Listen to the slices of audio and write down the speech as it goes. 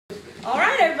All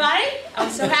right, everybody. I'm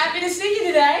so happy to see you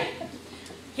today.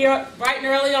 Here bright and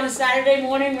early on a Saturday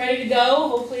morning, ready to go.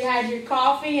 Hopefully you had your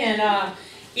coffee and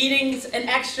eating an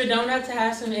extra donut to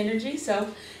have some energy. So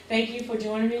thank you for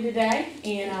joining me today.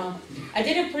 And I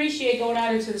did appreciate going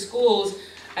out into the schools.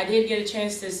 I did get a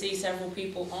chance to see several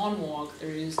people on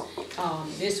walkthroughs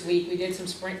this week. We did some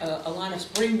a line of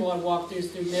springboard walkthroughs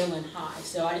through middle and high.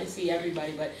 So I didn't see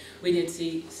everybody, but we did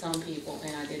see some people,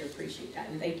 and I did appreciate that.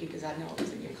 And thank you, because I know it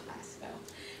was in your class, so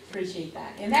appreciate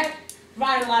that. And that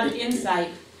provided a lot of insight.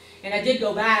 And I did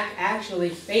go back, actually,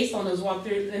 based on those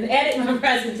walkthroughs, and edit my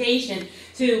presentation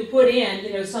to put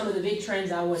in, some of the big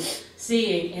trends I was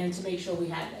seeing, and to make sure we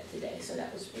had that today. So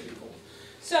that was pretty cool.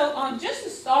 So just to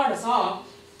start us off,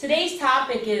 today's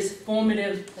topic is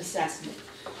formative assessment.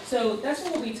 So that's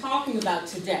what we'll be talking about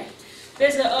today.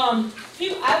 There's a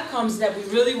few outcomes that we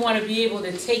really want to be able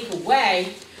to take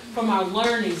away from our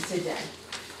learnings today.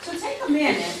 So take a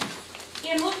minute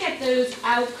and look at those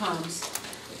outcomes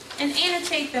and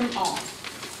annotate them all.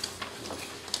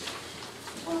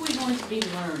 What are we going to be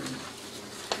learning?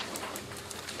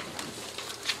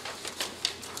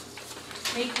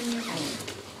 Make them your own.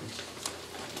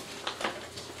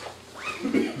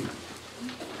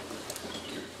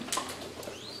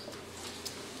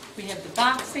 We have the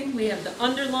boxing, we have the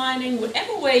underlining,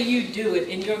 whatever way you do it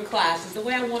in your class is the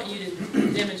way I want you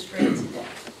to demonstrate today.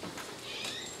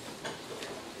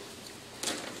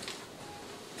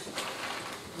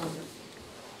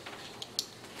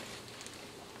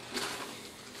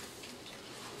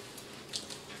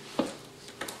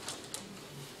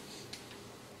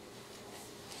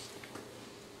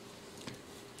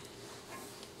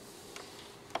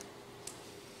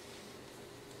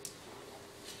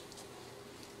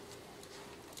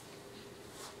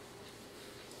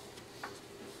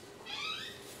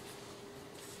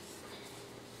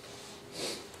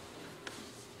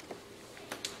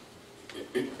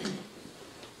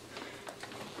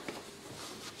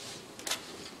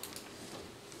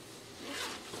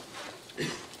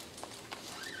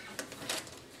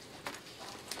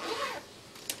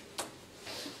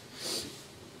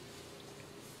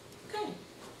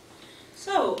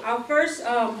 So, our first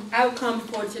outcome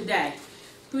for today.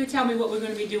 Who would tell me what we're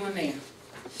going to be doing there?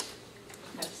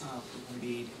 Yes. We're going to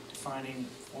be defining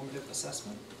formative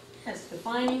assessment. Yes,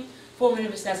 defining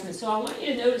formative assessment. So I want you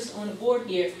to notice on the board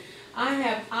here, I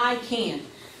have I can.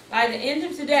 By the end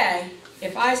of today,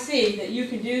 if I see that you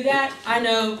can do that, I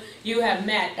know you have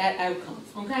met that outcome.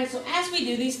 Okay, so as we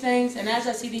do these things, and as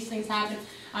I see these things happen,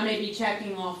 I may be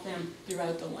checking off them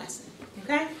throughout the lesson.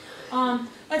 Okay?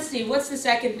 Let's see, what's the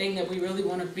second thing that we really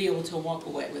want to be able to walk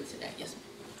away with today? Yes,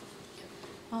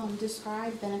 ma'am.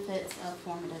 Describe benefits of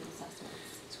formative assessments.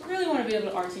 So we really want to be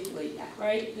able to articulate that,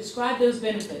 right? Describe those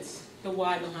benefits, the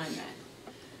why behind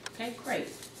that. Okay, great.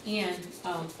 And,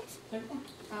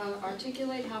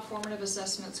 articulate how formative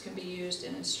assessments can be used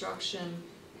in instruction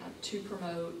to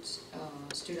promote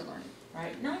student learning.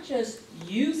 right? Not just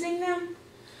using them,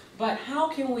 but how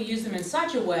can we use them in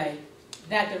such a way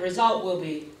that the result will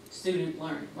be student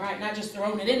learning, right? Not just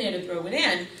throwing it in there to throw it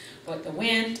in, but the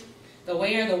when, the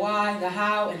where, the why, the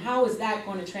how, and how is that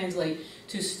going to translate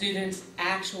to students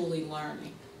actually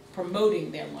learning,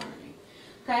 promoting their learning.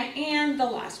 Okay, and the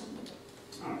last one.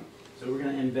 All right, so we're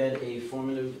going to embed a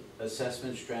formative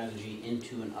assessment strategy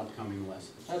into an upcoming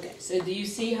lesson. Okay, so do you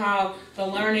see how the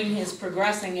learning is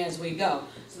progressing as we go?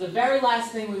 So the very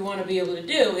last thing we want to be able to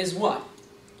do is what?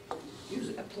 Use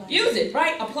it. Use it,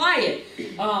 right? Apply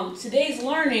it. Today's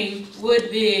learning would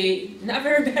be not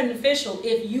very beneficial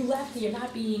if you left here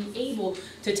not being able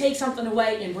to take something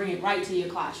away and bring it right to your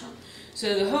classroom.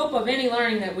 So the hope of any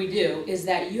learning that we do is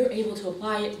that you're able to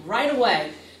apply it right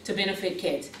away to benefit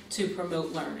kids, to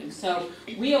promote learning. So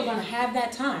we are going to have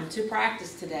that time to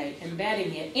practice today,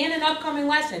 embedding it in an upcoming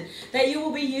lesson that you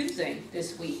will be using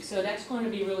this week. So that's going to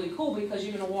be really cool because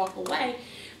you're going to walk away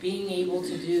being able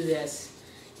to do this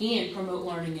and promote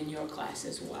learning in your class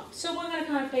as well. So we're going to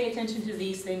kind of pay attention to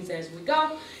these things as we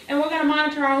go, and we're going to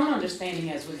monitor our own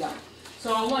understanding as we go.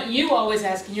 So I want you always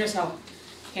asking yourself,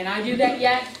 can I do that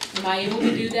yet? Am I able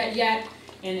to do that yet?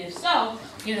 And if so,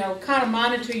 kind of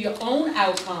monitor your own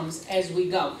outcomes as we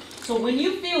go. So when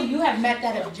you feel you have met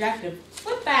that objective,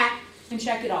 flip back and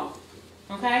check it off.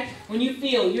 Okay? When you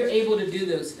feel you're able to do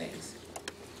those things.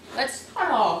 Let's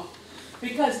start off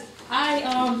because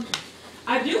I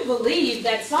do believe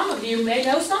that some of you may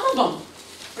know some of them,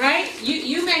 right?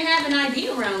 You may have an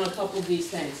idea around a couple of these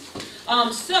things.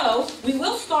 So we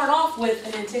will start off with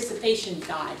an anticipation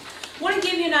guide. I want to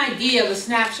give you an idea of a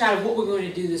snapshot of what we're going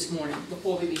to do this morning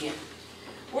before we begin.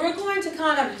 we're going to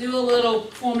kind of do a little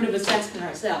formative assessment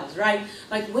ourselves, right?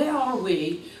 Like, where are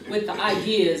we with the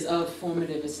ideas of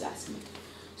formative assessment?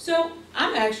 So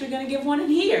I'm actually going to give one in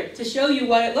here to show you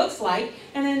what it looks like,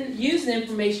 and then use the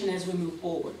information as we move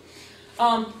forward.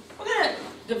 We're going to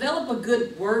develop a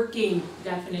good working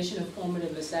definition of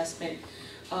formative assessment.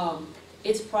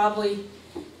 It's probably,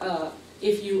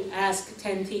 if you ask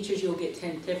 10 teachers, you'll get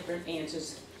 10 different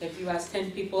answers. If you ask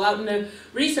 10 people out in the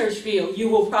research field, you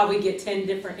will probably get 10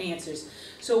 different answers.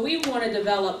 So we want to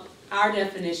develop our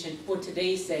definition for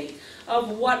today's sake of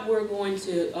what we're going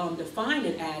to define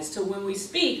it as, so when we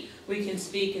speak, we can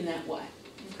speak in that way.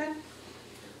 Okay?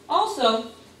 Also,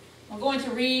 we're going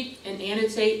to read and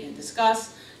annotate and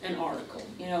discuss an article.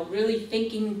 You know, really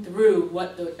thinking through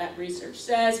what that research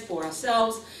says for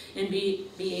ourselves, and be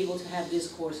able to have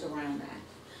discourse around that.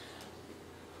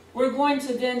 We're going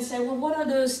to then say, well, what are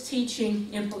those teaching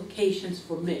implications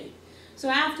for me? So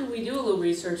after we do a little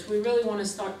research, we really want to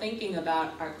start thinking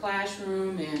about our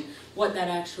classroom and what that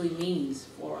actually means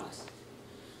for us.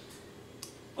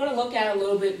 We're going to look at a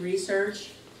little bit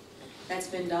research that's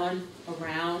been done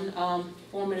around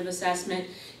formative assessment.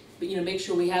 But, you know, make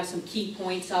sure we have some key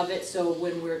points of it, so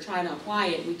when we're trying to apply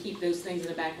it, we keep those things in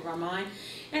the back of our mind.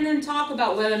 And then talk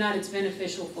about whether or not it's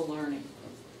beneficial for learning.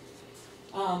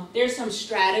 There's some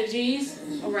strategies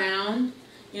around,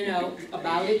 you know,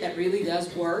 about it that really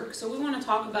does work. So we want to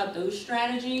talk about those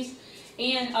strategies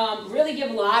and really give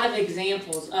a lot of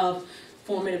examples of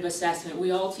formative assessment.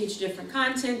 We all teach different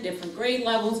content, different grade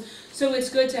levels, so it's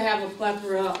good to have a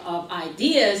plethora of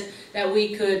ideas that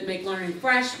we could make learning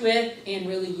fresh with and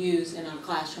really use in our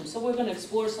classroom. So we're going to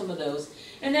explore some of those.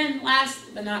 And then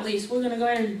last but not least, we're going to go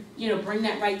ahead and, you know, bring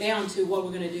that right down to what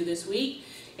we're going to do this week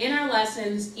in our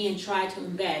lessons and try to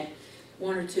embed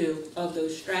one or two of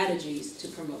those strategies to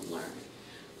promote learning.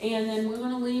 And then we're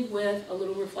going to leave with a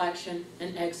little reflection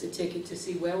and exit ticket to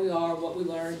see where we are, what we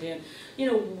learned, and, you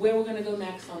know, where we're going to go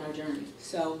next on our journey.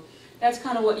 So that's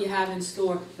kind of what you have in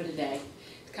store for today,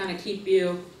 to kind of keep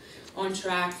you on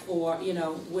track for, you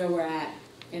know, where we're at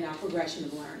in our progression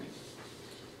of learning.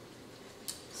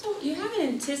 So you have an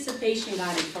anticipation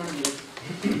guide in front of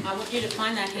you. I want you to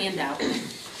find that handout,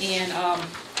 and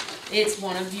it's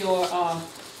one of your,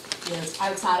 it's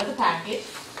outside of the packet.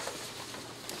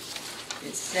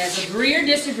 It says agree or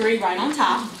disagree right on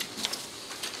top.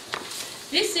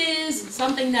 This is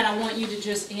something that I want you to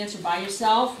just answer by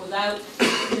yourself without,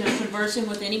 you know, conversing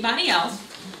with anybody else,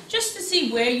 just to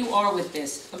see where you are with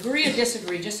this. Agree or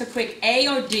disagree, just a quick A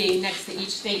or D next to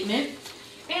each statement,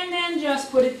 and then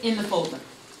just put it in the folder.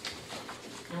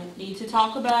 Don't need to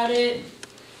talk about it.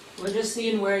 We're just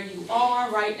seeing where you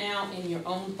are right now in your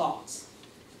own thoughts.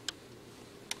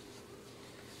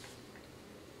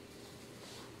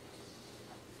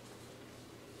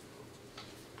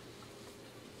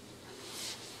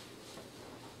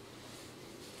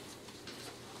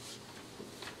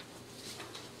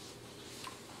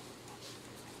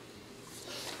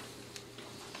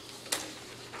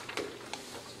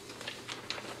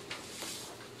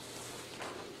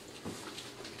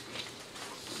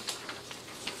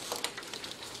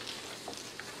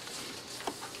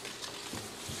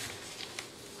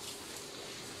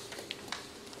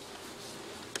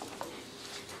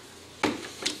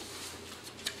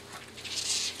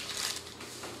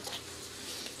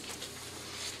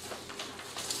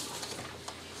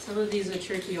 Some of these are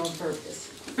tricky on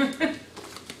purpose. And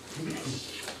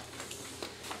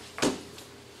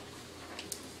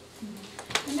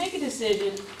make a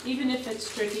decision, even if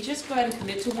it's tricky, just go ahead and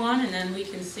commit to one, and then we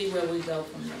can see where we go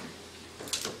from there.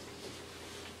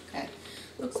 Okay,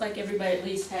 looks like everybody at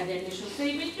least had the initial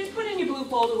statement. Just put in your blue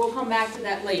folder, we'll come back to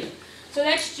that later. So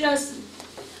that's just,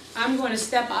 I'm going to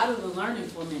step out of the learning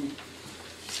for a minute.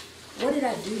 What did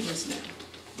I do just now?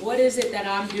 What is it that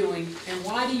I'm doing, and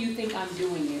why do you think I'm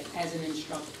doing it as an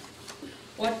instructor?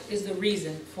 What is the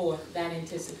reason for that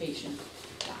anticipation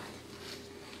guide?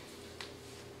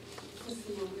 Let's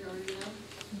see what we already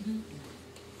know.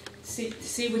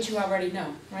 See what you already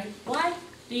know, right? Why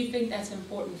do you think that's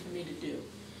important for me to do?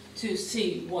 To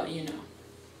see what you know.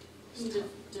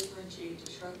 Differentiate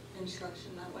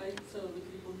instruction that way, so the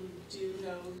people who do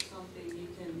know something, you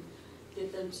can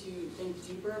get them to think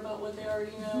deeper about what they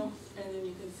already know, and then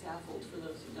you can scaffold for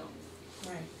those who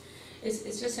don't. Right.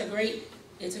 It's just a great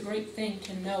thing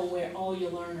to know where all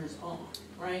your learners are,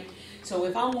 right? So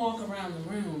if I walk around the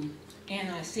room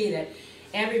and I see that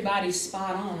everybody's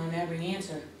spot on every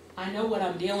answer, I know what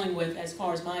I'm dealing with as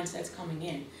far as mindsets coming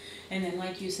in. And then,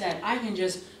 like you said, I can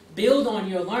just build on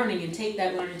your learning and take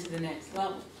that learning to the next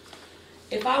level.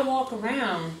 If I walk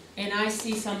around and I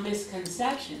see some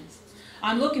misconceptions,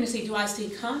 I'm looking to see, do I see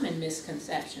common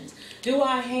misconceptions? Do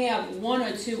I have one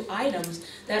or two items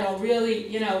that are really,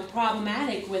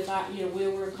 problematic with our, where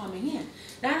we're coming in?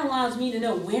 That allows me to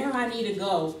know where I need to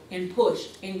go and push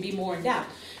and be more in depth.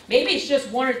 Maybe it's just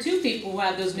one or two people who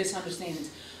have those misunderstandings.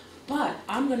 But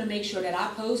I'm going to make sure that I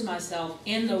pose myself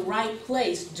in the right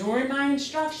place during my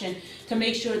instruction to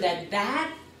make sure that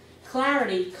that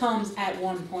clarity comes at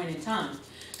one point in time.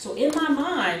 So in my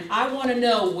mind, I want to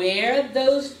know where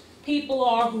those people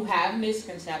are who have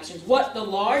misconceptions, what the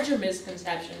larger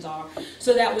misconceptions are,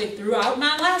 so that way throughout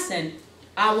my lesson,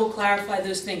 I will clarify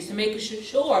those things to make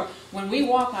sure when we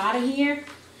walk out of here,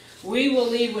 we will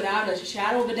leave without a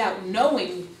shadow of a doubt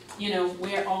knowing,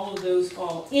 where all of those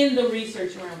fall in the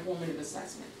research around formative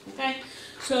assessment, okay?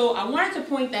 So I wanted to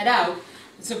point that out.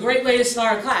 It's a great way to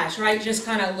start a class, right? Just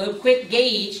kind of a quick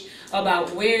gauge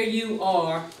about where you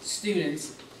are,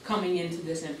 students, coming into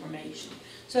this information.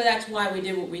 So that's why we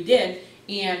did what we did,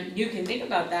 and you can think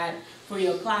about that for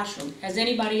your classroom. Has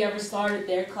anybody ever started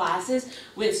their classes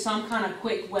with some kind of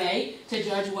quick way to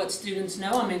judge what students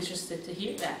know? I'm interested to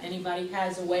hear that. Anybody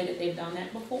has a way that they've done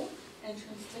that before?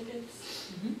 Entrance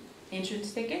tickets. Mm-hmm.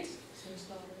 Entrance tickets? Lesson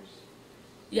starters.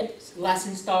 Yes.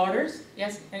 Lesson starters?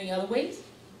 Yes. Any other ways?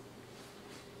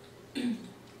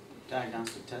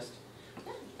 Diagnostic test.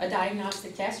 A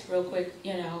diagnostic test, real quick,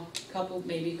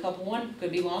 maybe a couple one,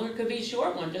 could be longer, could be a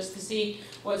short one, just to see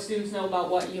what students know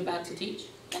about what you're about to teach.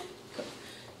 Yeah.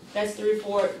 That's 3 or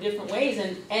 4 different ways,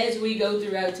 and as we go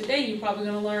throughout today, you're probably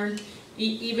going to learn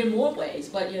even more ways.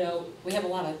 But we have a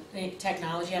lot of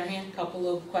technology at our hand. A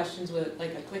couple of questions with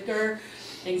like a clicker,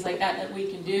 things like that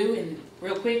we can do, and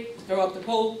real quick, throw up the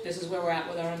poll. This is where we're at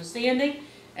with our understanding.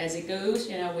 As it goes,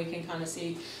 we can kind of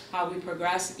see how we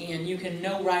progress, and you can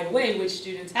know right away which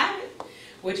students have it,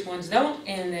 which ones don't,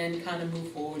 and then kind of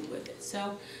move forward with it.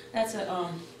 So that's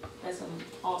some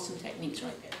awesome techniques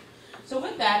right there. So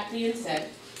with that being said,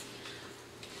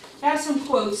 I have some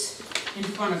quotes in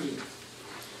front of you.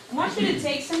 I want you to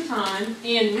take some time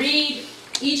and read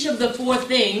each of the 4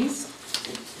 things,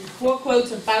 4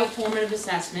 quotes about formative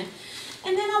assessment,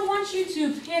 and then I want you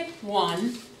to pick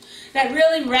one that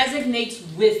really resonates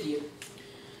with you.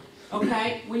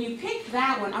 Okay? When you pick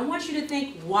that one, I want you to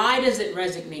think, why does it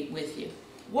resonate with you?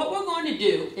 What we're going to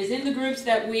do is in the groups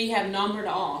that we have numbered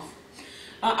off,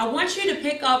 I want you to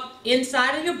pick up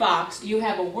inside of your box, you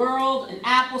have a world, an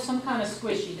apple, some kind of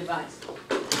squishy device.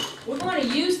 We're going to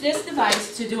use this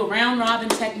device to do a round robin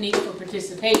technique for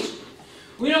participation.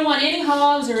 We don't want any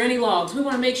hogs or any logs. We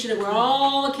want to make sure that we're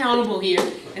all accountable here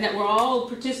and that we're all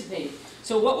participating.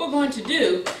 So what we're going to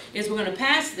do is we're going to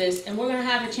pass this, and we're going to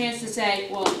have a chance to say,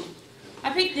 well,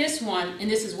 I picked this one, and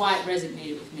this is why it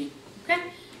resonated with me. Okay?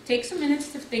 Take some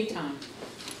minutes to think time.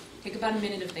 Take about a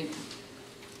minute of thinking.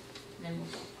 And then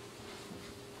we'll go.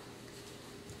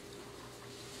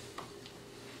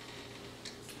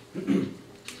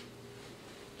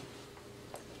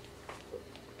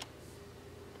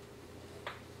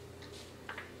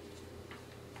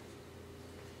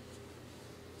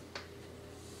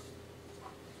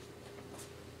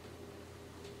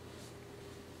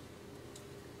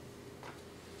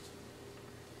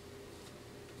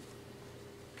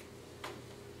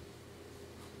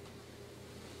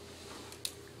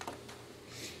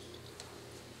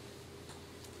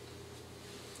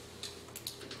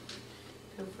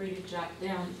 Feel free to jot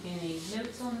down any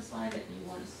notes on the slide that you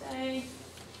want to say.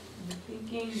 You're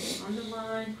thinking,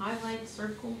 underline, highlight,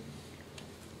 circle.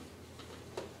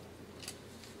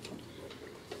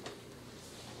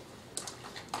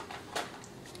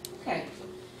 Okay.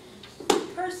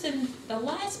 The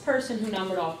last person who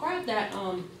numbered off, grab that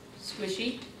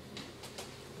squishy.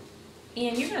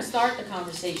 And you're going to start the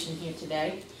conversation here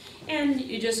today. And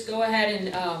you just go ahead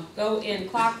and go in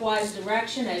clockwise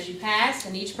direction as you pass,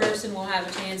 and each person will have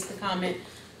a chance to comment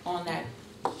on that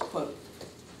quote.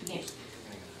 Again.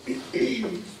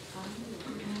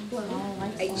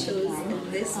 I chose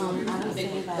this one,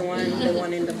 the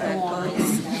one in the black box,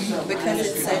 because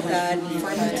it said that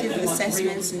formative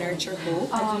assessments nurture hope.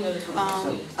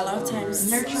 A lot of times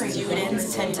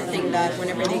students tend to think that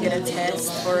whenever they get a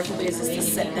test or a quiz is to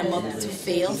set them up to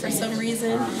fail for some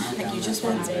reason. Like you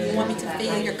want me to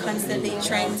fail, you're constantly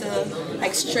trying to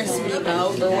like stress me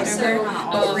out or whatever.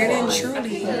 But really and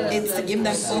truly, it's to give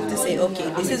them hope to say,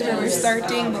 okay, this is where we're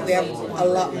starting, but we have a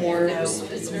lot more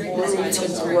room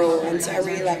to grow. And so I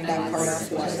really like that part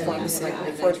of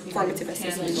what formative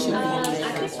assessment should be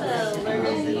like. that's the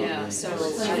learning. Yeah, so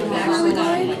Because I've actually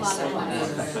gotten like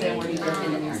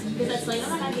that's like,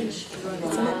 I'm not even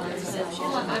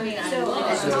I mean, I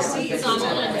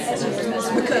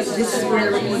Because this is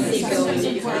where we want to go.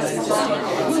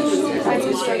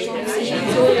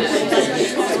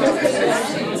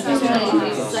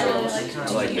 I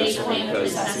like this one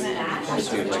because it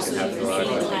seems like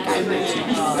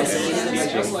it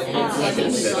has a lot of like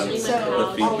teaching instead of the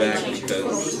feedback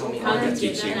because the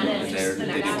teaching and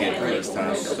they didn't get it the first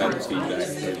time, so that was feedback.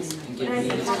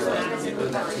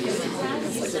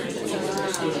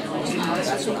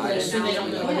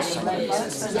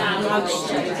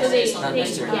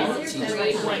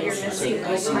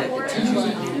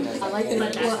 I like it.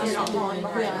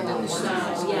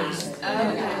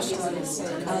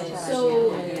 So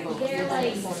they're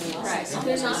like,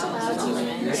 they're not allowed to do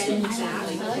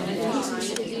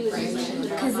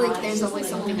Because like there's always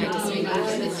something I disagree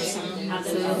with.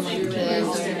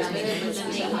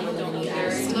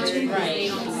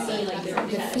 So like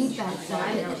the feedback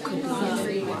that it could be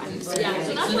everyone. But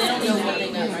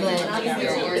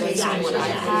what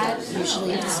I've had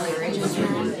usually discourages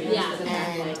them. Yeah.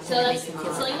 And so that's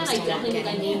something that I definitely think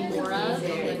I need more of.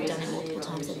 They've done it multiple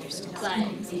times and they're still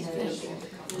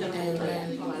and then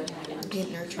it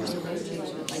nurtures them.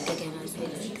 Like again, I say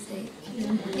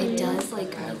it does like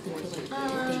make them feel like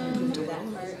they moved a little,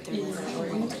 they're like a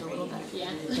little better. Yeah.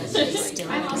 But they still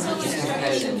I'm also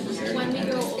when we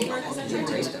go over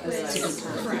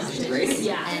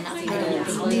yeah. and I don't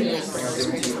think they like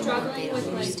struggling with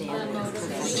like understand the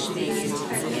perfection is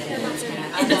not something that's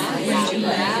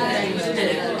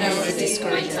and it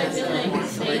discourages them.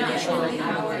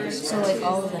 So like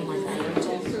all of them like that.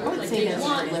 I would say there's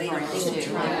deliverance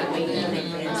too, right? The way you make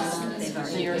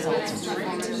the results. I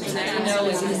know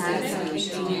if you have some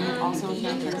student also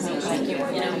can't like you know,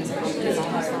 because I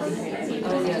have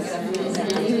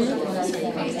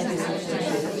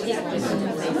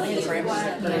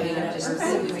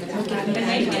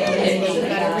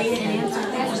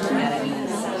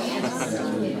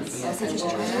They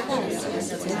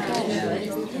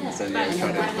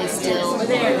still, I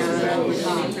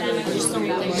just don't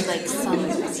think like some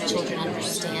children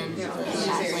understand that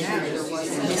like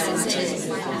this is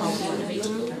to help you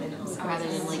rather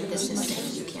than like this is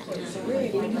saying you can't do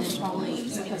it. There's probably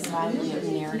because widely of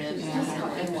narrative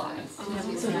and why.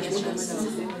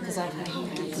 Because I've had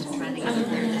parents running out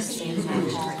there that stand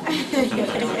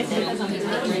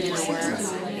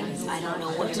I don't know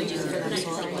what to do for them,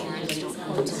 so other parents don't know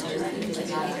what to do either.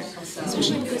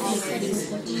 Especially because like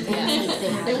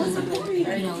you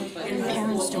know,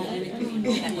 parents don't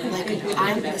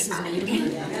like this is new to me,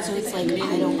 so it's like I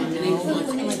don't know what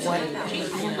I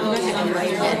don't know if I can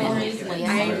write it and lay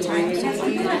out time to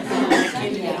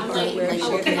like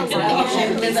looking at something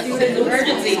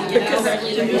Emergency because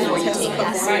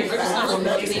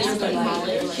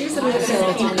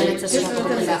and then it's a struggle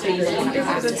because that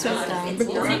practice with them.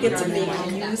 before you get to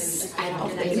make use I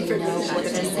don't even know what to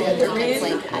say. It's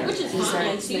like these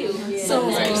are so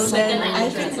then I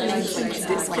think there's like a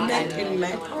disconnect in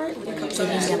my part when it comes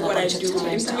to what I do with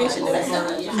the information that I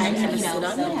have. I kind of sit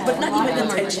on it, but not even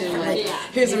intentionally. Like,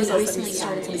 here's the results of these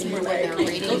times. It's more like,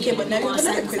 okay, but now you have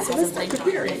another quiz, so let's start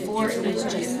preparing. before it was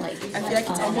just like I feel like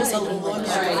it's almost like a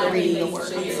one-shot reading the work.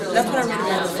 That's what I really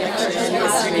like the lecture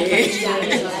yesterday.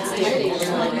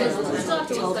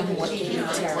 tell them what they need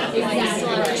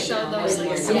to show those.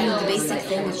 the basic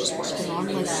thing is just working on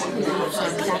like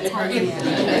that's how you do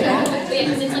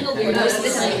It's like a weird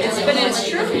But it's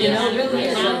true, you know,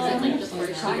 really. now it's like the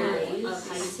first year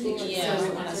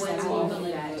of high school.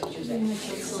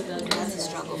 That's a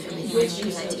struggle for me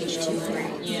because I teach 2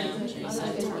 grades. Yeah. So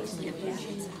it takes me to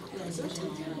patience the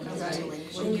time to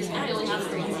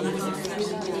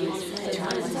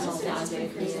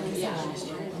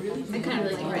I kind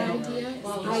of like that idea. I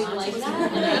like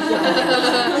that.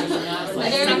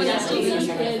 Every time I see these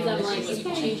kids, I'm like, you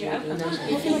can change your outcome. I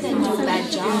feel like I do a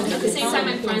bad job. At the same time,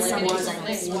 my friends some are ones like, I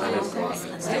miss one of course.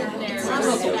 I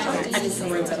just know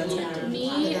where it's at.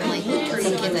 me, Like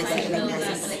some kids I think are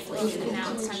nice,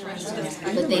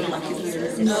 but they don't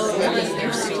know.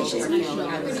 They're super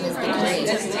because the grade,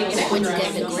 when you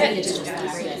get the grade, it's just the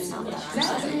grade. It's not that.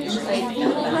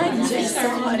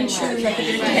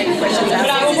 But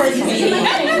I will work with you.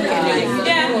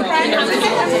 Yeah, right, I think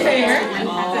that's fair.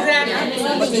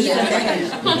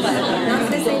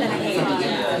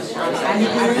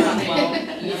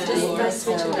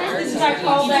 This is our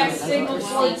callback signal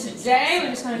for today. We're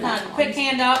just going to kind of quick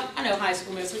hand up. I know high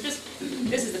school miss, we're just,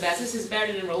 this is the best. This is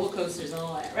better than roller coasters and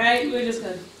all that, right? We're just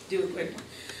going to do a quick one.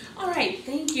 All right,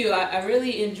 thank you. I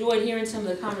really enjoyed hearing some of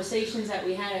the conversations that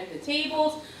we had at the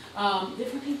tables.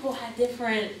 Different people had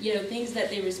different, things that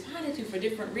they responded to for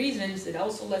different reasons. It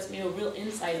also lets me know real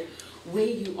insight of where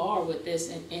you are with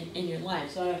this in your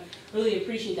life. So I really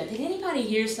appreciate that. Did anybody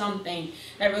hear something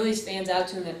that really stands out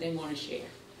to them that they want to share?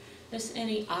 Just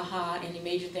any aha, any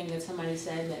major thing that somebody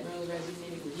said that really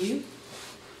resonated with you?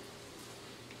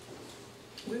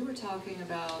 We were talking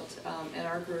about, in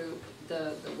our group,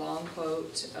 the long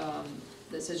quote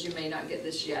that says you may not get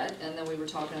this yet, and then we were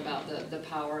talking about the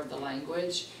power of the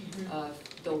language of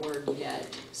the word yet.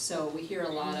 So we hear a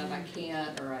lot of I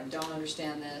can't or I don't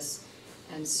understand this,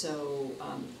 and so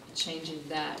changing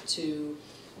that to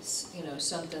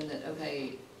something that,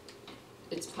 okay,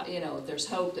 it's, there's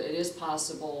hope that it is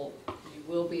possible, you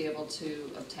will be able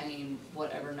to obtain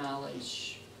whatever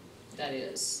knowledge that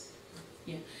is.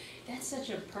 Yeah. That's such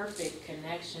a perfect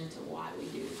connection to why we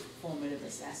do formative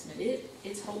assessment.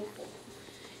 It's hopeful.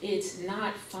 It's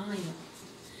not final.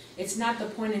 It's not the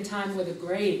point in time where the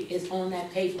grade is on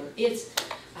that paper. It's,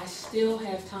 I still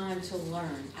have time to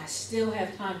learn. I still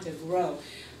have time to grow.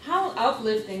 How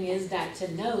uplifting is that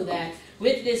to know that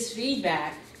with this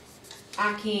feedback,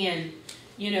 I can,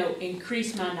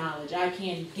 increase my knowledge. I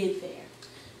can get there.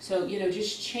 So,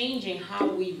 just changing how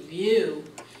we view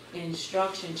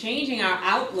instruction, changing our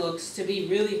outlooks to be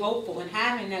really hopeful and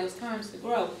having those times to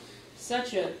grow.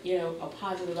 Such a, a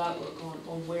positive outlook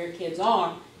on where kids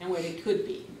are and where they could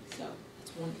be. So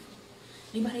that's wonderful.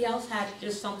 Anybody else had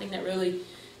just something that really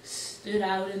stood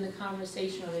out in the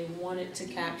conversation or they wanted to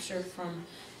capture from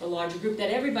the larger group that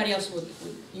everybody else would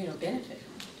benefit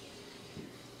from?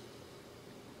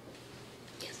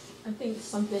 Yes. I think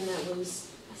something that was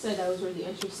said that was really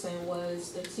interesting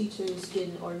was that teachers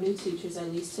or new teachers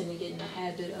at least tend to get in the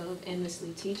habit of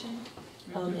endlessly teaching.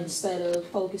 Instead of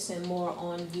focusing more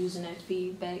on using that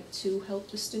feedback to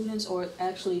help the students or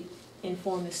actually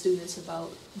inform the students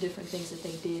about different things that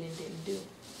they did and didn't do.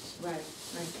 Right.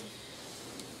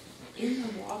 In the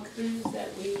walkthroughs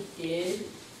that we did,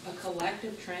 a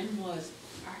collective trend was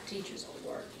our teachers are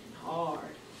working hard.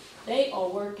 They are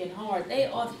working hard. They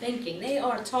are thinking. They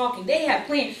are talking. They have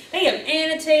planned. They have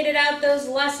annotated out those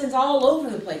lessons all over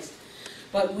the place.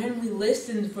 But when we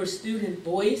listened for student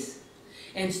voice,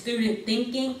 and student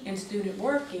thinking and student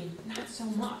working, not so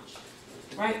much,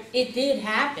 right? It did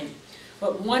happen,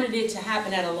 but wanted it to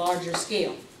happen at a larger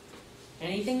scale.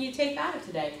 Anything you take out of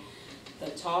today,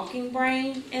 the talking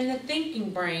brain and the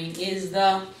thinking brain is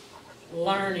the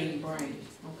learning brain,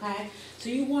 okay? So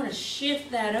you want to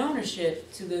shift that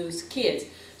ownership to those kids.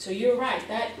 So you're right,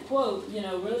 that quote,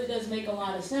 really does make a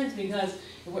lot of sense because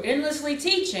we're endlessly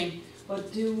teaching,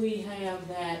 but do we have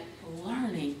that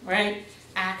learning, right?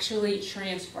 Actually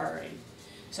transferring.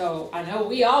 So I know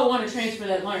we all want to transfer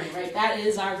that learning, right? That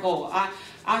is our goal.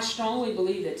 I strongly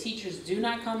believe that teachers do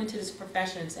not come into this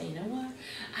profession and say, you know what,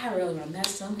 I really want to mess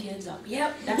some kids up.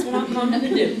 Yep, that's what I'm coming to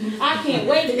do. I can't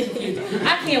wait to confuse them.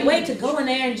 I can't wait to go in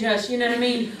there and just,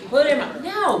 put them up.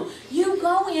 No, you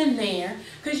go in there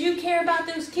because you care about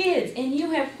those kids and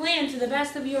you have planned to the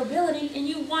best of your ability and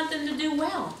you want them to do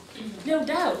well. No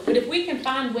doubt. But if we can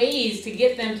find ways to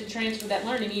get them to transfer that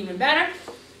learning even better,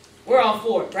 we're all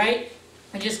for it, right?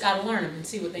 I just got to learn them and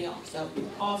see what they are. So,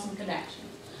 awesome connection.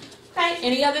 Okay,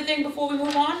 any other thing before we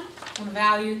move on? Want to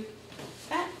value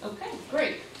that? Okay,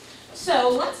 great. So,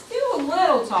 let's do a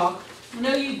little talk. I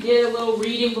know you did a little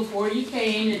reading before you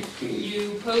came and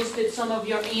you posted some of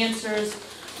your answers,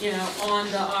 on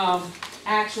the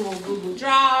actual Google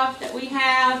Drive that we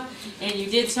have, and you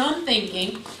did some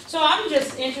thinking. So I'm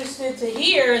just interested to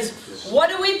hear is what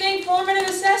do we think formative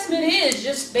assessment is,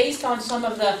 just based on some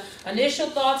of the initial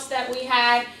thoughts that we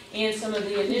had and some of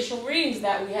the initial readings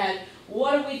that we had.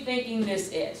 What are we thinking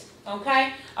this is?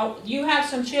 Okay? You have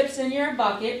some chips in your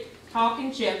bucket,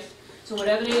 talking chips. So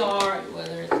whatever they are,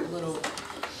 whether it's a little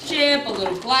chip, a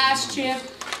little glass chip,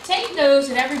 take those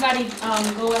and everybody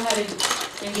go ahead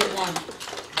and get one.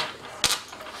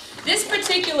 This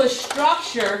particular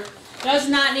structure does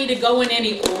not need to go in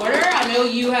any order. I know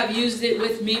you have used it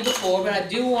with me before, but I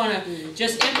do want to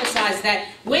just emphasize that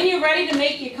when you're ready to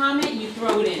make your comment, you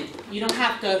throw it in. You don't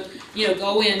have to,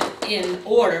 go in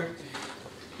order.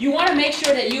 You want to make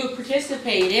sure that you have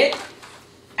participated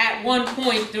at one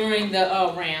point during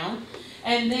the round.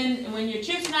 And then when your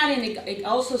chip's not in, it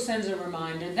also sends a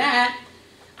reminder that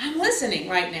I'm listening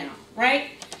right now, right?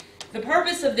 The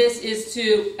purpose of this is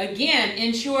to, again,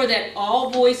 ensure that all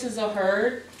voices are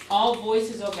heard, all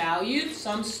voices are valued.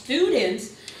 Some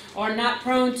students are not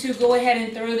prone to go ahead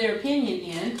and throw their opinion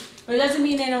in, but it doesn't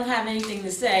mean they don't have anything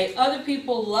to say. Other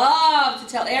people love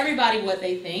to tell everybody what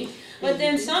they think, but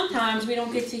then sometimes we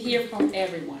don't get to hear from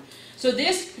everyone. So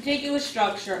this particular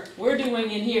structure we're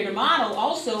doing in here to model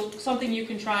also something you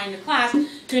can try in the class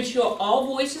to ensure all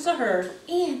voices are heard,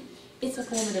 and it's a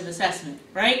formative assessment,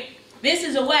 right? This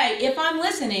is a way, if I'm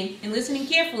listening and listening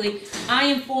carefully, I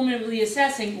am formatively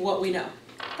assessing what we know.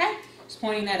 Okay? Just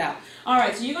pointing that out. All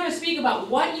right, so you're going to speak about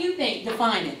what you think,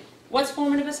 define it. What's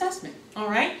formative assessment? All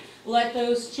right? Let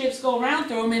those chips go around,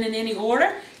 throw them in any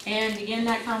order, and begin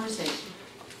that conversation.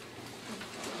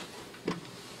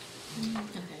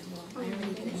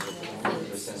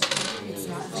 It's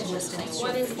not just an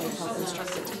instructor to help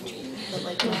instruct the teacher, but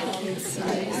like when kids see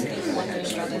what they're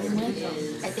struggling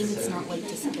with, I think it's not like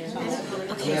to sit there and be like,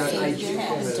 okay, so you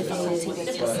have difficulty with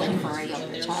this, like for a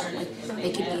younger child, like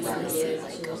they could easily see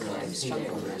like, okay, I'm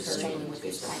struggling with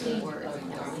this kind of word right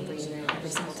now, I'm bringing every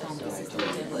single time this is the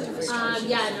word.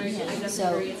 So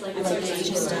like it's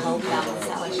just to help balance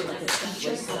out like the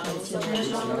teacher helping the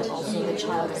teacher, but also the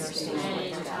child understanding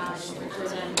what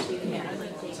they're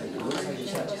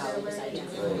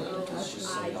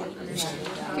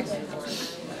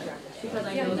because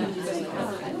I know that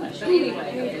but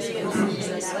anyway,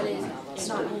 it's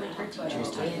not only for teachers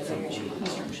to answer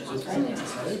instructions, right?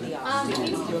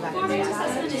 Formative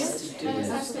assessment is an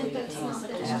assessment that's not the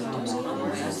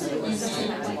progress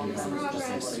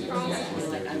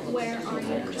from where are you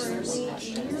currently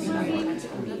in your learning.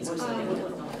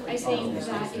 I think that it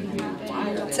happened.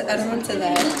 To add on to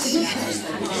that,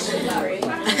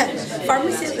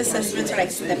 formative assessments are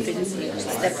like stepping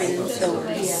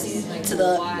stones to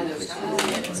the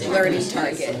learning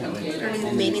target.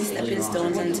 Many stepping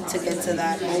stones to get to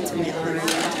that ultimate learning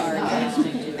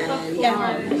target. And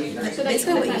yeah,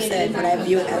 basically what you said, but I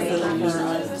view it as a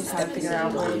learner stepping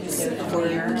around once before we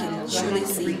can truly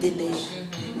see did they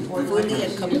fully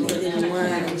and completely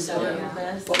learn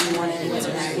what we wanted to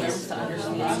experience.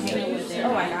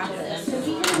 Oh, I got this.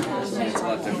 It's a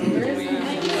lot different than we, like,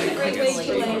 I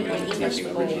guess,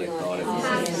 originally thought it was,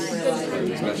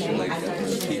 especially like the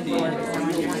PD.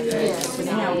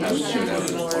 I'm not sure that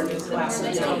was part of the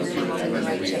process. Part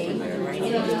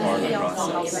of the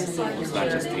process. It's not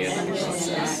just the end of the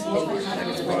process. I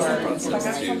think it's part of the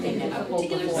process to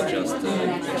adjust the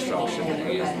instruction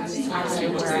and see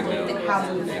what they know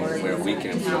and where we can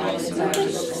improve also, not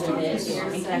just the students.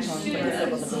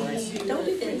 Don't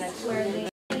do this where they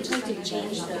try to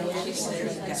change the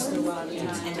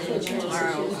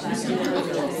tomorrow.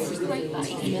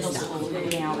 Middle school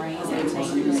now, right? I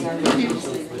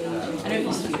know it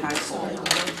used to be high school.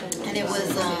 And it was,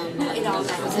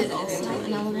 was it also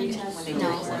an elementary? No.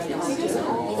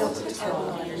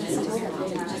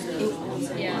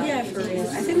 Yeah, for real.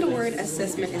 I think the word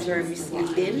assessment is very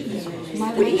misleading.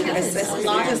 When you hear assessment,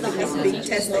 you just think this big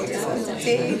test that you're supposed to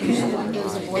take.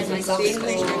 It's like things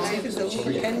like your life is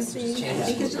over kind of thing. I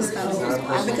think it's just how,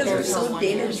 because we're so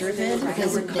data-driven,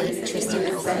 because we're constantly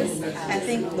assessed, I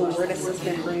think the word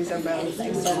assessment brings about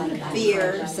like some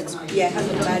fear. Yeah, it has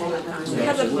a bad,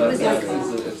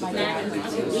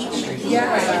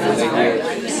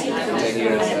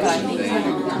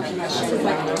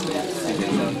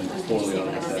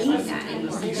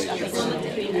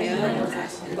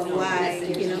 but why?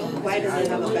 You know, why does it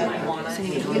have a bad one?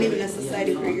 We live in a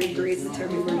society where your grades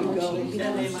determine where you go.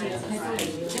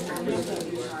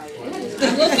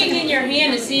 I'm looking in your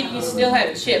hand to see if you still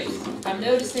have chips. I'm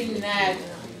noticing that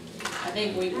I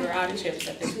think we're out of chips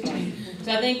at this point.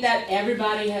 So I think that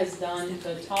everybody has done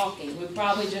the talking. We're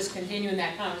probably just continuing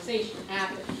that conversation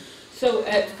after. So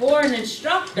for an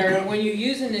instructor, when you're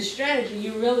using this strategy,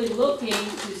 you're really looking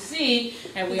to see,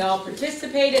 and we all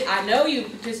participated. I know you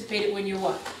participated when you're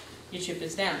what? Your chip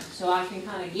is down. So I can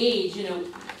kind of gauge, you know,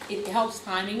 it helps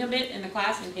timing a bit in the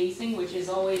class and pacing, which is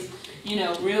always, you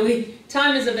know, really,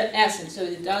 time is of the essence. So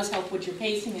it does help with your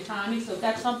pacing and timing. So if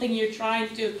that's something you're trying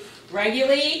to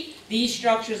regulate, these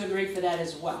structures are great for that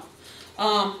as well.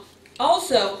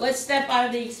 Also, let's step out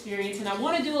of the experience, and I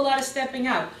want to do a lot of stepping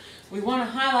out. We want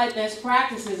to highlight best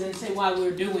practices and say why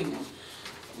we're doing them.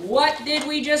 What did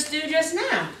we just do just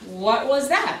now? What was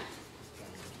that?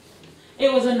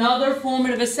 It was another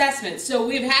formative assessment. So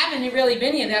we haven't really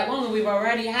been here that long, and we've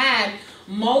already had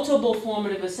multiple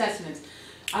formative assessments.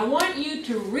 I want you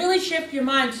to really shift your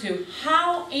mind to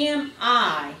how am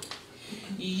I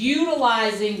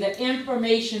utilizing the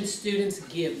information students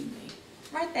give me?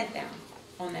 Write that down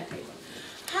on that paper.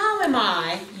 How am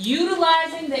I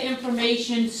utilizing the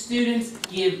information students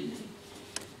give me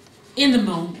in the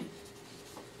moment?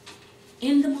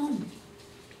 In the moment.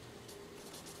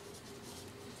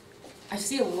 I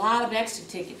see a lot of exit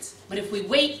tickets, but if we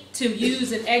wait to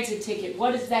use an exit ticket,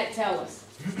 what does that tell us?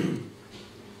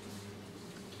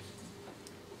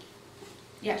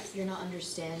 Yes. You're not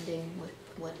understanding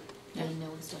what they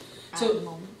know and stuff at So- the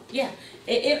moment. Yeah.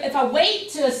 If I wait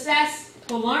to assess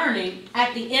the learning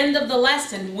at the end of the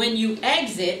lesson when you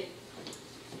exit,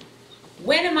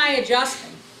 when am I adjusting?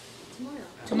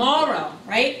 Tomorrow,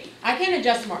 right? I can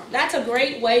adjust tomorrow. That's a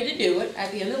great way to do it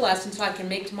at the end of the lesson so I can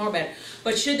make tomorrow better.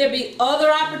 But should there be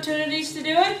other opportunities to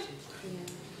do it?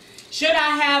 Should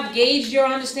I have gauged your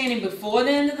understanding before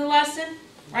the end of the lesson?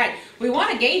 Right. We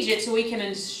want to gauge it so we can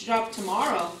instruct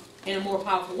tomorrow in a more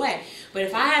powerful way. But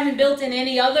if I haven't built in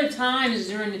any other times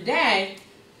during the day,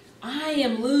 I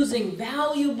am losing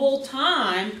valuable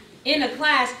time in a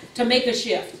class to make a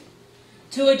shift,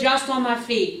 to adjust on my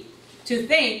feet, to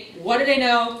think, what do they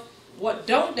know, what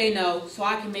don't they know, so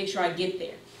I can make sure I get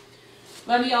there.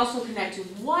 Let me also connect to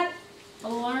what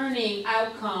learning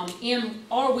outcome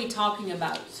are we talking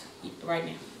about right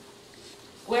now?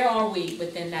 Where are we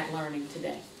within that learning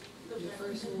today? The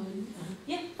first one.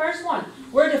 Yeah, first one.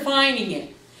 We're defining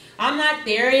it. I'm not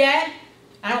there yet.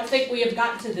 I don't think we have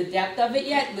gotten to the depth of it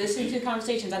yet. Listening to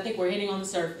conversations, I think we're hitting on the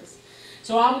surface.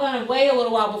 So I'm going to wait a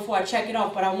little while before I check it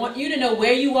off, but I want you to know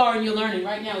where you are in your learning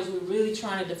right now as we're really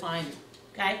trying to define it.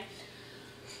 Okay?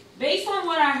 Based on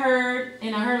what I heard,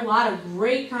 and I heard a lot of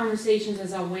great conversations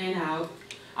as I went out,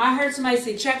 I heard somebody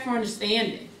say, check for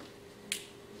understanding.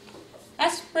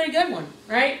 That's a pretty good one,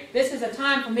 right? This is a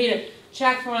time for me to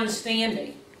check for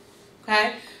understanding.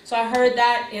 Okay? So I heard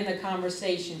that in the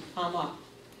conversation come up.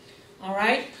 All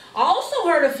right? I also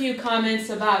heard a few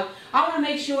comments about, I want to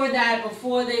make sure that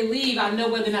before they leave, I know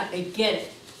whether or not they get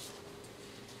it.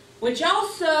 Which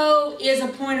also is a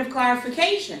point of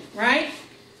clarification, right?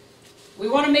 We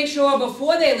want to make sure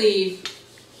before they leave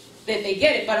that they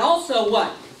get it, but also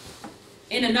what?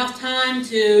 In enough time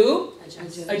to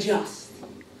adjust.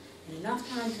 In enough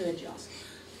time to adjust.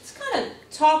 Let's kind of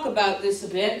talk about this a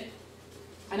bit.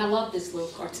 And I love this little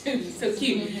cartoon. It's so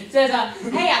cute. It says,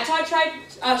 hey, I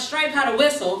taught Stripe how to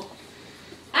whistle.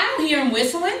 I don't hear him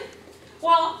whistling.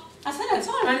 Well, I said I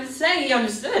taught him. I didn't say he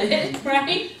understood it,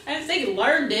 right? I didn't say he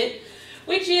learned it.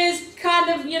 Which is kind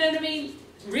of, you know what I mean,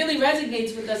 really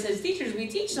resonates with us as teachers. We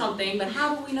teach something, but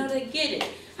how do we know they get it?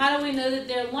 How do we know that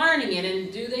they're learning it?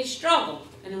 And do they struggle?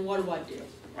 And then what do I do,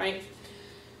 right?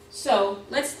 So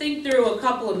let's think through a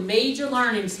couple of major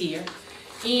learnings here.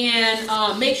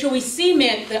 And make sure we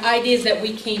cement the ideas that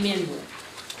we came in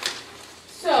with.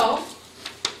 So,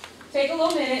 take a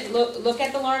little minute, look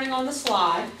at the learning on the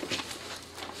slide.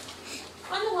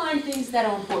 Underline things that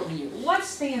are important to you. What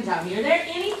stands out here? Is there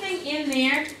anything in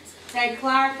there that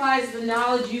clarifies the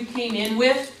knowledge you came in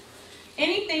with?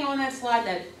 Anything on that slide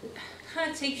that kind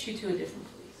of takes you to a different place?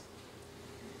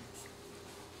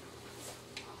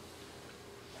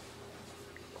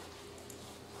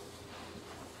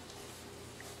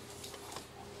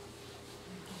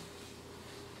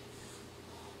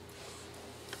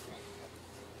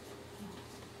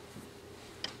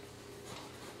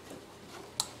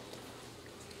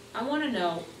 I want to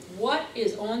know what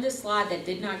is on this slide that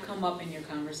did not come up in your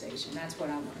conversation. That's what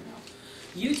I want to know.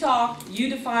 You talk, you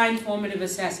define formative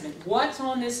assessment. What's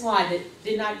on this slide that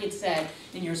did not get said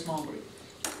in your small group?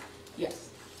 Yes.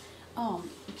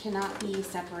 It cannot be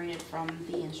separated from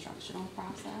the instructional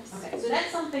process. Okay, so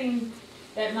that's something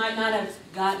that might not have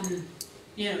gotten,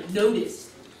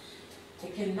 noticed.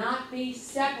 It cannot be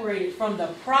separated from the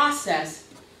process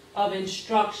of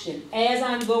instruction as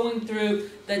I'm going through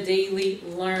the daily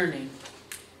learning.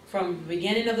 From the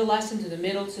beginning of the lesson to the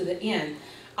middle to the end.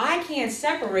 I can't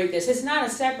separate this. It's not a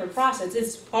separate process.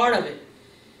 It's part of it.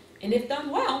 And if done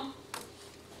well,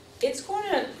 it's going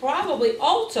to probably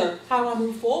alter how I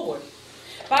move forward.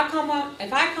 If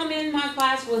I come in my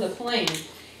class with a plan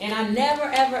and I never,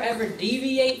 ever, ever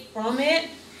deviate from it,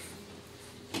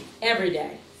 every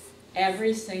day,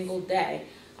 every single day,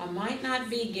 I might not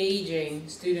be gauging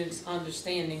students'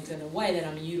 understandings in a way that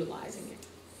I'm utilizing it.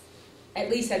 At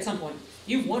least at some point.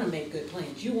 You want to make good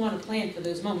plans. You want to plan for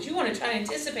those moments. You want to try to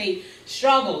anticipate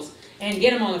struggles and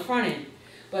get them on the front end.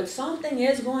 But something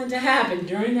is going to happen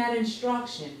during that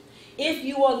instruction, if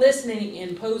you are listening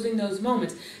and posing those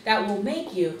moments, that will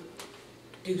make you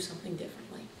do something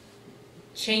differently.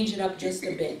 Change it up just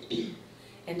a bit.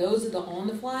 And those are the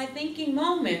on-the-fly thinking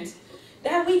moments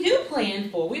that we do plan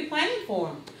for. We're planning for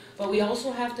them. But we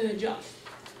also have to adjust.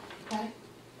 Okay?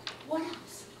 What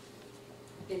else?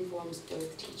 Informs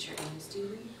both teacher and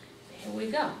student. There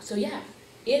we go. So yeah,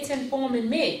 it's informing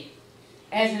me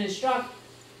as an instructor.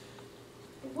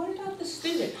 But what about the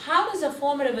student? How does a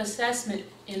formative assessment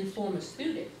inform a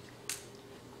student?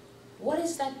 What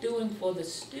is that doing for the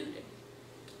student?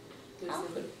 Yes,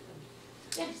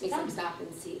 makes them stop and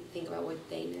think about what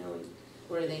they know and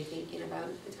what are they thinking about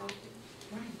the topic.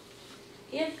 Right.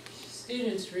 if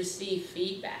students receive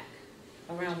feedback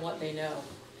around what they know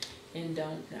and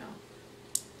don't know,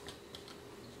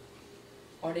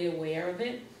 are they aware of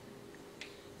it?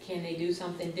 Can they do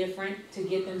something different to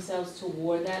get themselves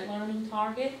toward that learning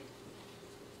target?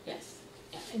 Yes.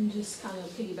 And just kind of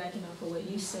piggybacking off of what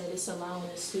you said, it's allowing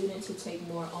the student to take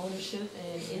more ownership,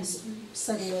 and it's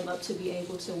setting them up to be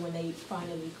able to, when they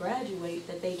finally graduate,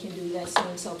 that they can do that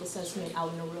same self-assessment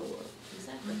out in the real world.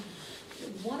 Exactly.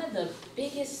 One of the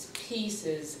biggest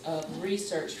pieces of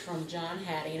research from John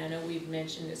Hattie, and I know we've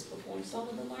mentioned this before in some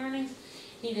of the learnings,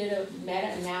 he did a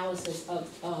meta-analysis of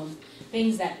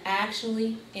things that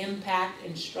actually impact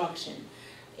instruction,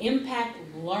 impact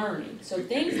learning. So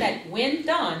things that, when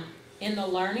done in the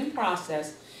learning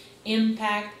process,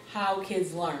 impact how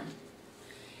kids learn.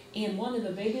 And one of the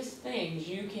biggest things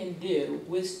you can do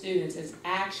with students is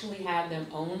actually have them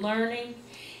own learning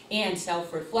and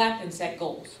self-reflect and set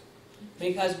goals.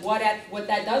 Because what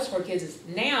that does for kids is,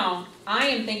 now I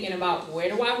am thinking about, where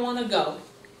do I want to go?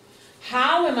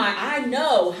 How am I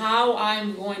know how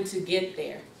I'm going to get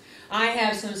there. I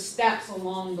have some steps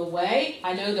along the way.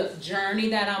 I know the journey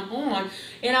that I'm on,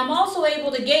 and I'm also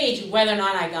able to gauge whether or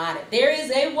not I got it. There is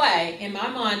a way in my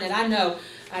mind that I know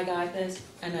I got this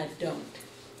and I don't.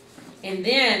 And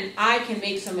then I can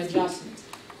make some adjustments.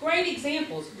 Great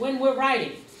examples when we're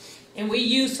writing and we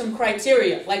use some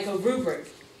criteria like a rubric,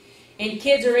 and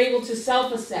kids are able to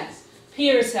self-assess,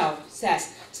 peer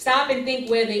self-assess, stop and think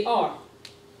where they are.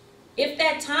 If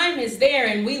that time is there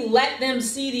and we let them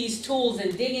see these tools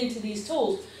and dig into these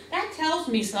tools, that tells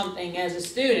me something as a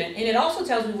student, and it also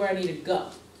tells me where I need to go.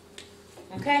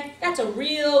 Okay? That's a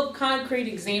real concrete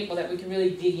example that we can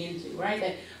really dig into, right?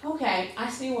 That, okay, I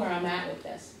see where I'm at with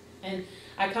this, and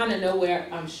I kind of know where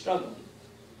I'm struggling.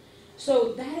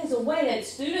 So that is a way that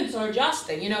students are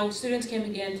adjusting. You know, students can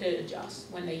begin to adjust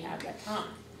when they have that time.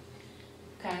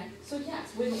 Okay, so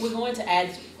yes, we're going to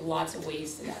add lots of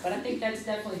ways to that, but I think that's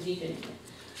definitely deep in here.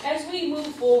 As we move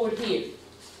forward here,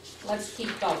 let's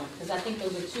keep going, because I think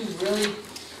those are two really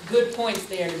good points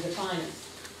there to define us.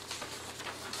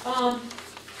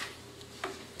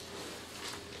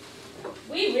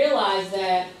 We realize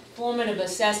that formative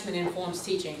assessment informs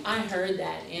teaching. I heard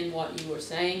that in what you were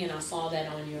saying, and I saw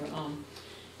that on your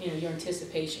your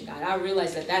anticipation guide. I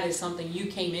realized that that is something you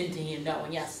came into here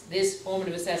knowing. Yes, this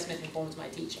formative assessment informs my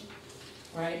teaching,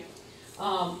 right?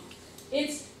 And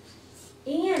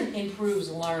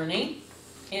improves learning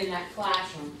in that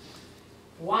classroom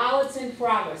while it's in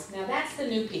progress. Now that's the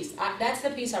new piece. That's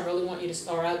the piece I really want you to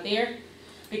start out there,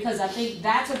 because I think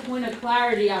that's a point of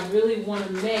clarity I really want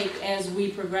to make as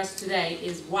we progress today,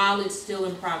 is while it's still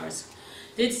in progress.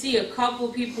 Did see a couple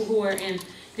people who are in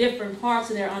different parts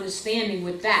of their understanding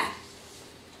with that.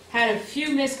 Had a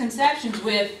few misconceptions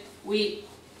with,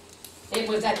 it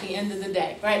was at the end of the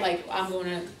day, right? Like, I'm going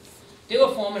to do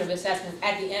a formative assessment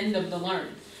at the end of the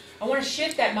learning. I want to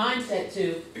shift that mindset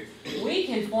to, we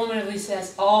can formatively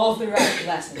assess all throughout the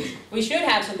lessons. We should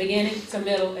have some beginning, some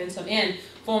middle, and some end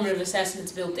formative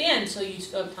assessments built in, so you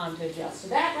still have time to adjust. So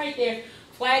that right there,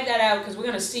 flag that out, because we're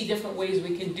going to see different ways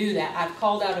we can do that. I've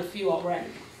called out a few already.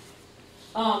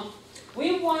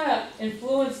 We want to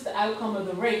influence the outcome of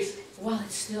the race while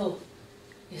it still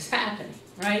is happening,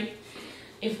 right?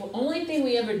 If the only thing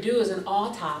we ever do is an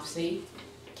autopsy,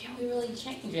 can we really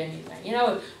change anything? You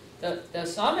know, the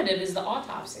summative is the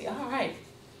autopsy. All right,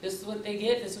 this is what they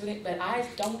get, this is what they, but I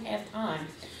don't have time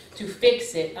to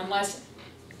fix it unless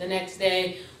the next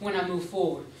day when I move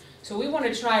forward. So we want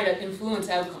to try to influence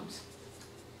outcomes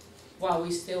while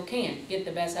we still can get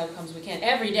the best outcomes we can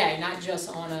every day, not just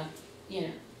on a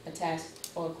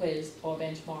test or a quiz or a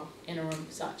benchmark, interim,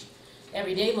 such.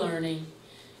 Everyday learning,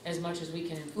 as much as we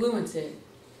can influence it,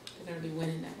 we're going to be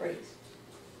winning that race.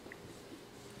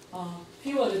 A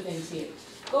few other things here.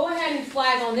 Go ahead and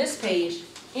flag on this page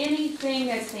anything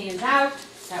that stands out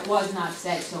that was not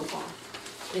said so far.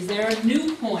 Is there a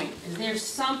new point? Is there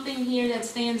something here that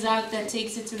stands out that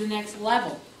takes it to the next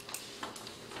level?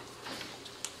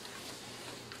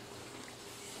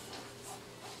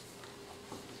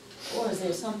 Or is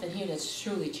there something here that's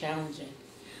truly challenging?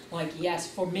 Like, yes,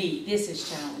 for me, this is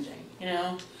challenging, you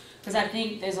know? Because I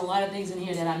think there's a lot of things in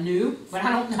here that I knew, but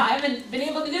I haven't been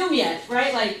able to do them yet,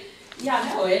 right? Like, yeah,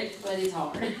 I know it, but it's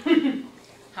hard.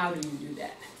 How do you do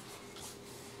that?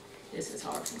 This is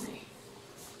hard for me.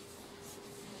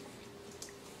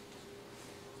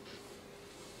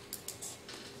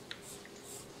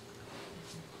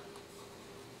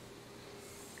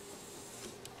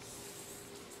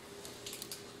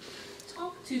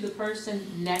 To the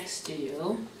person next to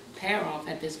you, pair off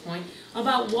at this point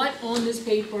about what on this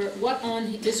paper, what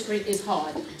on this screen is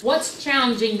hard. What's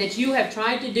challenging that you have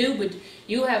tried to do, but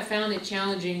you have found it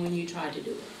challenging when you tried to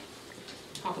do it.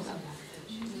 Talk about that.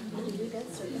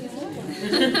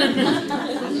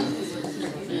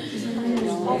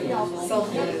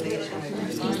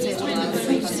 I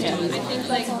think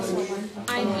like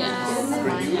I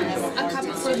have a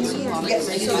couple for me.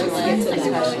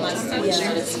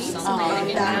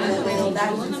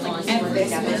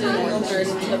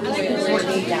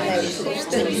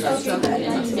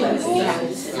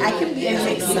 I can be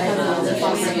excited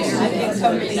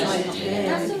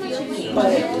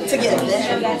but to get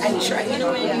there, I try,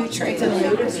 you try to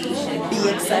be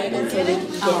excited so they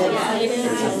can get excited.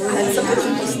 And sometimes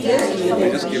you just scared.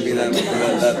 They just give me that look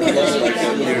like a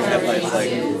deer in headlights,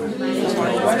 like.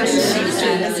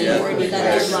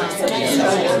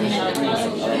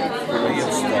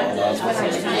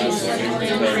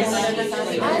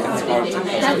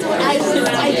 That's what I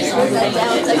just wrote that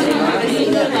down.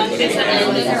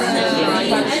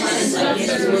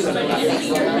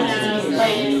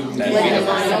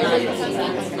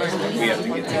 We have to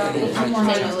get together.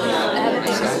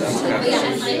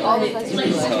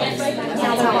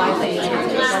 That's how I think.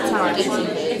 That's how I think.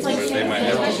 It's like they might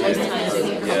have to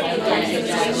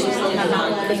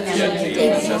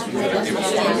the assessment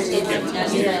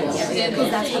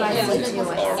Because that's what I like to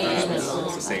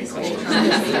it's the same question.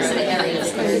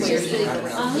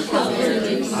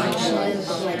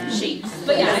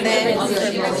 But yeah, And then another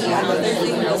thing was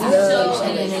the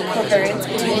coherence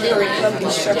between curriculum,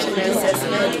 instruction, and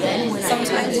assessment.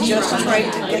 Sometimes just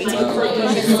trying to get to the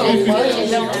curriculum is so much, and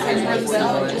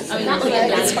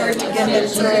it's hard to get to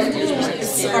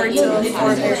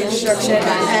form their instruction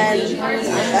and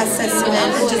assessment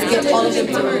and just get all of them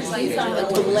to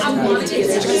blend into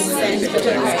their sense. Because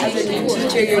as a new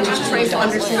teacher, you're just trying to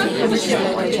understand everything.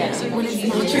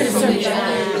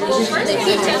 well, first they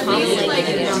teach me like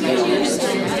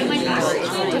oh my gosh,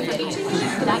 it's so different.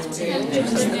 That's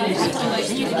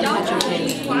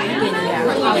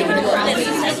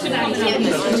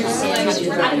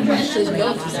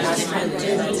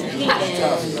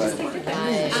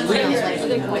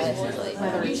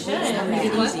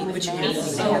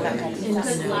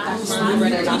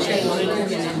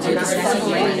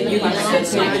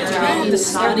the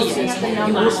study, you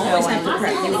always have to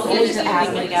prep. You always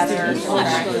have to together.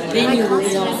 Then you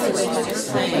read off the thing.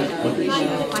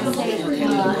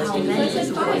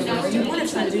 You want to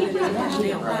try to do it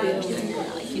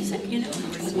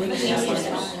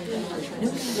do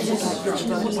you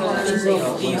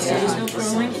see yourself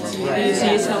growing? Do you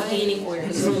see yourself gaining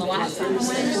from the last time I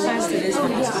went into class to this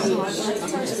one? You are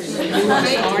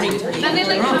starting to and then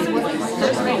like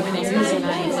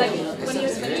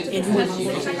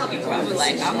probably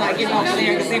like, I'm not getting off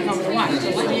there because they're coming to watch.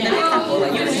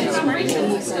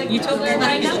 You took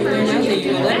everybody that you learned out there.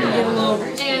 You were letting them get a little,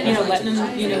 letting them,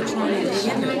 try to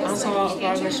get them. I saw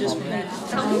progress just from that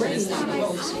already.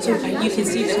 So you can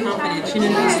see the confidence,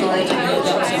 starting to build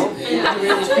up. So I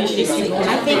really appreciate you.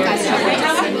 I think I saw it.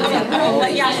 I'm going to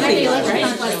let y'all see it,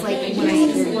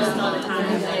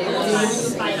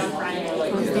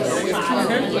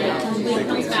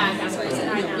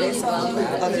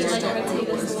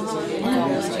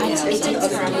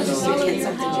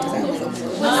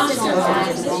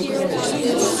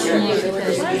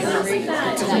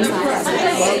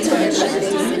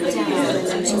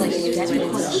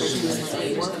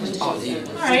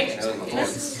 Alright,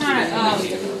 let's kind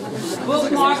of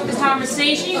bookmark the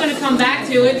conversation. You're going to come back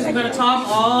to it. We're going to talk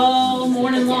all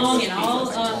morning long and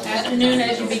all afternoon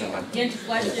as you begin to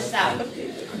flesh this out.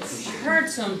 I heard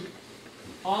some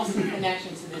awesome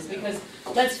connections to this because,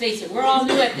 let's face it, we're all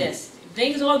new at this.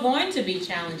 Things are going to be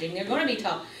challenging. They're going to be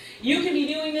tough. You can be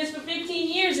doing this for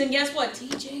 15 years, and guess what?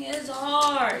 Teaching is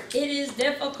hard. It is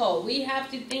difficult. We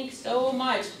have to think so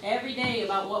much every day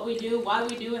about what we do, why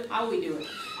we do it, how we do it.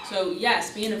 So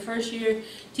yes, being a first-year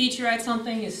teacher at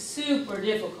something is super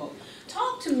difficult.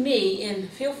 Talk to me, and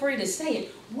feel free to say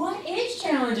it. What is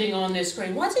challenging on this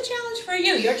screen? What's a challenge for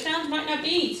you? Your challenge might not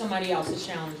be somebody else's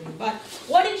challenging, but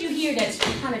what did you hear that's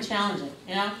kind of challenging,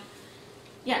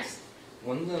 Yes?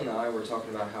 Wendell and I were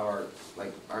talking about how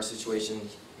our situation,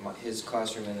 his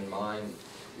classroom and in mine,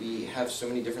 we have so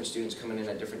many different students coming in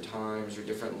at different times or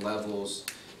different levels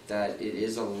that it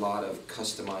is a lot of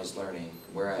customized learning.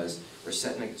 Whereas we're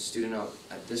setting a student up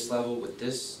at this level with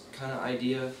this kind of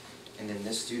idea, and then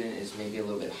this student is maybe a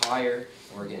little bit higher,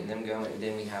 and we're getting them going, and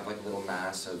then we have like a little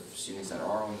mass of students that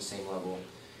are on the same level,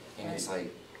 and it's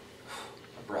like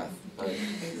a breath. But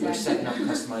we're setting up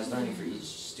customized learning for each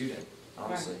student,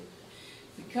 honestly.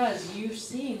 because you're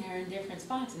seeing her in different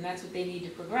spots, and that's what they need to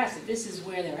progress. If this is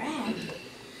where they're at,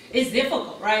 it's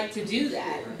difficult, right, to do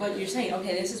that, but you're saying,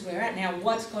 okay, this is where they're at, now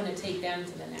what's going to take them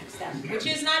to the next step, which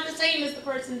is not the same as the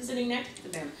person sitting next to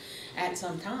them at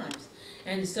some times.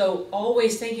 And so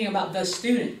always thinking about the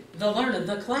student, the learner,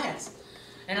 the class.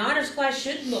 An honors class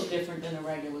should look different than a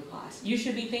regular class. You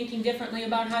should be thinking differently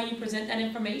about how you present that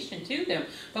information to them.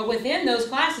 But within those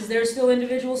classes, there are still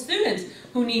individual students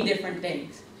who need different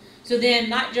things. So then,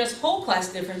 not just whole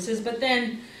class differences, but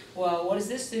then, well, what does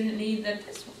this student need that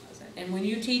this one doesn't? And when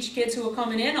you teach kids who are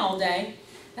coming in all day,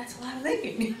 that's a lot of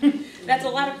thinking. That's a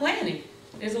lot of planning.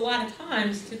 There's a lot of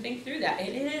times to think through that.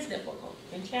 It is difficult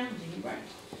and challenging, right?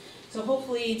 So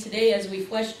hopefully today, as we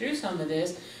flesh through some of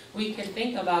this, we can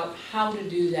think about how to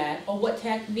do that, or what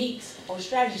techniques or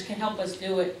strategies can help us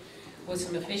do it with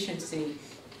some efficiency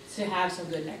to have some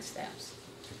good next steps.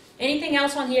 Anything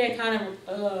else on here that kind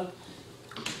of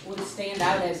would stand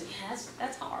out as, yes,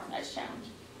 that's hard, that's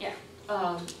challenging? Yeah.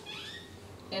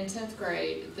 In 10th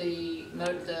grade, the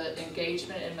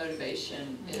engagement and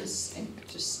motivation is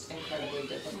just incredibly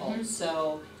difficult.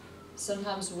 So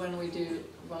sometimes when I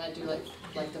do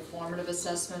like the formative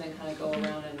assessment and kind of go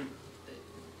around and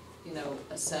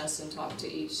assess and talk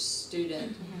to each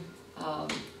student,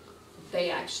 they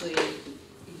actually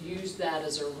use that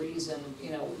as a reason,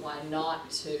 why not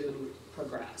to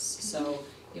progress. So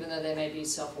even though they may be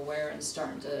self-aware and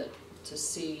starting to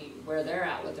see where they're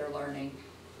at with their learning,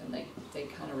 and they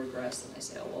kind of regress and they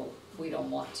say, oh, well, we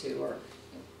don't want to, or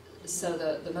so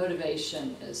the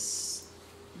motivation is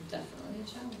definitely a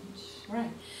challenge.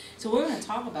 Right. So we're going to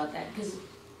talk about that because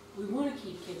we want to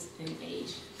keep kids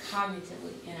engaged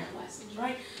cognitively in our lessons,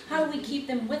 right? How do we keep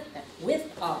them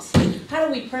with us? How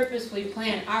do we purposefully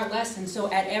plan our lessons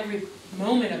so at every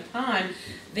moment of time,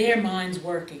 their mind's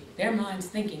working, their mind's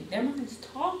thinking, their mind's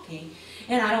talking,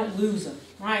 and I don't lose them,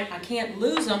 right? I can't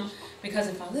lose them because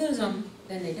if I lose them,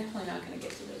 then they're definitely not going to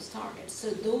get to those targets. So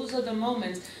those are the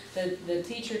moments that the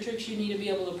teacher tricks you need to be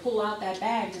able to pull out that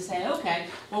bag to say, okay,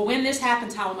 well, when this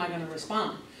happens, how am I going to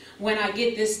respond? When I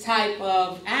get this type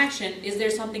of action, is there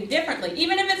something differently?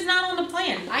 Even if it's not on the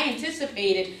plan. I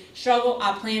anticipated struggle,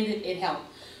 I planned it, it helped.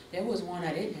 There was one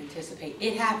I didn't anticipate.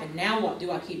 It happened. Now what? Do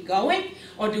I keep going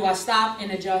or do I stop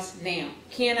and adjust now?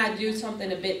 Can I do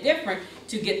something a bit different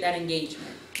to get that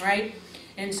engagement, right?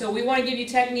 And so we want to give you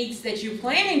techniques that you're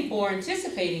planning for,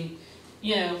 anticipating,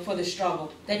 for the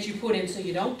struggle that you put in so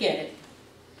you don't get it.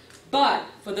 But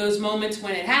for those moments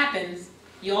when it happens,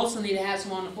 you also need to have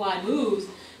some on-the-fly moves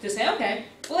to say, okay,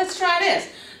 well, let's try this.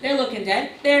 They're looking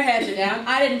dead. Their heads are down.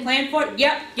 I didn't plan for it.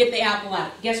 Yep, get the apple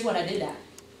out. Guess what? I did that.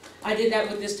 I did that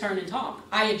with this turn and talk.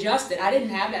 I adjusted. I didn't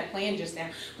have that plan just now.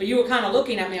 But you were kind of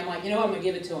looking at me. I'm like, you know what? I'm going to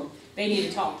give it to them. They need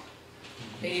to talk.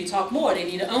 They need to talk more. They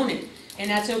need to own it. And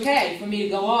that's okay for me to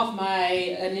go off my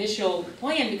initial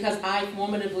plan because I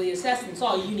formatively assessed and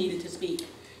saw you needed to speak.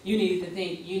 You needed to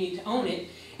think. You need to own it.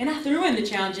 And I threw in the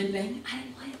challenging thing. I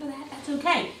didn't plan for that. That's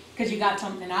okay because you got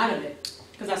something out of it.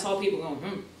 Because I saw people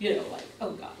going, like,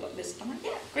 oh God, what this? I'm like,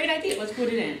 yeah, great idea. Let's put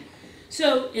it in.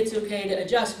 So it's okay to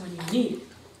adjust when you need it.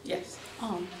 Yes.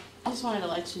 I just wanted to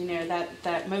let you know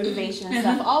that motivation and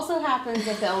stuff also happens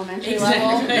at the elementary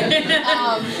level.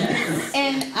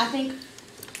 And I think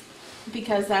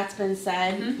because that's been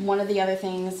said, one of the other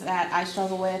things that I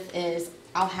struggle with is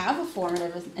I'll have a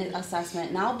formative assessment,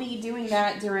 and I'll be doing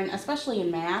that during, especially in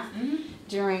math,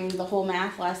 during the whole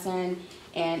math lesson.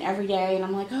 And every day, and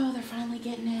I'm like, oh, they're finally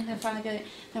getting it, they're finally getting it.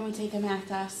 Then we take a math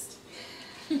test.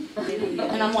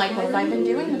 And I'm like, what have I been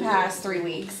doing the past 3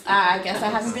 weeks? I guess I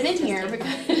haven't been in here.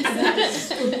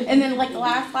 Because and then like the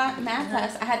last math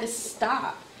test, I had to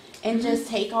stop and just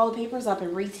take all the papers up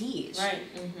and reteach. Right.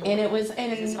 And it was,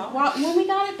 and when we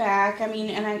got it back, I mean,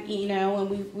 and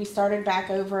when we started back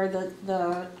over,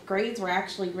 the grades were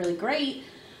actually really great,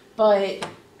 but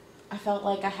I felt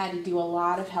like I had to do a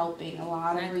lot of helping, a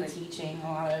lot of reteaching, a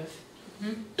lot of...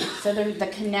 So the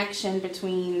connection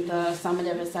between the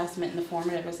summative assessment and the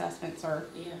formative assessments are...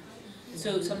 Yeah.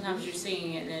 So sometimes you're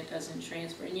seeing it and it doesn't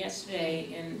transfer. And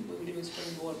yesterday, we were doing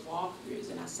springboard walkthroughs,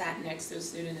 and I sat next to a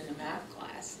student in a math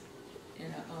class in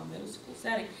a middle school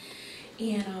setting.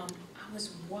 And I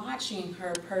was watching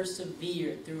her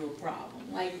persevere through a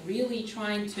problem, like really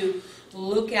trying to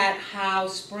look at how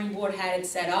Springboard had it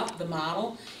set up, the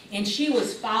model, and she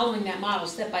was following that model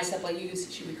step by step. Like you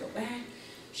said, she would go back,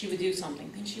 she would do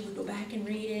something, then she would go back and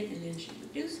read it, and then she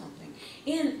would do something.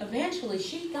 And eventually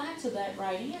she got to that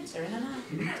right answer, and then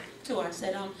I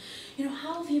said,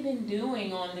 how have you been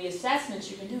doing on the assessments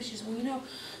you've been doing? She said, well,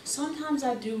 sometimes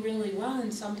I do really well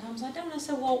and sometimes I don't. I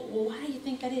said, well, why do you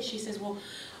think that is? She says, well,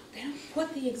 they don't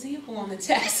put the example on the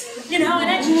test. You know, and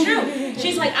that's true.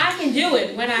 She's like, I can do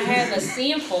it when I have a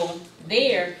sample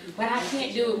there, but I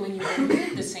can't do it when you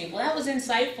remove the sample. That was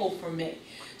insightful for me.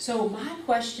 So my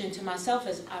question to myself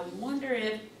is, I wonder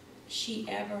if she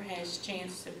ever has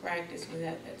chance to practice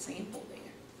without that sample there.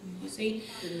 You see,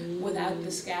 without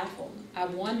the scaffold. I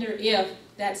wonder if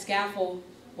that scaffold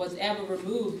was ever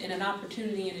removed in an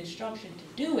opportunity and instruction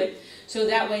to do it, so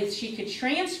that way she could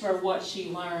transfer what she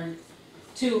learned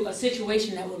to a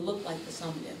situation that would look like the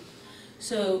summative.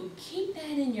 So keep that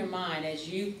in your mind as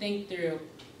you think through.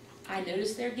 I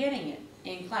notice they're getting it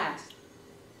in class.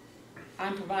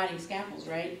 I'm providing scaffolds,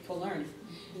 right, for learning.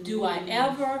 Do I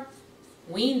ever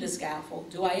wean the scaffold?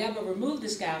 Do I ever remove the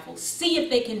scaffold? See if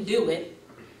they can do it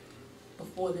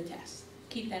before the test.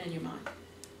 Keep that in your mind.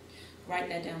 Write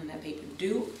that down on that paper.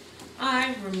 Do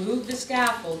I remove the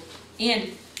scaffold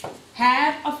and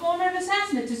have a formative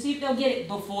assessment to see if they'll get it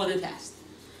before the test?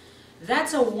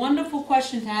 That's a wonderful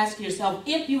question to ask yourself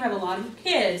if you have a lot of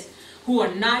kids who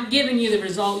are not giving you the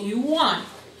result you want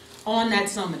on that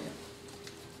summative.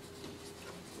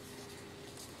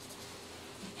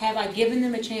 Have I given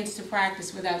them a chance to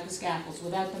practice without the scaffolds,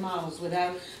 without the models,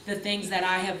 without the things that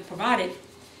I have provided?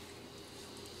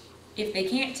 If they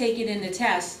can't take it in the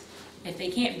test, if they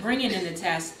can't bring it in the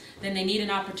test, then they need an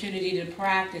opportunity to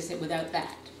practice it without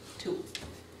that tool.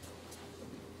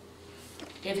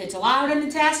 If it's allowed in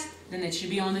the test, then it should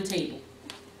be on the table.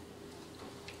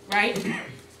 Right?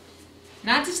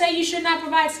 Not to say you should not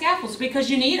provide scaffolds, because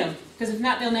you need them, because if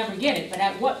not, they'll never get it. But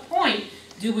at what point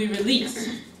do we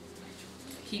release?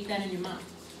 Keep that in your mind.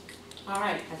 All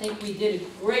right, I think we did a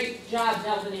great job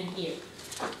delving in here.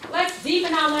 Let's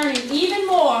deepen our learning even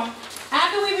more.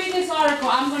 After we read this article,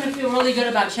 I'm going to feel really good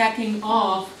about checking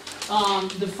off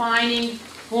defining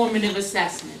formative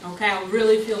assessment. Okay, I'll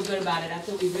really feel good about it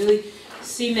after we really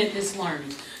cement this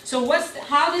learning. So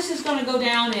how this is going to go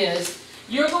down is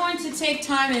you're going to take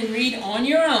time and read on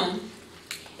your own,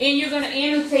 and you're going to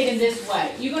annotate in this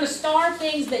way. You're going to star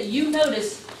things that you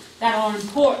notice that are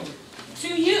important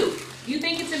to you. You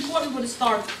think it's important, put a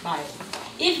star by it.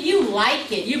 If you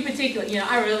like it, you particularly,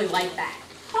 I really like that.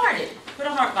 Heart it. Put a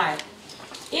heart by it.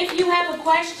 If you have a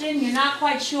question, you're not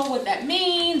quite sure what that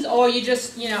means, or you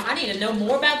just, I need to know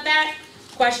more about that,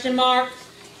 question mark.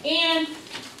 And,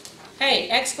 hey,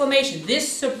 exclamation.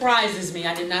 This surprises me.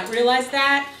 I did not realize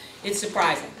that. It's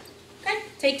surprising. Okay,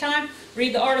 take time,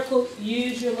 read the article,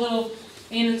 use your little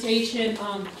annotation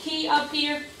key up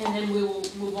here, and then we will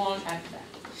move on after that.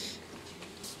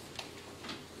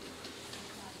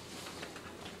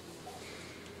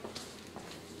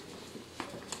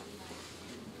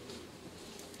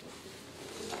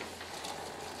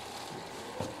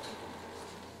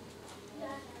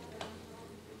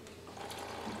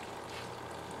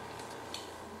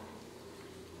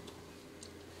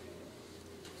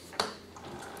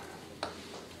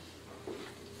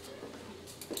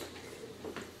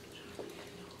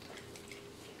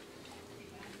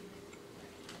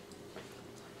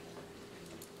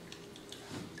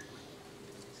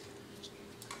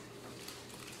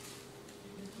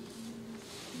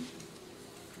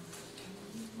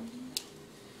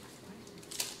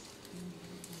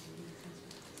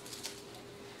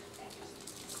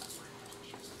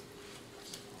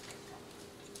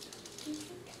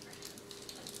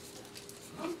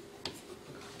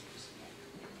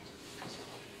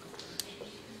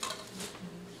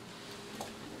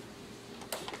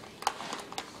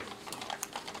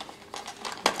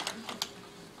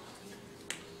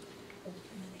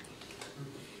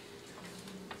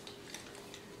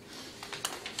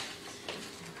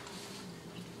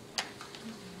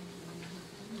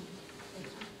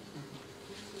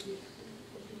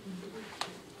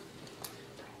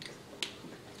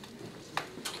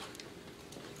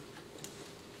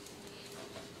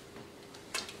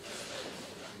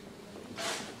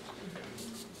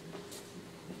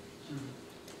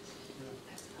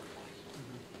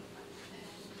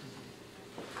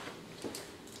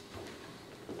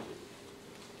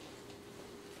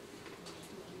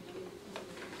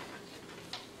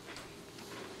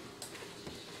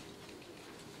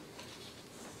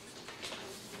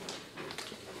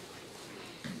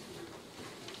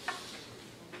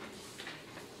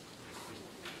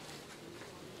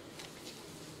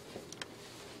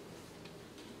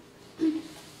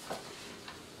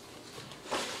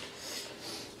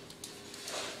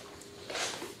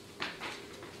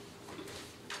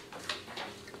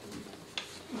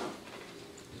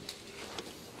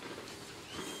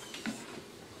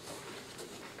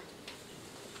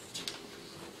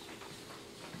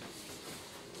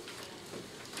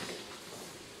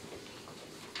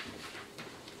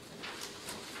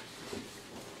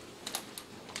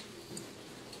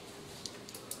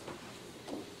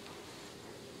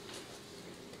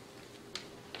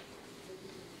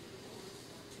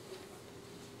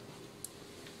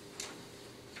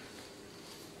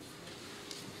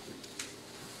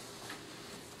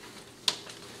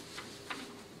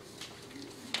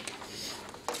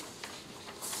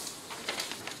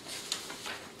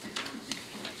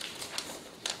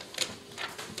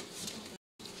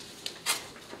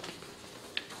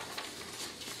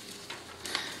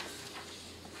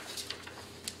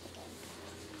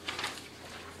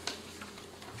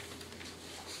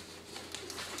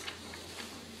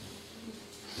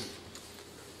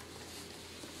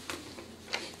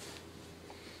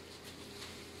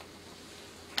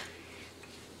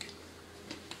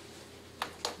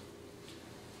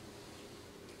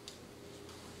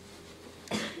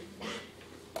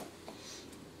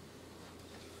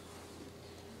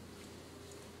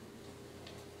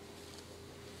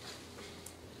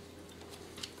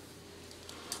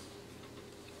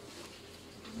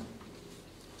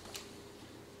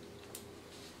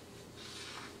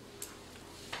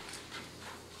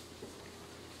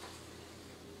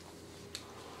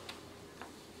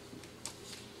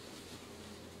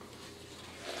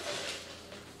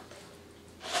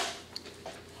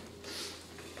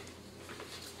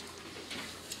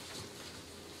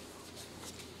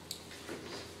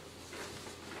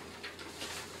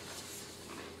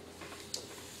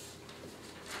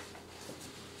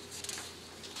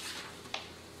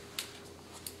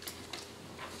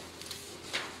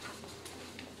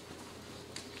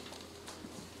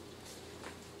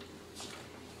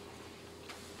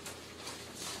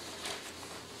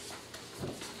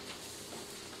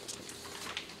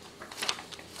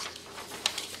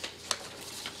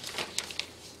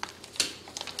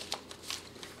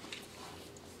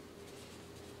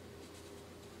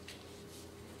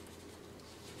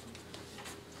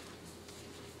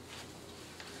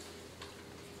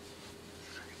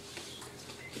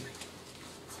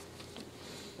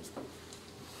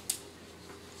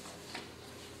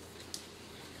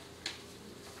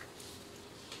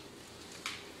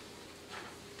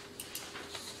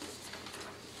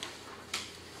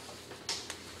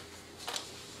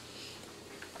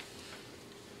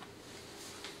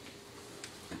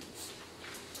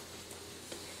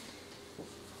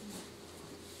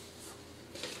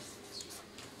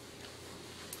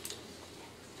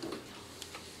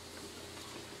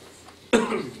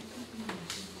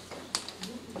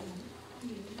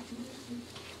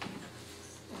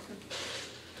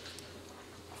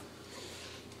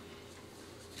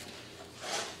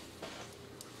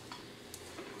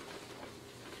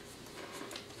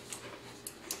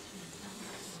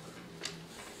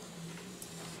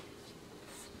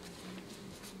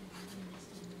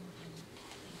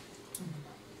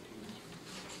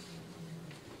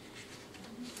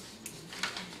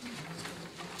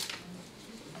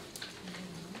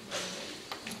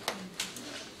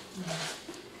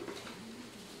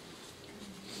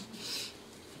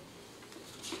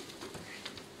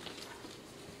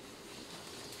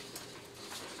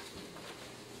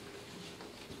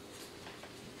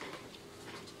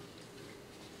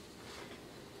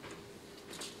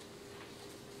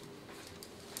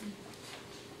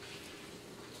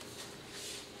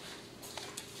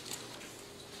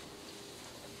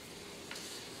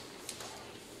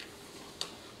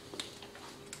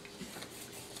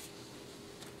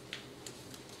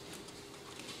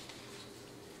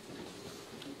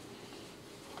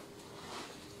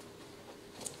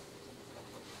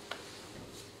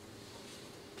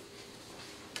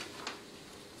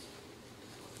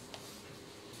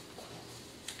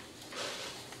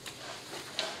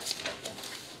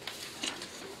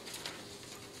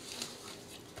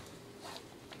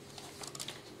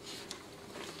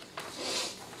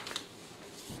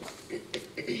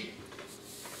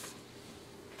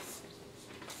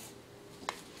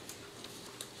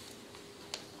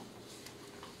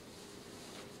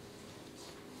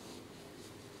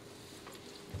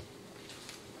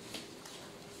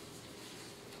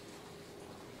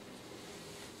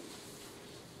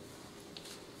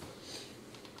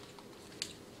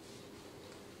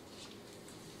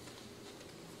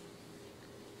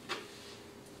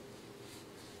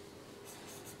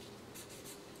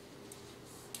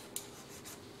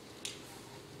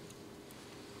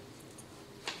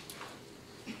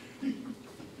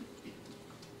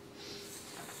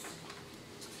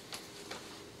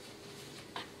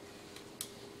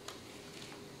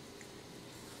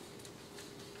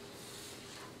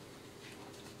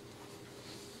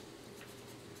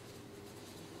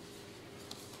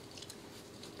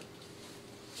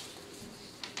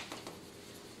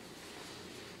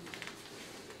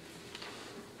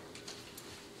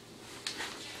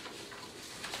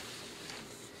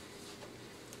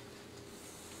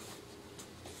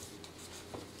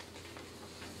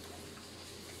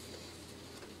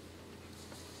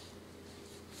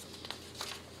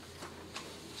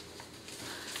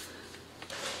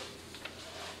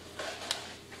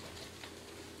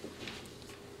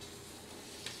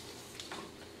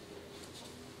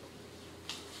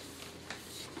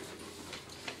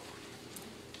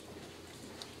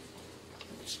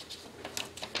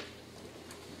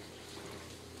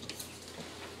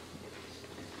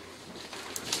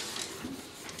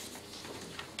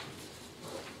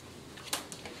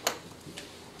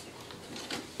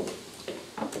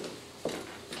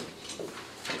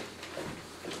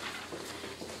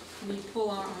 We pull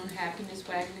our own happiness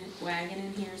wagon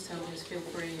in here, so just feel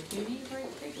free. If you need a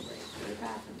break, take a break. Go to the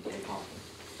bathroom, get a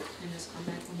coffee, and just come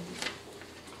back when you need.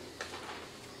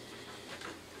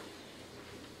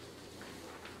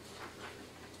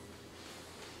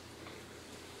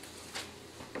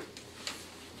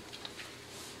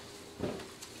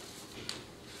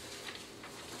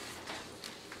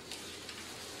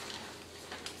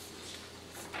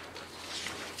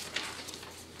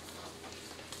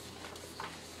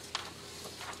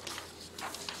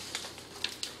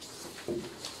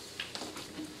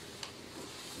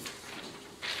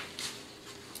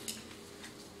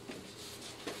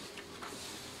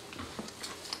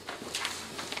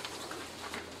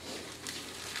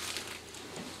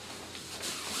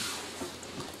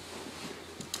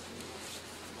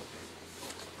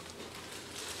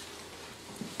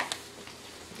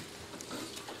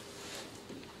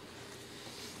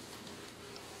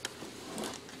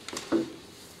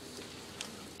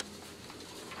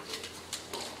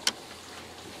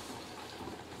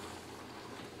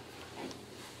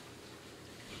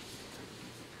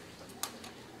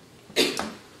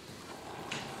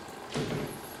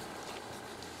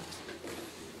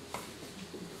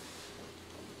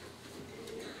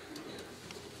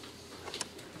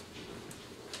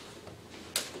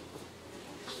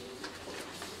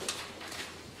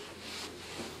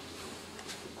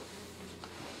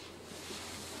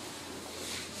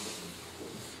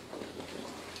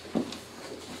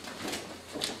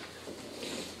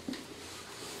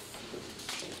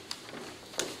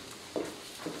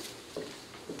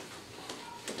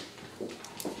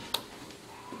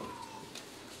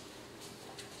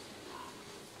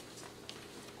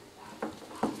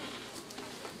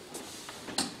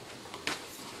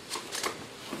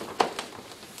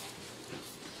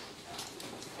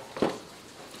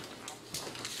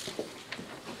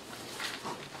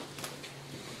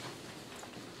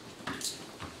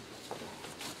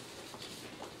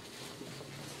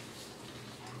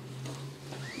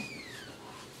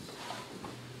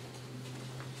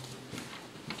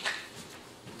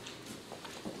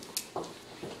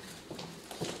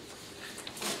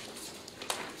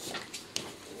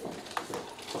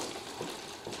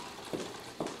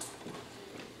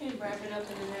 Wrap it up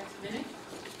in the next minute.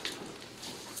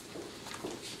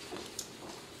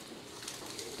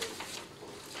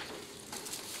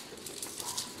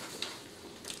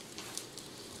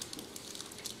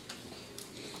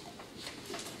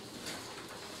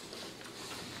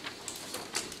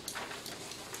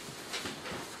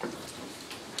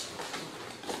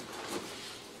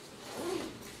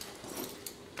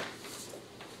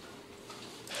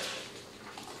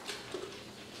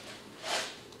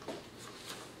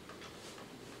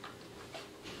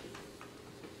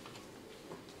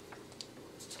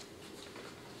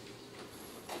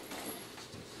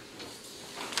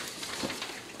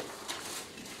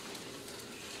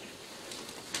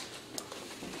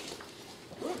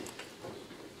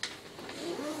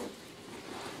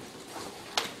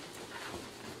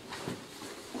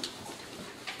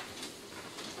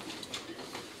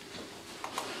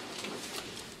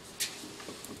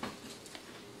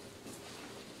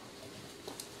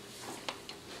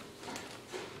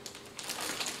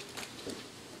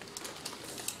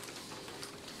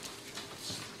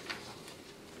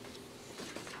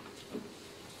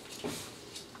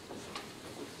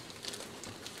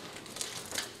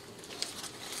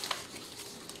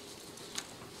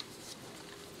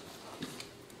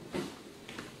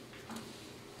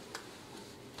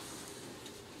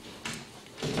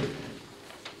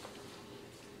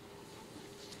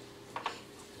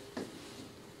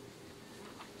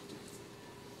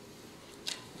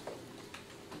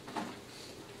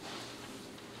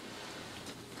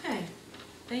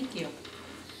 Thank you.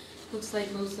 Looks like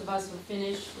most of us are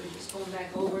finished. We're just going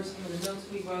back over some of the notes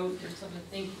we wrote and some of the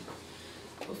thinking.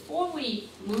 Before we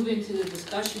move into the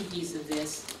discussion piece of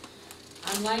this,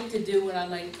 I'd like to do what I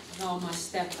like to call my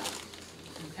step out,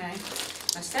 okay?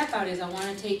 My step out is I want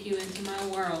to take you into my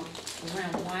world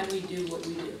around why we do what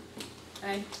we do,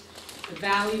 okay? The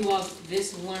value of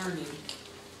this learning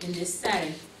in this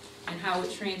setting and how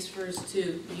it transfers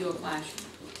to your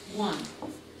classroom. One,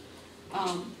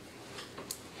 I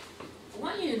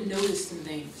want you to notice some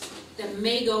things that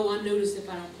may go unnoticed if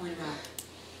I don't point them out.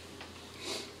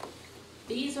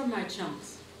 These are my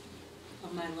chunks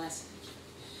of my lesson.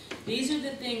 These are the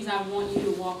things I want you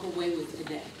to walk away with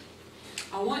today.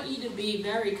 I want you to be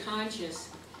very conscious,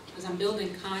 because I'm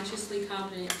building consciously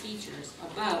competent teachers,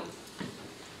 about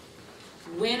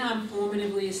when I'm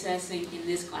formatively assessing in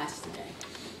this class today.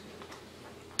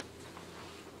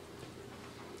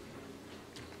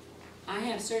 I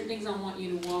have certain things I want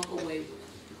you to walk away with.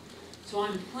 So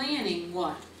I'm planning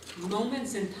what?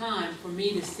 Moments in time for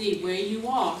me to see where you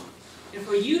are and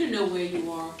for you to know where you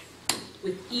are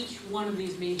with each one of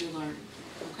these major learning.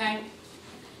 Okay?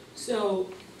 So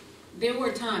there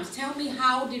were times. Tell me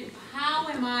how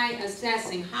am I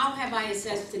assessing? How have I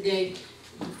assessed today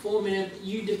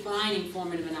you defining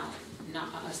formative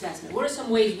assessment? What are some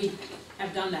ways we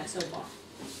have done that so far?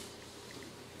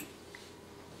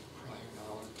 Prior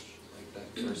knowledge, like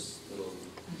that first little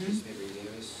piece of paper you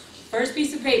gave us. First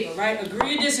piece of paper, right?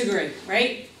 Agree or disagree,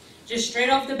 right? Just straight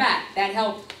off the bat, that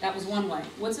helped. That was one way.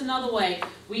 What's another way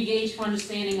we gauge for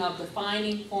understanding of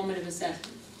defining formative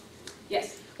assessment?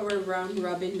 Yes? Or round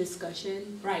robin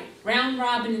discussion. Right, round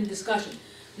robin and discussion.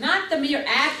 Not the mere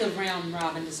act of round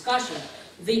robin discussion.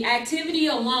 The activity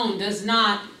alone does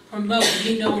not promote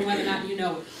you knowing whether or not you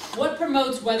know it. What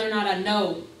promotes whether or not I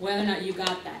know whether or not you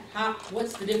got that?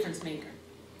 What's the difference maker?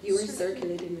 You were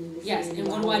circulating in this. Yes, and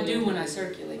what do I do when I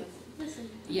circulate?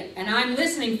 Yeah, and I'm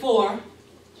listening for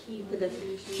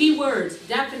keywords,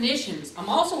 definitions. I'm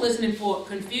also listening for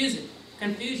confusion,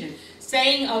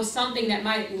 saying of something that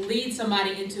might lead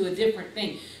somebody into a different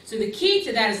thing. So the key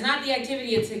to that is not the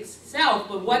activity itself,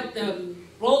 but what the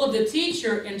role of the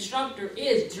teacher, instructor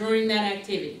is during that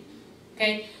activity.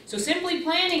 Okay? So simply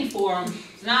planning for them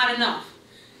is not enough.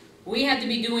 We have to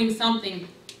be doing something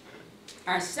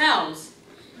ourselves.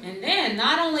 And then,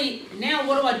 not only, now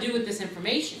what do I do with this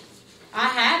information? I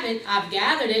have it, I've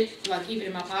gathered it. Do I keep it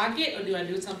in my pocket, or do I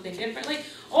do something differently?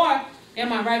 Or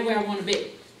am I right where I want to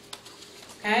be?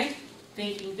 Okay?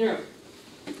 Thinking through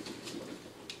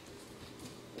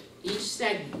each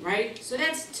segment, right? So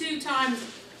that's 2 times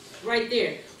right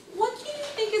there. What do you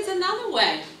think is another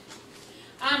way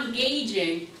I'm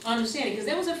gauging understanding? Because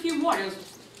there was a few more. There was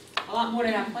a lot more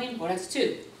than I'm planning for. That's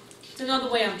 2. It's another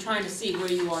way I'm trying to see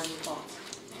where you are in your thoughts.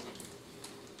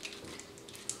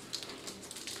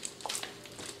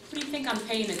 What do you think I'm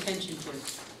paying attention to?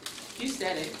 You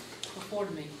said it before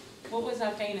to me. What was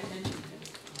I paying attention to?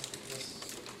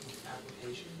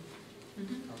 Application.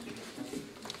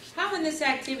 How in this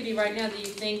activity right now do you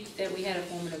think that we had a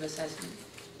formative assessment?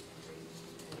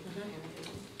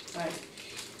 Right.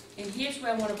 And here's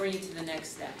where I want to bring you to the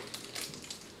next step.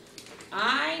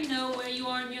 I know where you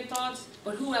are in your thoughts,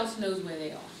 but who else knows where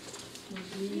they are?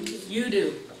 You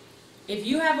do. If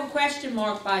you have a question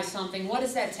mark by something, what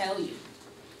does that tell you?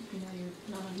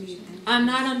 I'm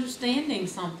not understanding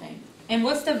something. And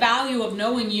what's the value of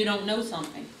knowing you don't know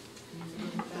something?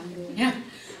 Yeah.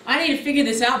 I need to figure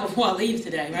this out before I leave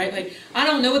today, right? Like, I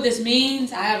don't know what this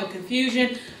means. I have a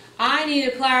confusion. I need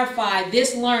to clarify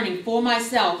this learning for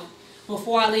myself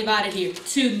before I leave out of here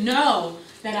to know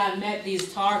that I've met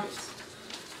these targets.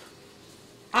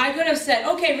 I could have said,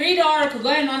 okay, read the article, go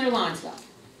ahead and underline stuff,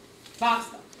 box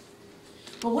stuff.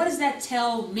 But what does that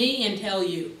tell me and tell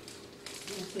you?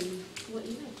 What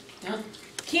you know.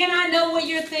 Can I know what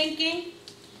you're thinking?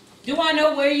 Do I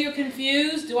know where you're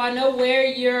confused? Do I know where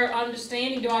you're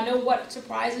understanding? Do I know what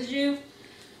surprises you?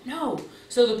 No.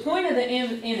 So the point of the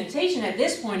annotation at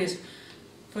this point is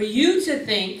for you to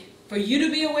think, for you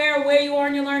to be aware of where you are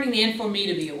in your learning, and for me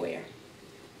to be aware.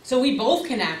 So we both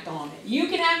can act on it. You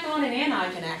can act on it and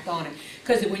I can act on it.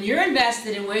 Because when you're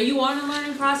invested in where you are in the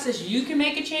learning process, you can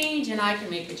make a change and I can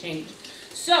make a change.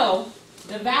 So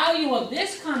the value of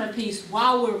this kind of piece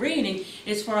while we're reading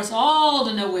is for us all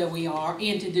to know where we are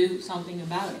and to do something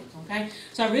about it. Okay?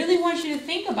 So I really want you to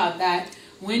think about that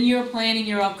when you're planning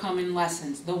your upcoming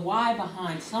lessons. The why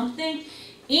behind something,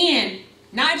 and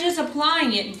not just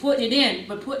applying it and putting it in,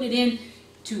 but putting it in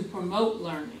to promote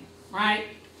learning. Right?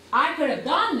 I could have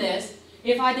done this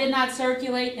if I did not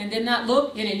circulate and did not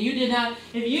look, and you did not.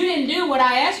 If you didn't do what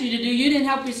I asked you to do, you didn't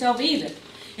help yourself either.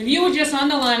 If you were just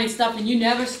underlining stuff and you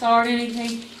never start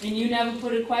anything, and you never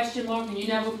put a question mark, and you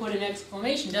never put an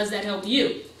exclamation, does that help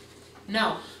you?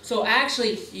 No. So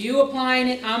actually, you applying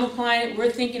it, I'm applying it,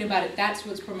 we're thinking about it. That's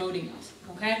what's promoting us.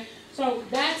 Okay? So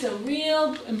that's a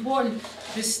real important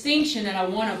distinction that I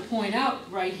want to point out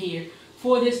right here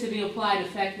for this to be applied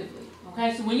effectively.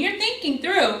 Okay? So when you're thinking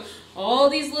through all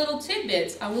these little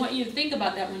tidbits, I want you to think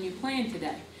about that when you plan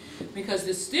today. Because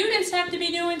the students have to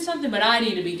be doing something, but I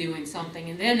need to be doing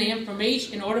something. And then the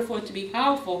information, in order for it to be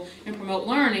powerful and promote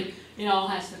learning, it all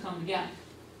has to come together.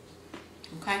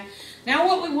 Okay? Now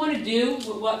what we want to do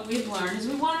with what we've learned is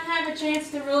we want to have a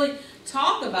chance to really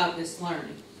talk about this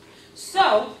learning.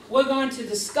 So we're going to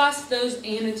discuss those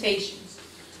annotations.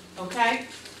 Okay?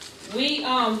 We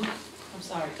are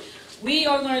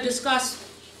going to discuss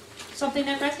something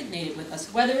that resonated with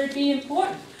us, whether it be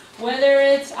important, whether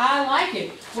it's I like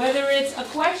it, whether it's a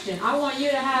question. I want you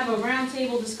to have a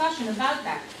roundtable discussion about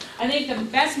that. I think the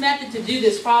best method to do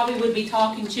this probably would be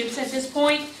talking chips at this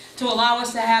point to allow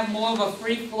us to have more of a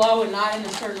free flow and not in a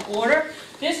certain order.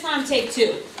 This time, take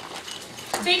two.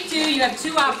 Take two, you have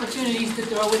two opportunities to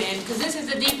throw it in because this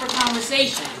is a deeper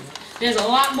conversation. There's a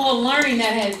lot more learning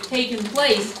that has taken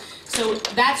place, so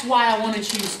that's why I want to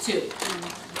choose two.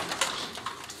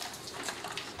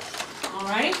 All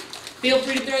right? Feel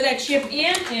free to throw that chip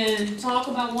in and talk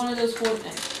about one of those four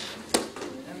things.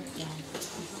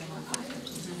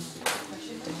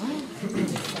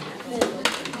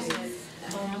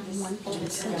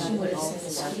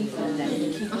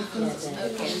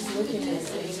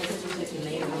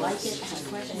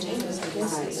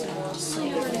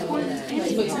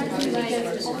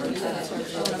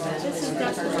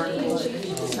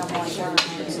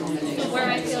 Where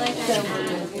I feel like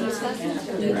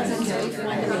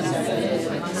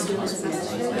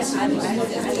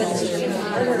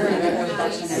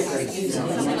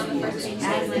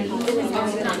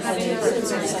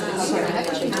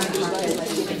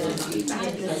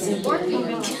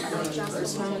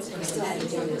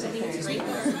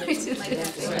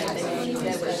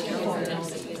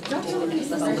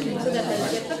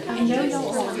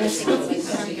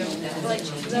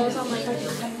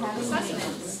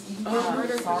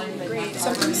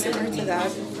Something similar to that.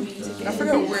 I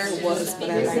forgot where it was, but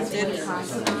I liked it.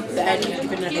 The idea of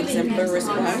giving an exemplar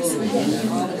response.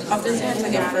 Oftentimes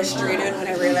I get frustrated when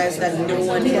I realize that no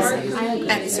one is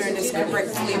answering this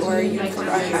correctly, or you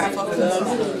forgot half of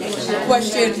the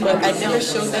question, but I never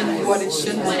showed them what it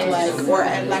should look like, or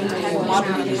I'd like to have a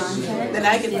model of it. Then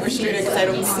I get frustrated because I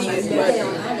don't see it,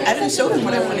 but I didn't show them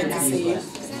what I wanted to see.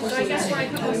 No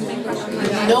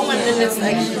one, and it's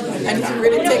like, I need to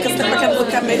really take a step back and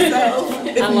look at myself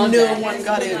if no one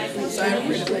got it. So I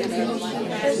appreciate that.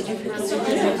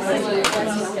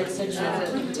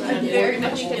 very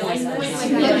much feel like that.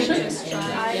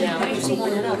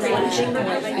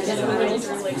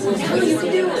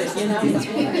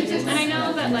 And I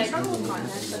know that like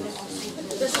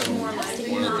this is more like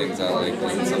One of the things I like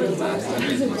when something last time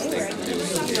is a mistake to do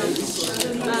is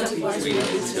wait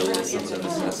until some of the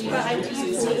assessment and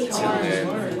then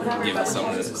give some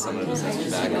of the assessment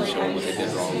back and show them what they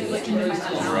did wrong.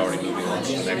 We're already moving on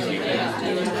to the next week.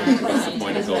 What's the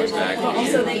point of going back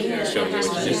and showing you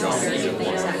what you did wrong in unit 1?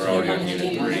 We're already on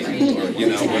unit 3, or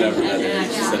whatever that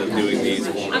is, instead of doing these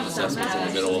formative assessments in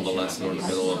the middle of a lesson or in the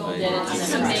middle of a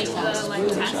semester.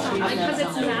 because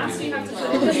it's math, you have to put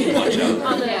Watch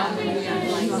out. on the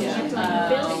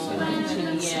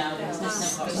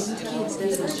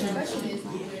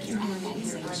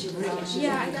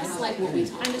yeah, I guess like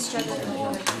I'm just struggling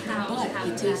with how to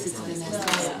have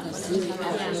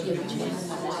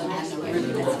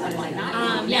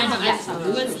yeah, no, I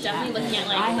was definitely looking at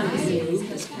like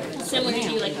similar to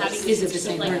you, like having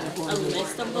like a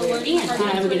list of the words and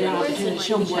I never get an opportunity to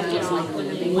show them what it's like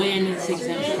when it's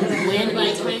exempted, when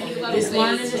this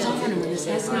learning is on, and when this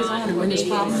lesson is on, and when this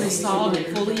problem is solved and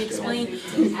fully explained.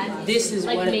 This is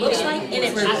what it looks like, and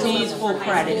it receives full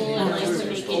credit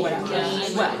or whatever.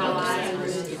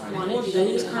 Well,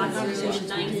 those kind of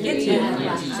conversations we can get to,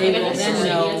 they will then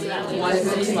know what it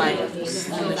looks like on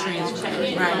the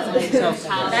transcript, right? So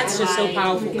that's just so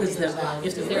powerful because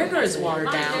if the rigor is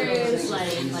watered down, then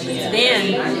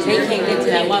they can't get to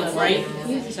that level, right?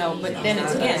 So, but then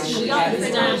it's again,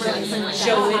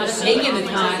 show it, taking the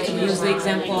time to use the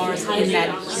exemplars in that.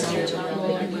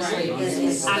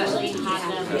 actually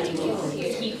have them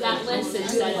keep that list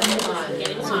instead of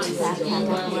getting on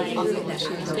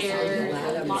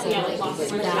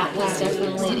That was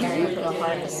definitely an area for the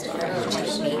hardest start for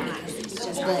me.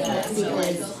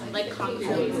 Because like concrete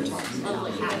of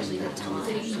like actually the time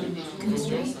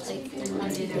constraints, like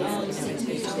you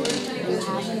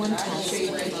have one test,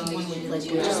 like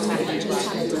you just have to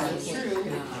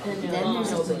and then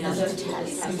there's another test.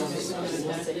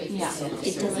 Yeah,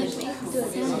 it doesn't make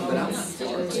sense to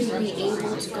be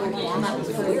able to go down that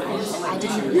program. I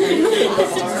didn't have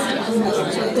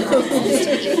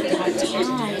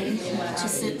time to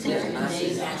sit there and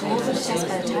go over the test.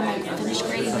 By the time I finish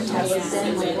grading the test,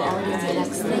 then like we're already on the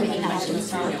next thing, and I have to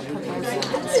start preparing for the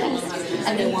next test.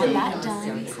 And they want that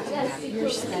done. You're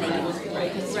studying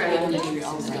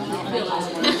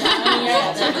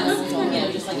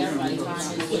Just like everybody.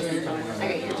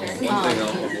 One thing of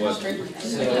what you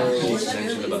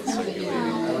mentioned about circulating, I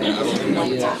don't even know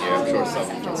what I'm sure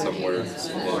some words is,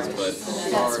 but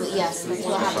that's what, yes, that's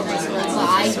what happens. But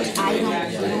I don't know.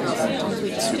 Sometimes we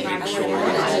just to make sure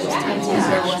that it's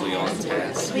actually on on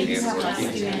task and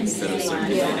teaching instead of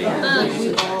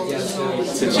circulating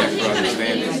to check for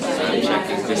understanding. I'm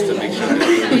checking just to make sure that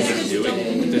they're doing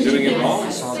it. If they're doing it wrong,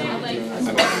 I'm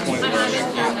at the point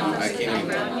where I can't even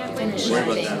worry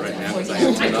about that right now because I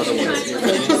have 10 other ones here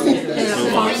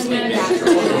who are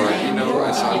sleeping, or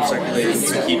I'm circulating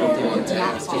to keep them on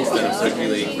task instead of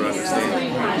circulating for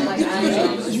understanding.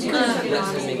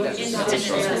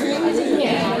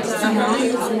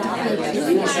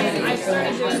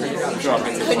 Drop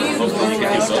into hopefully you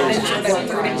can do both.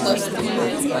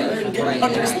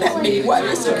 Understanding why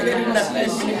you're circulating that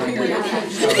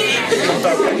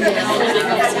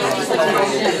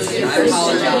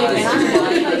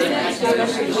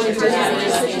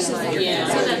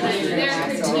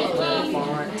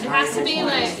It has to be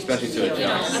like Especially to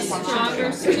adjust. a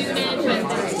stronger student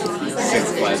with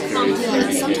 6 class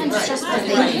periods. Sometimes it's just that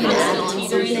they need to add on something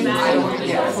for like,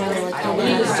 oh, we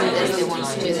have to do this, they want us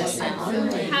to do this now.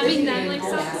 having done like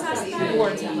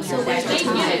self-assessment, so they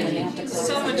get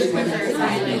so much quicker.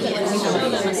 Like, when we show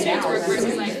them a stats work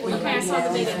versus like, okay, I saw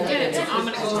that they didn't get it, so I'm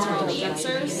gonna go over all the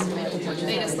answers.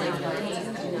 They just like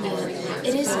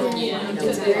It is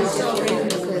it's very different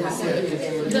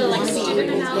because the like student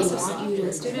analysis. they want you to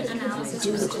Student analysis.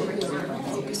 do the curriculum,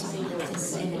 focus on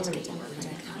this and do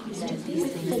these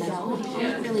things that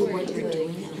aren't really what you're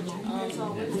doing at the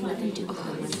moment. We let them do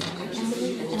homework. And I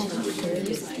think it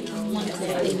confuses people because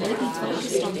they may be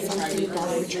focused on something that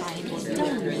we're trying to get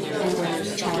done and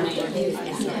they're trying to review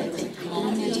that. And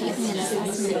then they're taking an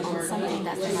assessment on something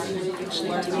that they're not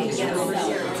actually doing.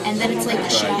 And then it's like,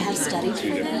 should I have studied for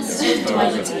this? Do I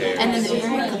need to? And then the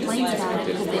parent complains about it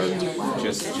because they didn't do well.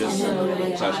 Just And then we're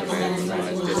like, classroom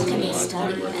management, how can they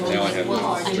study? And now I have well,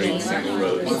 I straight mean, single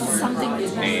rows. it's something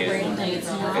that's very random. It's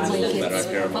not It's a like little better. I it's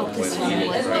care about focused when on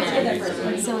needed for activities.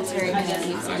 what. So it's very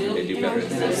confusing. They do better at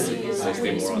this. They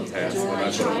stay more on task. When I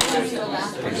put them in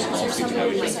small teaching, I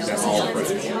would just do that all for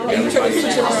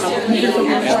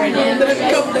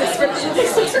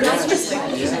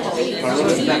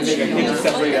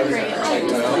separate everything.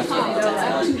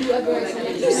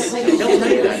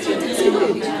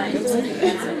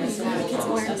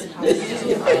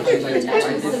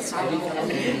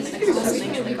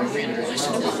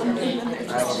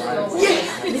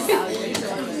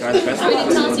 Guys, the best part is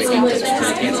when they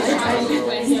can't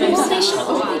Well, they should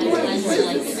only do it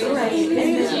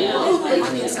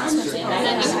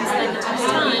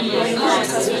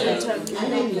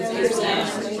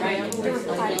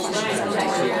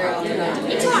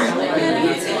It's hard.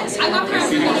 I got her.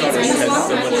 see my daughter has so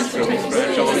much from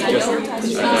scratch already just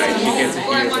like she gets it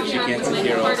here but she can't see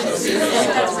here also because she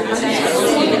does for this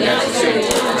and that's the same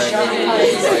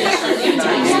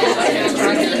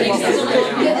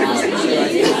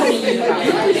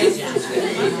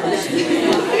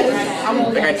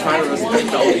like I try to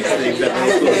respect all these things that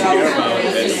we're supposed to hear about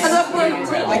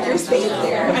and like you're staying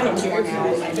there. I don't care if you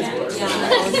just work. You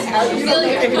don't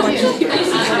think anyone should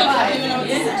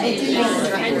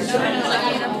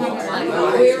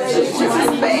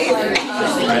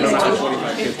I don't know how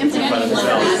 25 kids can sit by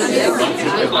themselves.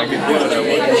 If I could do it,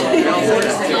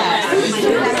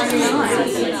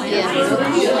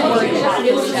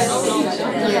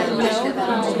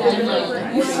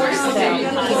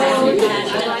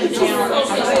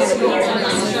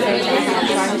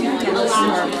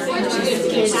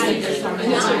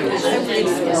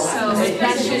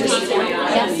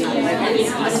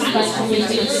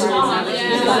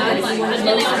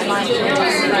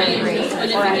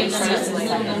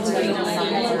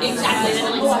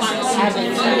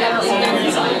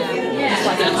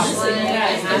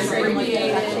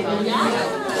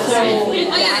 Oh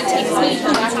yeah, it takes me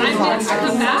 5 minutes to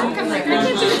come back. I'm like, I can't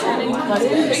do this anymore. I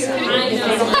know.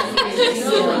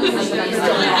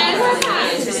 I love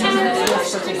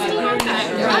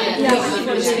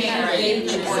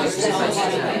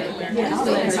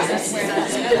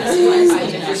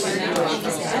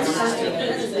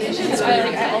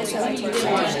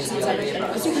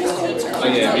oh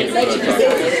yeah, we can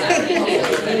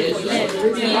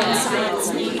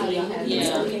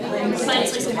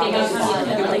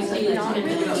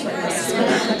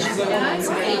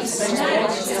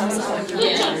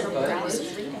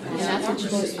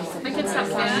put my kids stop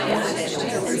playing.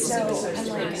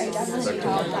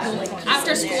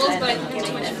 After school, but I think it's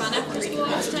too much fun after school.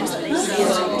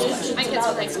 My kids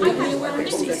were like, I want to wear my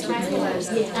shoes.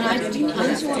 and I do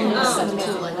some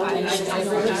too, like I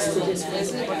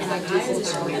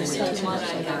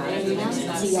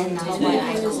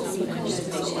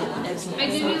I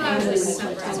do need a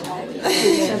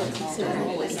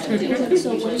So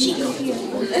what did she go here?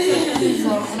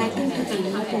 and I think that they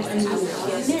want their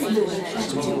students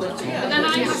to do it. But then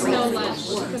I have no lunch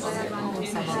because I have on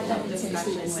Tuesday.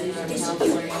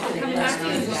 Come back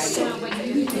and not wait.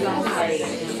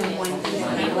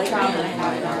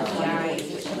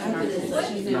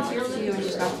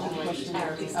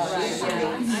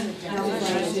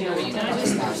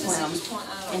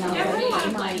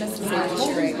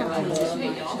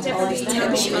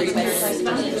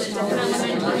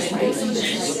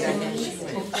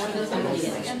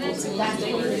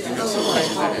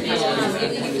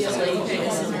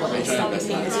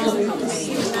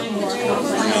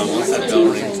 Once that bell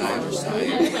rings, I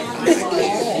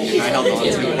held on to it.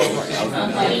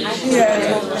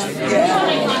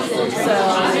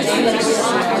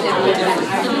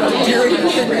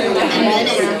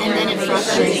 And then it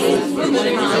frustrates me. When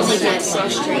they get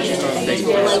frustrated. Like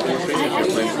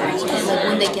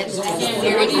when they get very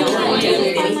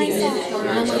irritated. And I'm like,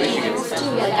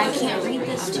 I can't read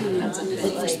this to you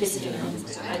like for specific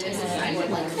reasons.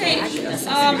 Okay,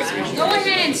 go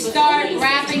ahead and start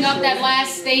wrapping up that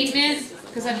last statement,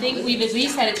 because I think we've at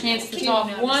least had a chance to talk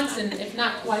once, and if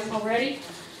not twice already.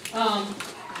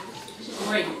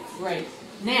 Great.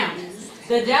 Now,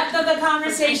 the depth of the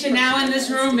conversation now in this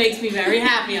room makes me very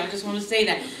happy. I just want to say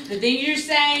that. The things you're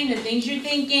saying, the things you're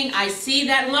thinking, I see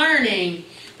that learning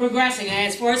progressing. And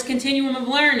as far as continuum of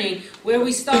learning, where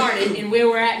we started and where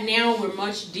we're at now, we're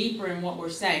much deeper in what we're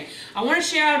saying. I want to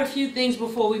share out a few things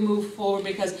before we move forward,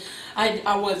 because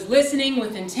I was listening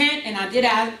with intent, and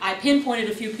I pinpointed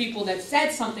a few people that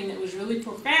said something that was really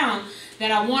profound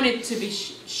that I wanted to be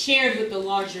shared with the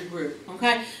larger group.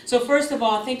 Okay? So first of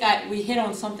all, I think we hit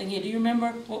on something here. Do you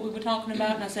remember what we were talking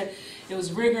about? And I said it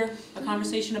was rigor, a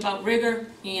conversation about rigor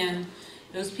and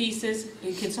those pieces.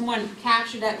 Can someone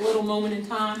capture that little moment in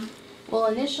time? Well,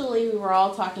 initially we were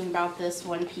all talking about this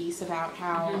one piece about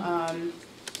how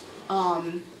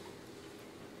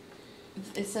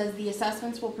it says the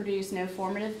assessments will produce no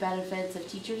formative benefits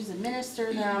if teachers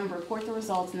administer them, report the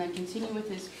results, and then continue with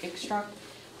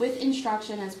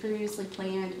instruction as previously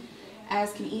planned,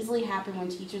 as can easily happen when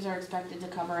teachers are expected to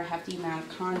cover a hefty amount of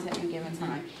content in a given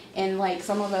time. And like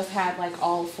some of us had like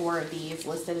all 4 of these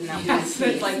listed in that one piece.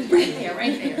 It's like right there.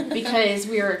 Because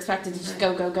we were expected to just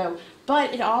go.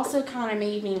 But it also kind of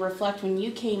made me reflect when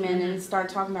you came in and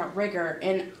started talking about rigor.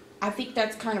 And I think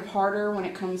that's kind of harder when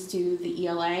it comes to the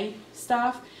ELA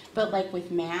stuff. But like with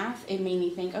math, it made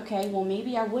me think, okay, well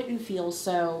maybe I wouldn't feel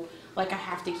so like I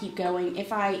have to keep going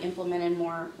if I implemented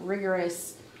more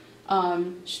rigorous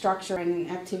structure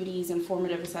and activities and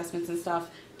formative assessments and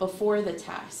stuff before the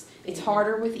test. It's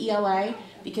harder with ELA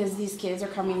because these kids are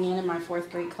coming in my 4th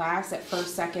grade class at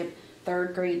 1st, 2nd,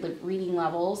 3rd grade reading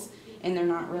levels, and they're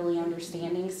not really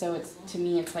understanding. So it's, to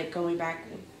me, it's like going back,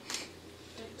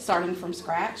 starting from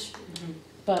scratch.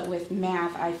 But with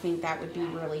math, I think that would be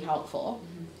really helpful.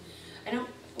 And I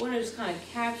want to just kind of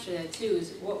capture that too,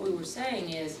 is what we were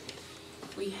saying is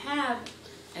we have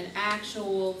an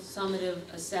actual summative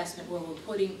assessment where we're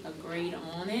putting a grade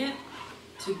on it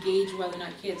to gauge whether or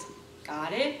not kids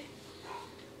got it.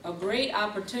 A great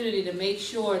opportunity to make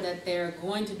sure that they're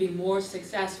going to be more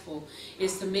successful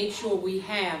is to make sure we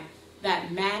have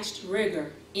that matched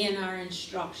rigor in our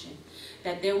instruction.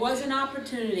 That there was an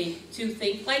opportunity to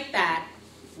think like that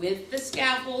with the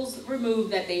scaffolds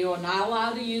removed that they are not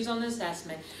allowed to use on the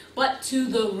assessment, but to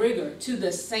the rigor, to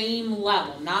the same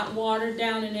level, not watered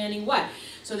down in any way.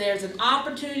 So there's an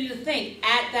opportunity to think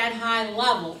at that high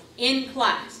level in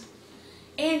class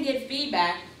and get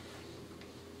feedback,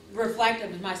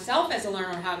 reflective of myself as a learner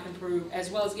on how I can improve,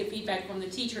 as well as get feedback from the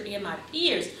teacher and my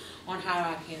peers on how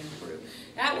I can improve.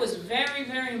 That was very,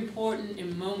 very important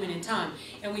in moment in time.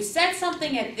 And we said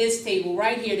something at this table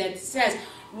right here that says,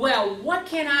 well, what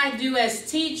can I do as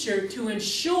teacher to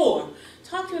ensure?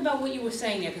 Talk to me about what you were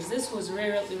saying there, because this was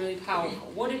really, really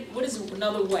powerful. What is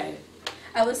another way?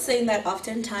 I was saying that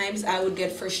oftentimes I would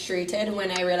get frustrated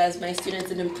when I realized my students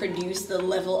didn't produce the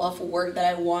level of work that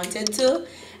I wanted to.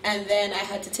 And then I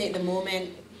had to take the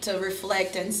moment to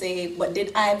reflect and say, but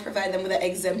did I provide them with an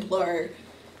exemplar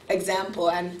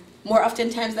example? And more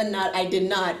oftentimes than not, I did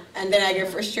not. And then I get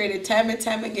frustrated time and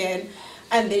time again,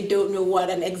 and they don't know what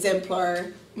an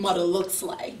exemplar model looks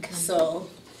like. So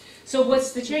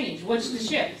what's the change? What's the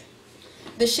shift?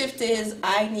 The shift is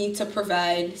I need to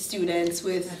provide students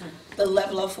with the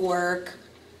level of work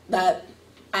that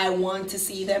I want to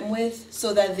see them with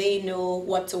so that they know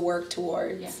what to work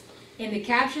towards. Yeah. And to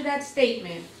capture that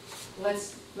statement,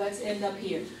 let's end up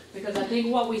here. Because I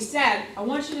think what we said, I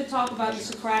want you to talk about the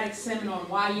Socratic seminar and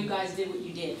why you guys did what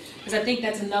you did. Because I think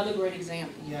that's another great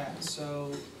example. Yeah,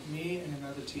 so me and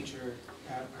another teacher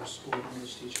at our school,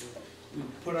 English teacher, we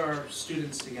put our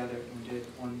students together and we did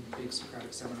one big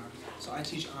Socratic seminar. So I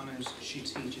teach honors, she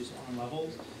teaches on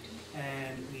levels,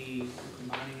 and we were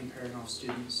combining and pairing off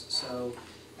students. So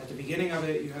at the beginning of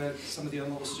it, you had some of the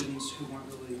unlevel students who weren't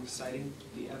really citing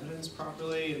the evidence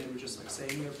properly, and they were just like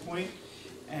saying their point.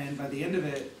 And by the end of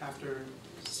it, after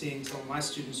seeing some of my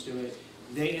students do it,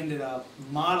 they ended up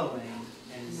modeling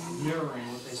and mirroring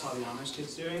what they saw the honors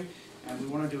kids doing, and we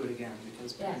want to do it again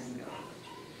because Yes. we got it.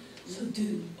 So,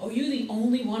 are you the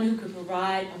only one who could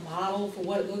provide a model for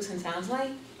what it looks and sounds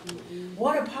like?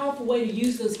 What a powerful way to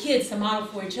use those kids to model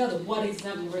for each other what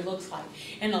exemplary looks like.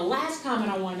 And the last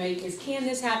comment I want to make is, can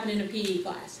this happen in a PE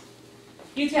class?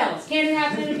 You tell us, can it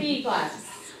happen in a PE class?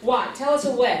 Why? Tell us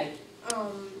a way.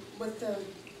 With the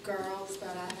girls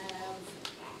that I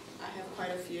have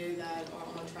quite a few that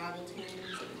are on travel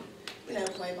teams and,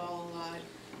 play ball a lot.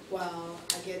 Well,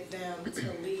 I get them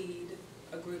to lead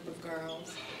a group of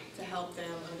girls to help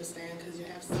them understand, because you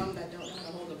have some that don't know how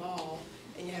to hold the ball,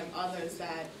 and you have others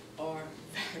that are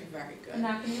very, very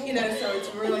good. So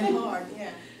it's really hard.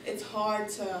 Yeah, it's hard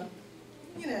to,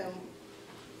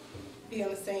 be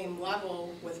on the same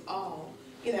level with all.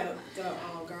 The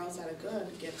girls that are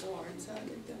good get bored, so I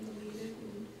get them to lead it,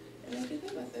 and they do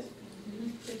good with it.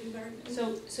 They do very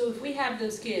good. So if we have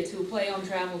those kids who play on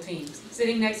travel teams,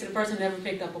 sitting next to the person who never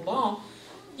picked up a ball,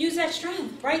 use that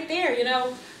strength right there.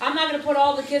 I'm not going to put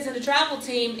all the kids in the travel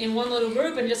team in one little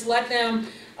group and just let them,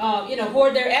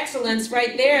 hoard their excellence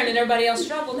right there and then everybody else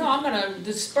struggle. No, I'm going to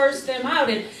disperse them out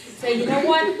and say, you know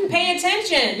what, pay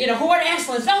attention, hoard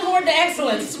excellence. Don't hoard the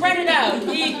excellence, spread it out.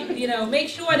 Make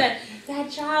sure that that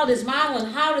child is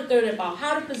modeling how to throw the ball,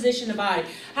 how to position the body,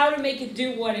 how to make it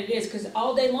do what it is. Because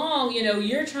all day long,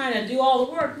 you're trying to do all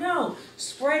the work. No,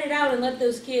 spread it out and let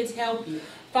those kids help you.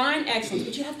 Find excellence,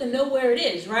 but you have to know where it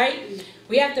is, right?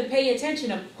 We have to pay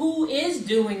attention of who is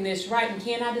doing this right, and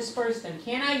can I disperse them?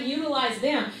 Can I utilize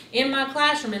them in my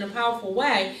classroom in a powerful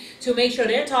way to make sure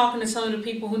they're talking to some of the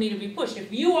people who need to be pushed?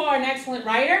 If you are an excellent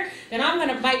writer, then I'm going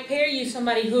to might pair you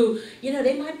somebody who,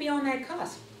 they might be on that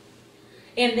cusp.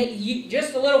 And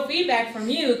just a little feedback from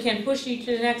you can push you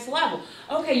to the next level.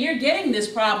 Okay, you're getting this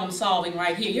problem solving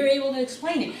right here. You're able to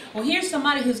explain it. Well, here's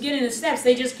somebody who's getting the steps.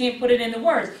 They just can't put it into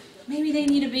words. Maybe they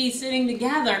need to be sitting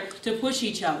together to push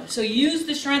each other. So use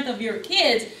the strength of your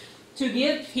kids to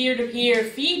give peer-to-peer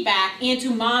feedback and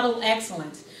to model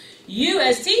excellence. You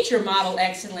as teacher model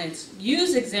excellence.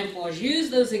 Use exemplars. Use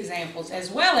those examples,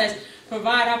 as well as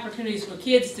provide opportunities for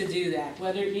kids to do that,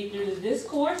 whether it be through the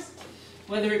discourse,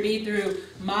 whether it be through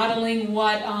modeling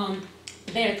what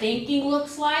their thinking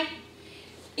looks like.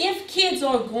 If kids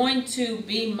are going to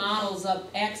be models of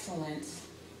excellence,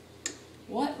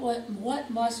 what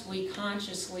must we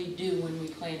consciously do when we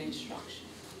plan instruction?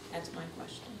 That's my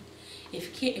question.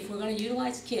 If we're going to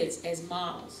utilize kids as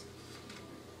models,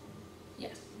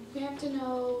 yes. We have to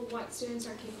know what students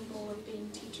are capable of being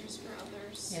teachers for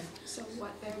others. Yeah. So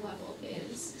what their level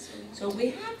is. So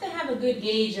we have to have a good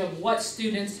gauge of what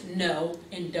students know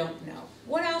and don't know.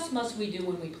 What else must we do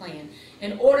when we plan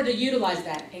in order to utilize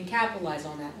that and capitalize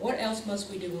on that? What else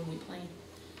must we do when we plan?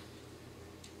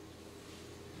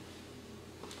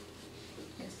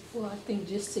 Well, I think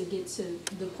just to get to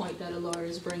the point that Alara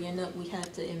is bringing up, we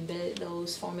have to embed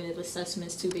those formative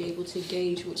assessments to be able to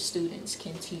gauge which students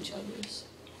can teach others.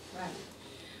 Right.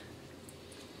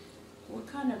 What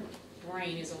kind of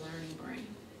brain is a learning brain?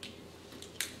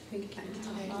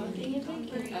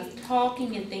 A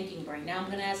talking and thinking brain. Now I'm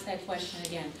going to ask that question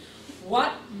again.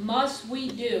 What must we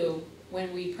do when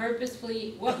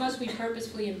what must we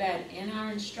purposefully embed in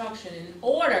our instruction in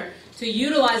order to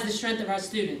utilize the strength of our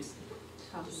students?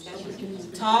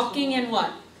 Talking and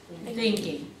what?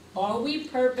 Thinking. Are we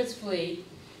purposefully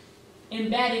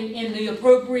embedding in the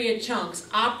appropriate chunks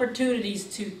opportunities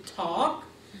to talk,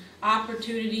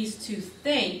 opportunities to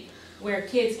think, where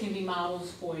kids can be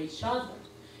models for each other?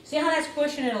 See how that's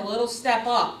pushing it a little step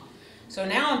up? So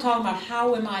now I'm talking about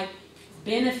how am I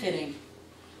benefiting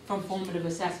from formative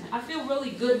assessment. I feel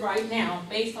really good right now,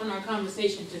 based on our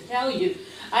conversation, to tell you,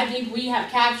 I think we have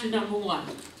captured number one.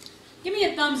 Give me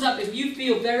a thumbs up if you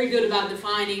feel very good about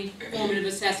defining formative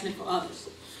assessment for others.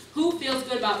 Who feels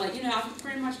good about, I can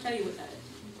pretty much tell you what that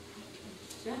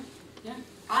is. Yeah.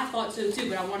 I thought so too,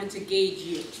 but I wanted to gauge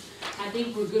you. I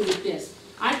think we're good with this.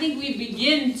 I think we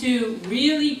begin to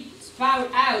really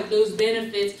spout out those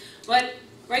benefits, but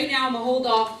right now I'm going to hold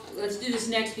off. Let's do this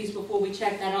next piece before we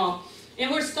check that off.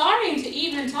 And we're starting to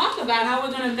even talk about how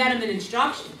we're going to embed them in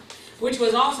instruction, which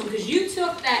was awesome because you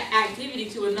took that activity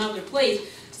to another place,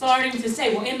 starting to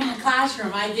say, well, in my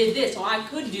classroom I did this, so I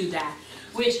could do that,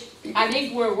 which I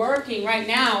think we're working right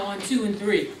now on 2 and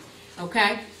 3,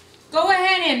 okay? go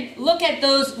ahead and look at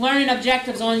those learning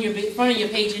objectives on your front of your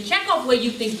page and check off where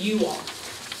you think you are.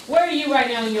 Where are you right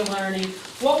now in your learning?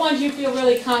 What ones you feel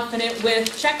really confident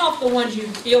with? Check off the ones you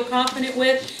feel confident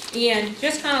with, and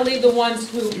just kind of leave the ones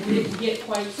who we didn't get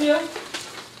quite to.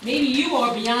 Maybe you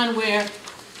are beyond where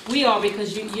we are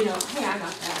because you know, hey, I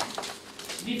got that.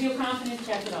 If you feel confident,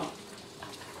 check it off.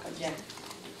 Objective.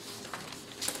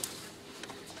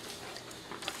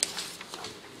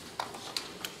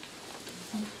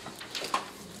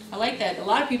 I like that. A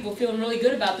lot of people are feeling really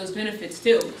good about those benefits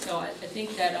too. So I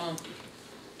think that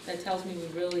that tells me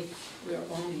we are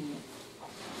owning it.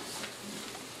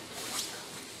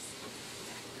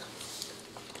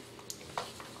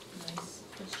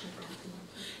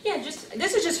 Yeah,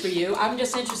 this is just for you. I'm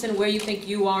just interested in where you think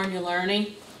you are in your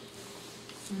learning.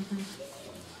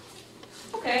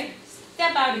 Okay,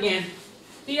 step out again.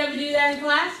 Do you ever do that in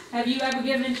class? Have you ever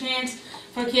given a chance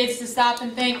for kids to stop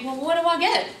and think, well, what do I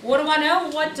get? What do I know?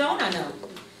 What don't I know?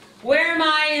 Where am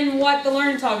I in what the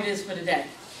learning target is for today?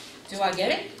 Do I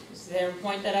get it? Is there a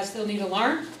point that I still need to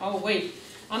learn? Oh, wait.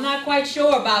 I'm not quite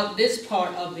sure about this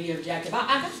part of the objective.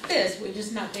 I got this. We're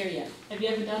just not there yet. Have you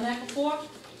ever done that before?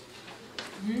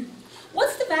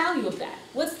 What's the value of that?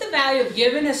 What's the value of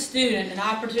giving a student an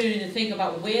opportunity to think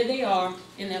about where they are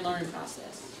in their learning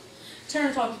process? Turn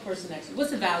and talk to the person next to you.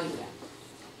 What's the value of that?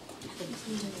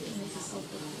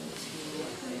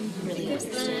 Really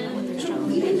understand what they're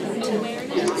struggling with.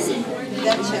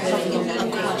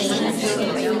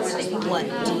 What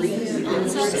do you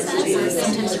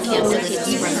sometimes you can't really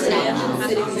express it out.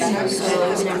 So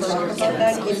whenever we're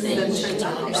given something,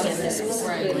 trying to understand this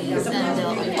specifically, then they'll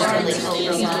understand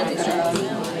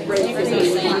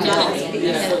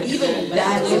Even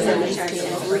that is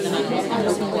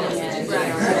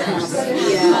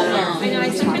I know, I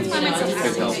sometimes find myself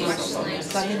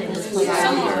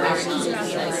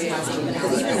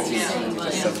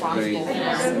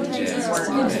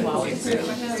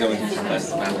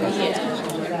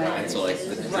and so like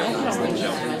the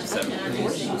jump 7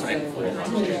 right before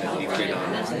you create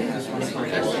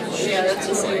Yeah, that's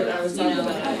just like I was talking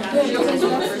about.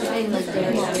 and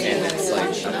it's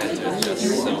like I had to adjust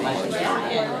so much.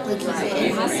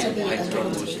 it has to be a good.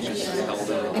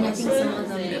 And I think some of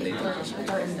them are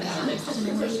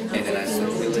And then I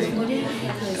started feeling,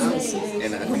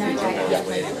 and I think all the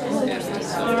way.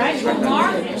 All right, one more.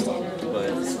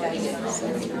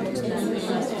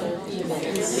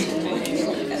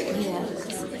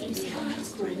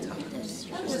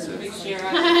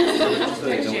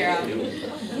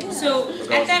 So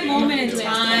at that moment in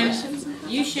time,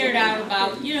 you shared out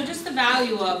about, just the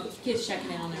value of kids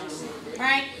checking in on their own,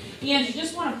 right? And you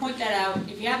just want to point that out.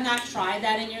 If you have not tried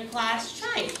that in your class,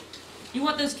 try it. You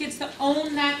want those kids to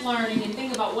own that learning and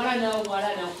think about what I know, what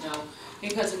I don't know.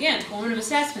 Because again, formative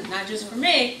assessment, not just for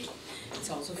me, it's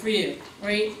also for you,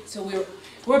 right? So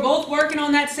we're both working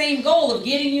on that same goal of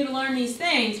getting you to learn these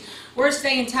things. We're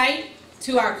staying tight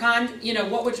to our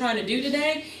what we're trying to do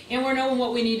today, and we're knowing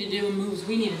what we need to do and moves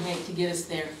we need to make to get us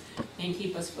there and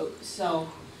keep us focused. So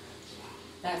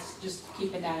that's just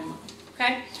keeping that in mind.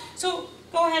 Okay? So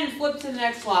go ahead and flip to the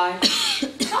next slide.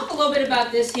 Talk a little bit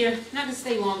about this here. I'm not going to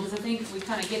stay long because I think we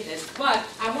kind of get this, but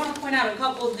I want to point out a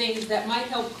couple of things that might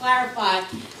help clarify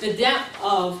the depth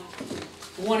of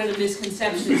one of the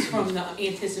misconceptions from the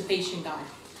anticipation guide.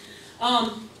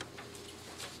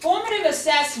 Formative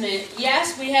assessment,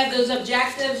 yes, we have those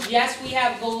objectives, yes, we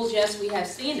have goals, yes, we have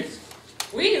standards.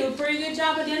 We do a pretty good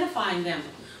job identifying them.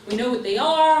 We know what they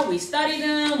are, we study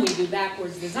them, we do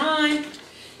backwards design.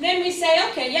 Then we say,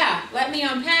 okay, yeah, let me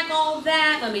unpack all of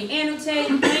that, let me annotate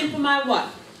and plan for my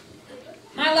what?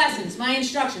 My lessons, my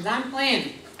instructions, I'm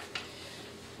planning.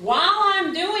 While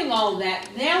I'm doing all of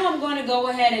that, now I'm going to go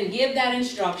ahead and give that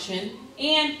instruction,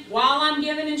 and while I'm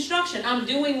giving instruction, I'm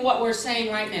doing what we're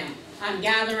saying right now. I'm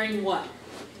gathering what?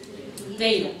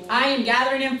 Data. I am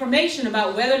gathering information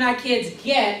about whether or not kids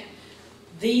get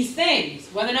these things,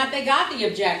 whether or not they got the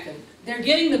objective. They're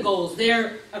getting the goals.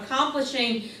 They're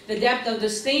accomplishing the depth of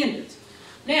the standards.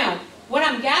 Now, when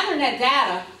I'm gathering that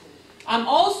data, I'm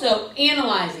also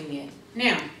analyzing it.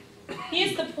 Now,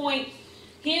 here's the point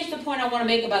I want to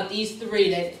make about these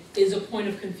three that is a point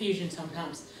of confusion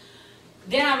sometimes.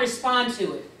 Then I respond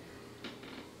to it.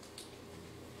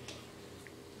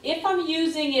 If I'm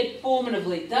using it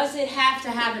formatively, does it have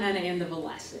to happen at the end of a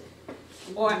lesson?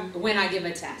 Or when I give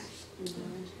a test?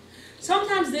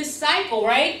 Sometimes this cycle,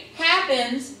 right,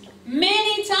 happens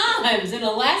many times in a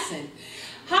lesson.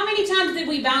 How many times did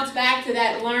we bounce back to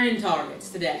that learning targets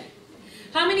today?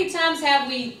 How many times have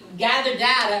we gathered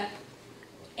data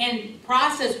and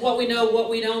processed what we know, what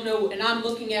we don't know, and I'm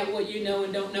looking at what you know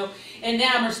and don't know, and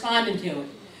then I'm responding to it?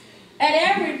 At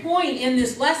every point in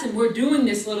this lesson, we're doing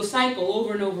this little cycle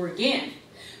over and over again.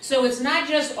 So it's not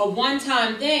just a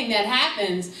one-time thing that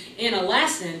happens in a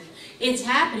lesson. It's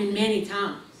happening many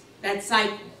times, that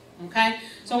cycle, okay?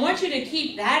 So I want you to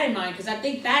keep that in mind, because I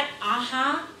think that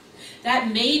aha,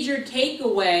 that major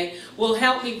takeaway will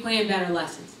help me plan better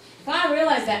lessons. If I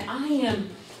realize that I am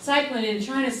cycling and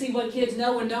trying to see what kids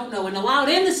know and don't know, and allow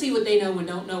them to see what they know and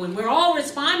don't know, and we're all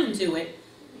responding to it,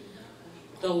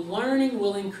 the learning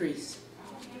will increase.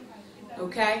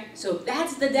 Okay? So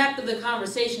that's the depth of the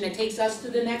conversation that takes us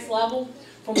to the next level,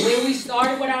 from where we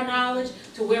started with our knowledge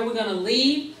to where we're going to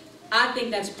leave. I think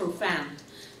that's profound,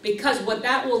 because what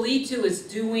that will lead to is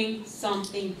doing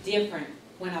something different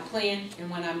when I plan and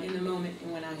when I'm in the moment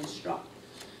and when I instruct.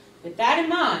 With that in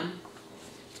mind,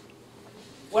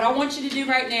 what I want you to do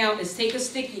right now is take a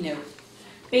sticky note.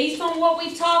 Based on what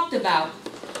we've talked about,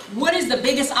 what is the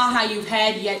biggest aha you've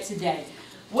had yet today?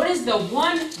 What is the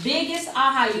one biggest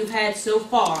aha you've had so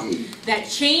far that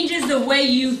changes the way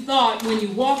you thought when you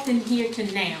walked in here to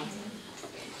now?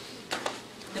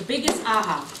 The biggest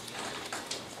aha.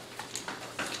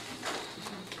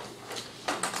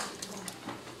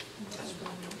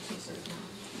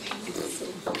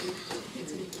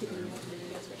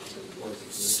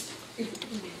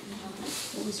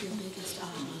 What was your biggest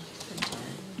aha from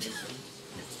today?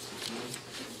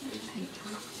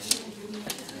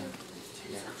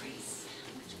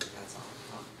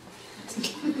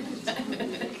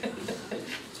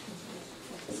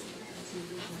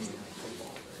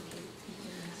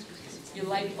 Your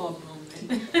light bulb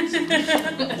moment.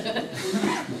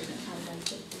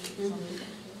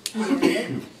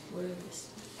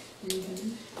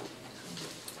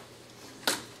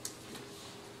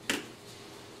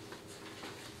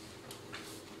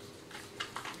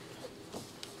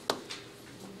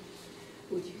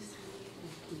 Would you say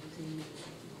using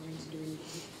words during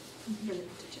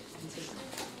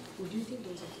would you think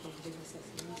those are positive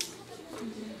assessments?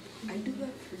 I do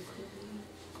that frequently,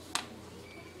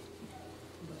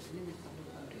 but I never thought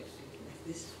about it like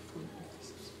this from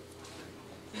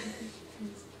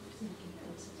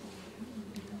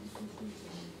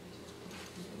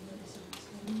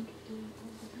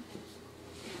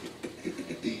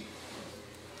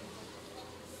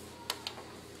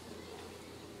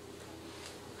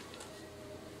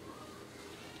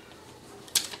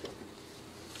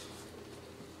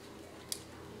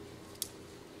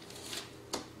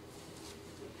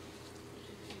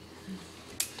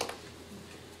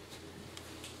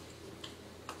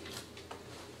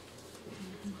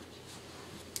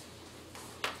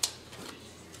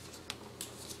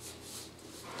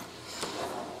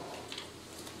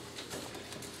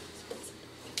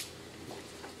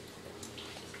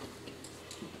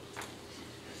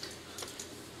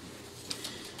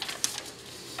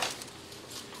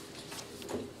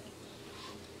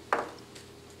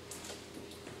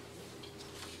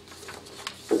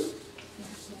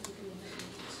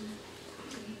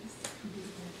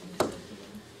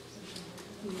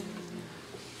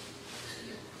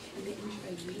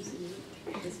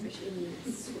especially when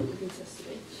it's a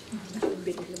switch. I've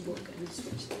been in the book and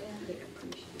switch there. They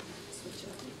appreciate it. Switch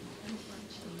up.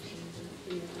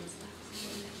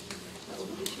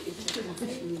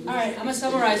 All right, I'm going to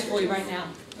summarize for you right now.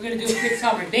 We're going to do a quick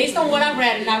summary. Based on what I've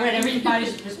read, and I read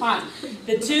everybody's response,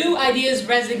 the two ideas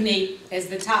resonate as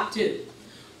the top two.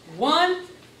 One,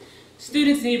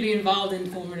 students need to be involved in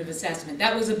formative assessment.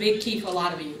 That was a big key for a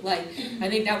lot of you. Like, I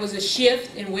think that was a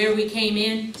shift in where we came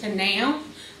in to now.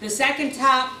 The second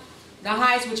top, the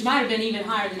highest, which might have been even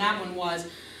higher than that one, was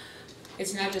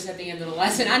it's not just at the end of the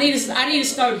lesson. I need to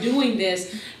start doing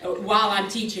this while I'm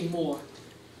teaching more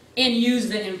and use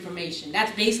the information.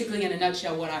 That's basically in a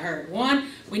nutshell what I heard. One,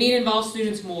 we need to involve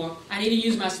students more. I need to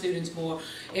use my students more.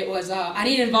 It was I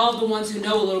need to involve the ones who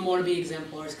know a little more to be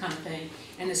exemplars kind of thing.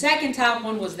 And the second top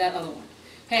one was that other one.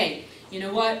 Hey, you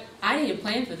know what? I need to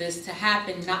plan for this to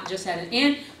happen not just at an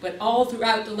end, but all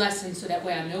throughout the lesson, so that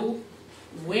way I know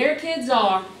where kids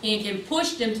are and can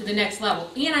push them to the next level.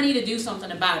 And I need to do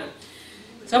something about it.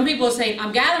 Some people are saying,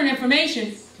 I'm gathering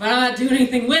information, but I'm not doing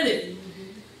anything with it.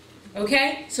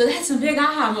 Okay? So that's some big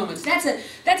aha moments. That's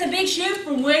a big shift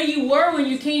from where you were when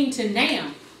you came to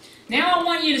now. Now I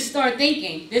want you to start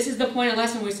thinking. This is the point of the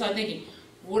lesson where we start thinking,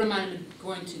 what am I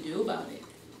going to do about it?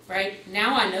 Right?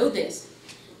 Now I know this.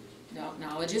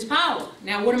 Knowledge is power.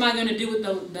 Now what am I going to do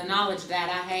with the knowledge that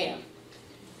I have?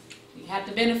 You have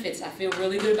the benefits. I feel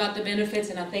really good about the benefits,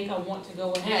 and I think I want to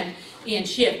go ahead and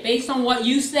shift. Based on what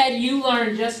you said you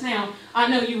learned just now, I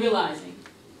know you're realizing.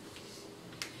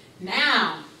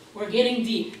 Now, we're getting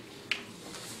deep.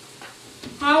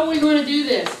 How are we going to do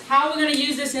this? How are we going to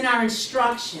use this in our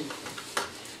instruction?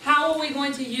 How are we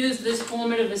going to use this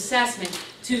formative assessment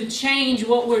to change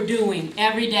what we're doing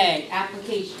every day?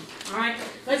 Application. All right?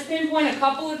 Let's pinpoint a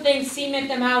couple of things, cement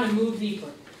them out, and move deeper.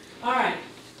 All right.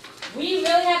 We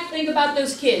really have to think about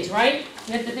those kids, right?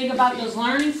 We have to think about those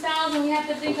learning styles, and we have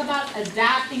to think about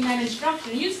adapting that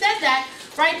instruction. You said that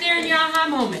right there in your aha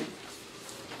moment.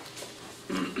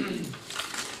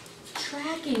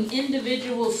 Tracking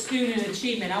individual student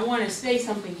achievement. I want to say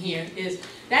something here is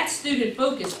that's student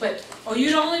focused, but are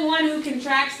you the only one who can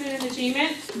track student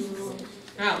achievement?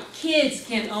 No. Kids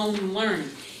can own learning.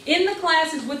 In the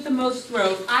classes with the most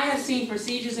growth, I have seen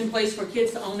procedures in place for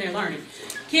kids to own their learning.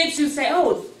 Kids who say,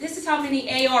 oh, this is how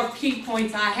many ARP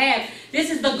points I have. This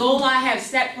is the goal I have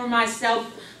set for myself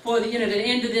for the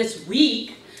end of this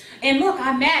week. And look,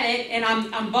 I'm at it, and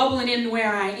I'm bubbling in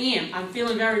where I am. I'm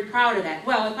feeling very proud of that.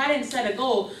 Well, if I didn't set a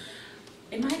goal,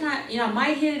 it might not, I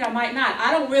might hit it, I might not.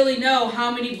 I don't really know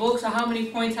how many books or how many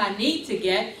points I need to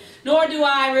get, nor do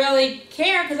I really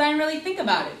care because I didn't really think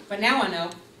about it. But now I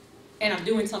know, and I'm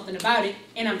doing something about it,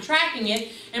 and I'm tracking it,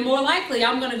 and more likely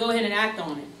I'm going to go ahead and act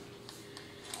on it.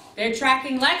 They're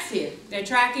tracking Lexia. They're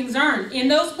tracking Zern. In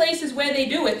those places where they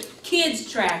do it,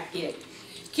 kids track it.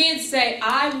 Kids say,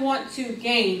 I want to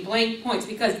gain blank points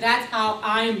because that's how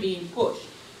I am being pushed.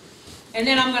 And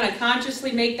then I'm going to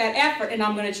consciously make that effort, and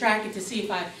I'm going to track it to see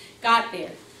if I got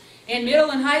there. In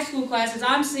middle and high school classes,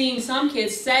 I'm seeing some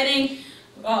kids setting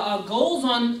goals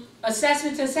on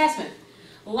assessment to assessment.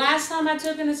 Last time I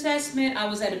took an assessment, I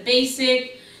was at a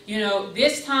basic.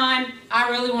 This time, I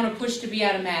really want to push to be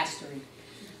at a mastery.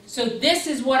 So this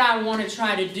is what I want to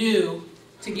try to do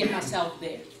to get myself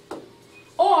there.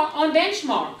 Or on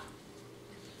benchmark.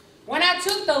 When I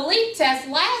took the LEAP test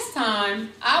last time,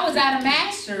 I was at a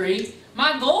mastery.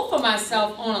 My goal for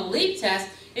myself on a LEAP test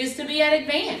is to be at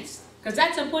advanced, because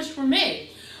that's a push for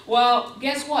me. Well,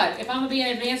 guess what? If I'm going to be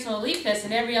at advanced on a LEAP test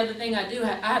and every other thing I do,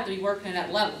 I have to be working at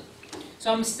that level.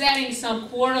 So I'm setting some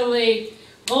quarterly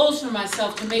goals for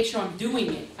myself to make sure I'm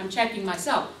doing it. I'm checking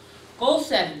myself. Goal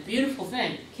setting, beautiful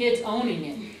thing. Kids owning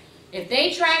it. If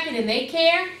they track it and they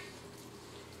care,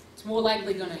 it's more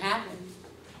likely going to happen.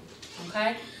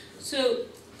 Okay? So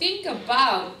think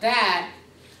about that.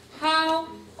 How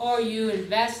are you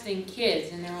investing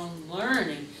kids in their own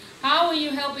learning? How are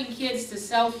you helping kids to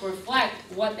self-reflect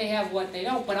what they have, what they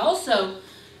don't? But also,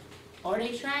 are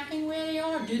they tracking where they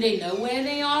are? Do they know where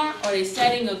they are? Are they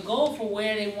setting a goal for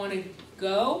where they want to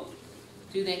go?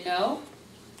 Do they know?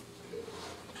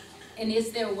 And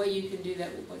is there a way you can do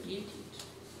that with what you teach?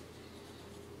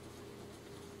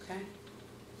 Okay?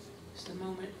 Just a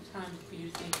moment of time for you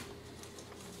to think.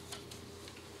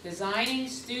 Designing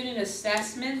student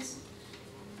assessments,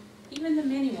 even the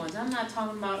mini ones. I'm not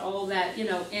talking about all that,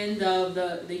 end of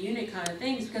the unit kind of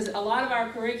things, because a lot of our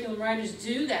curriculum writers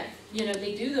do that.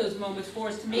 They do those moments for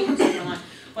us to make them superline.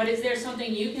 But is there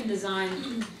something you can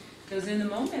design those in the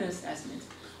moment assessments?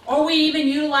 Are we even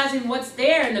utilizing what's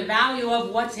there and the value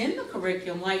of what's in the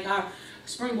curriculum, like our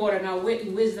Springboard and our Wit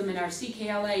and Wisdom and our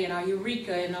CKLA and our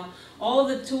Eureka and all of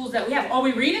the tools that we have? Are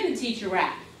we reading the teacher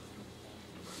rap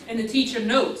and the teacher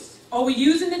notes? Are we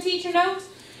using the teacher notes?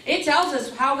 It tells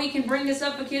us how we can bring this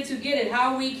up for kids who get it,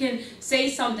 how we can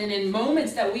say something in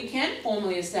moments that we can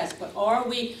formally assess. But are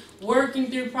we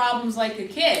working through problems like a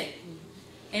kid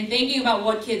and thinking about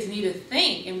what kids need to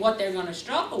think and what they're going to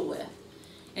struggle with?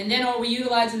 And then are we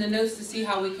utilizing the notes to see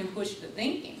how we can push the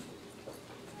thinking?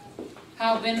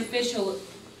 How beneficial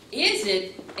is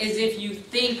it as if you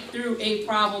think through a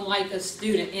problem like a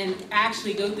student and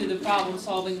actually go through the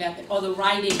problem-solving method or the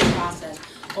writing process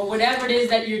or whatever it is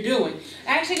that you're doing?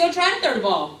 Actually go try to throw the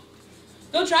ball.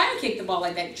 Go try to kick the ball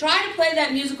like that. Try to play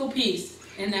that musical piece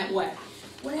in that way.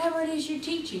 Whatever it is you're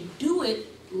teaching, do it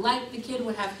like the kid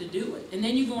would have to do it. And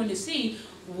then you're going to see,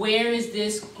 where is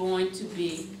this going to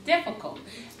be difficult?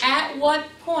 At what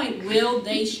point will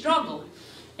they struggle?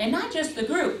 And not just the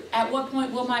group. At what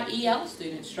point will my EL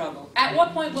student struggle? At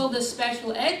what point will the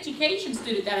special education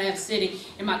student that I have sitting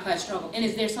in my class struggle? And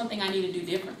is there something I need to do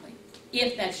differently?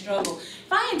 If that struggle.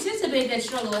 If I anticipate that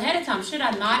struggle ahead of time, should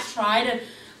I not try to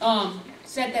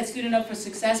set that student up for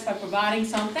success by providing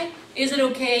something? Is it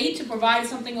okay to provide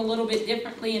something a little bit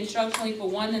differently instructionally for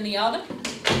one than the other?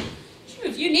 Sure,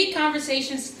 if you need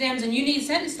conversation stems and you need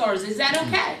sentence starters, is that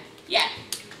okay? Yeah.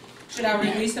 Should I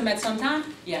release them at some time?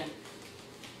 Yeah.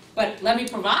 But let me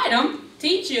provide them,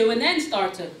 teach you, and then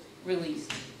start to release.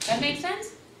 That make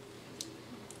sense?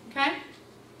 Okay?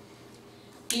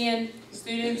 And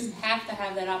students have to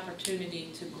have that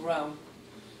opportunity to grow.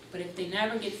 But if they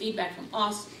never get feedback from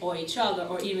us or each other,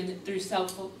 or even through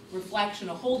self-reflection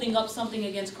or holding up something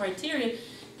against criteria,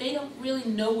 they don't really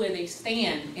know where they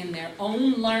stand in their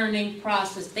own learning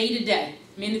process, day to day,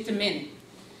 minute to minute.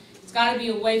 It's got to be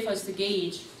a way for us to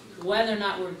gauge whether or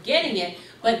not we're getting it,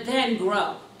 but then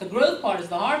grow. The growth part is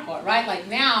the hard part, right? Like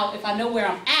now, if I know where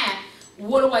I'm at,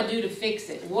 what do I do to fix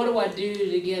it? What do I do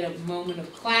to get a moment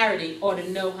of clarity or to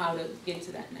know how to get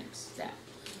to that next step?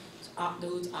 So,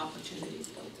 those opportunities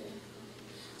built in.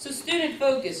 So student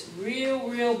focus,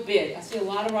 real big. I see a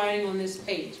lot of writing on this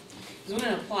page. We're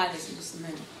going to apply this in just a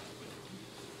minute.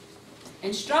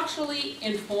 Instructionally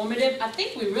informative, I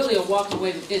think we really are walking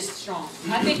away with this strong.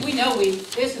 I think we know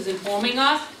this is informing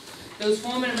us. Those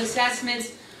formative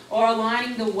assessments are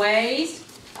aligning the ways.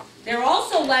 They're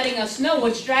also letting us know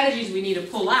what strategies we need to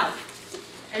pull out.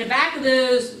 At the back of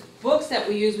those books that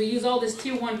we use all this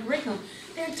Tier 1 curriculum.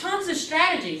 There are tons of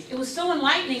strategies. It was so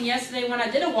enlightening yesterday when I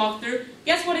did a walkthrough.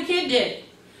 Guess what a kid did?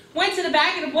 Went to the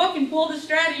back of the book and pulled the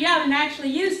strategy out and actually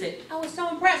used it. I was so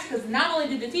impressed because not only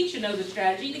did the teacher know the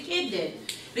strategy, the kid did.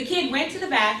 The kid went to the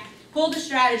back, pulled the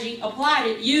strategy, applied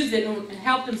it, used it, and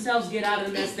helped themselves get out of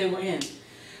the mess they were in.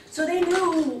 So they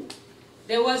knew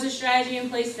there was a strategy in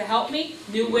place to help me,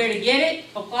 knew where to get it,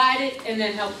 applied it, and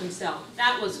then helped themselves.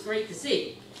 That was great to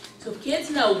see. So if kids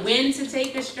know when to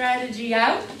take a strategy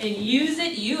out and use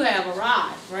it, you have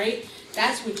arrived, right?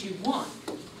 That's what you want.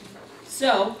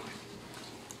 So,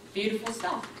 beautiful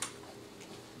stuff.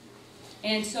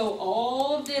 And so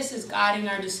all of this is guiding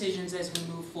our decisions as we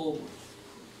move forward.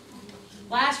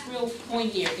 Last real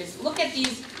point here is look at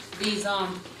these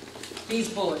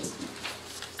bullets.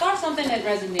 Start something that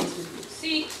resonates with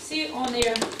you. See on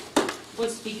there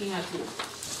what's speaking out to you.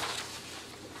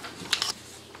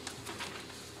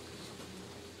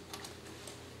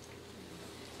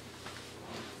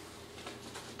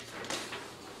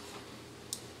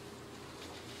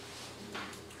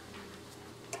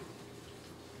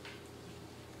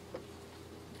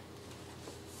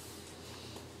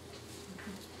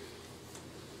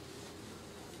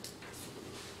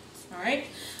 All right,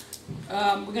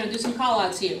 we're going to do some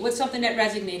call-outs here. What's something that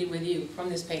resonated with you from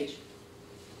this page?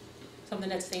 Something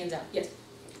that stands out. Yes?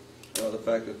 The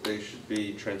fact that they should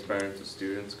be transparent to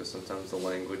students, because sometimes the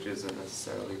language isn't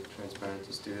necessarily transparent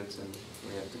to students, and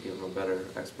we have to give them a better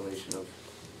explanation of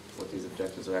what these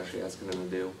objectives are actually asking them to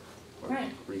do or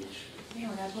reach. You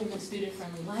know, that's what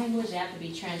student-friendly language. They have to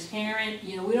be transparent.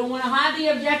 You know, we don't want to hide the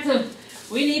objective.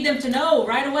 We need them to know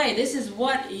right away, this is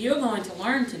what you're going to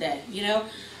learn today, you know.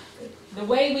 The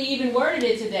way we even worded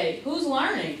it today, who's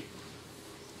learning?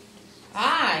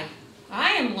 I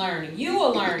am learning. You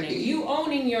are learning. You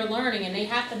owning your learning, and they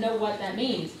have to know what that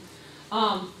means.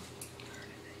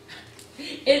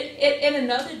 In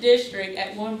another district,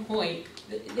 at one point,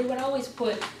 they would always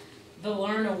put the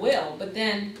learner will, but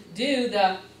then do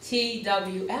the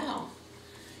TWL.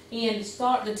 And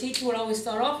the teacher would always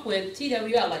start off with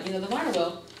TWL, like, you know, the learner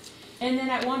will. And then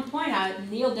at one point, I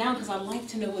kneeled down because I like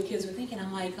to know what kids were thinking.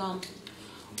 I'm like,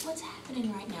 what's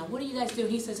happening right now? What do you guys do?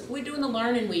 He says, we're doing the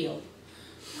learning wheel.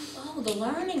 I'm like, oh, the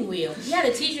learning wheel. Yeah,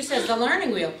 the teacher says the learning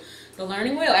wheel. The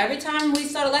learning wheel. Every time we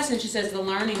start a lesson, she says the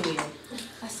learning wheel.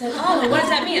 I said, oh, and what does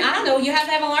that mean? I don't know. You have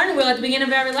to have a learning wheel at the beginning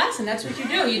of every lesson. That's what you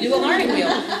do. You do a learning wheel.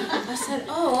 I said,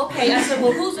 oh, okay. I said,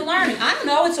 well, who's the learning? I don't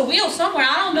know. It's a wheel somewhere.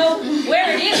 I don't know where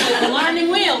it is, but the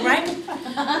learning wheel, right?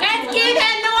 That kid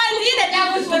had no idea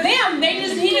that was for them.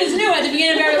 He just knew at the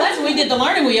beginning of every lesson we did the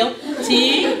learning wheel.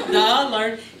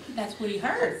 That's what he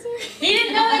heard. He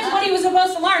didn't know that's what he was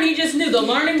supposed to learn. He just knew the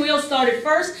learning wheel started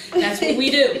first. That's what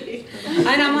we do.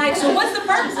 And I'm like, so what's the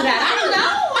purpose of that? I don't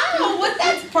know what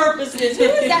that purpose is. Who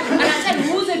is that? And I said,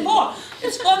 who's it for?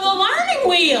 It's for the learning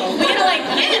wheel. You know, like,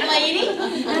 get it, lady.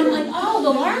 And I'm like, oh, the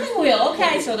learning wheel.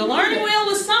 Okay, so the learning wheel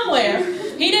was somewhere.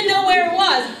 He didn't know where it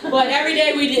was, but every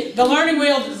day we did. The learning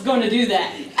wheel is going to do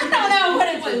that. I don't know what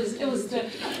it was. It was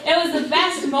the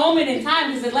best moment in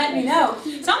time because it let me know.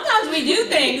 Sometimes we do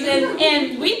things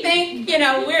and we think, you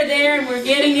know, we're there and we're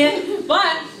getting it,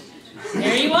 but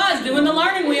there he was doing the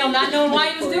learning wheel, not knowing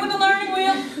why he was doing the learning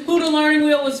wheel, who the learning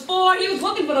wheel was for. He was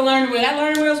looking for the learning wheel. That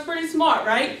learning wheel is pretty smart,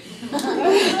 right?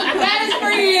 That is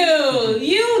for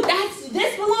you.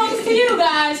 This belongs to you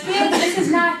guys, kids. This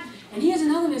is not. And here's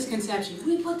another misconception.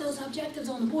 We put those objectives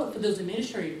on the board for those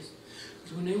administrators.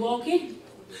 Because when they walk in,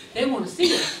 they want to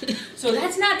see it. So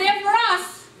that's not there for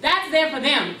us. That's there for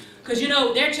them. Because, you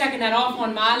know, they're checking that off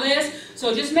on my list.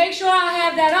 So just make sure I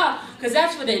have that up. Because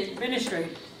that's for the administrator.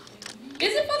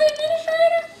 Is it for the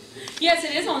administrator? Yes,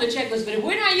 it is on the checklist. But if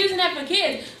we're not using that for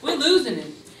kids, we're losing it.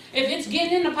 If it's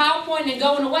getting in the PowerPoint and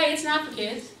going away, it's not for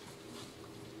kids.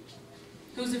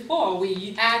 Who's it for? Are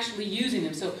we actually using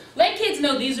them? So let kids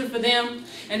know these are for them,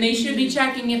 and they should be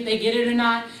checking if they get it or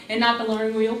not, and not the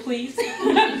learning wheel, please.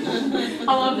 I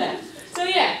love that. So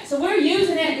yeah, so we're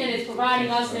using it, and it's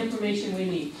providing us the information we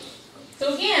need.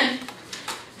 So again,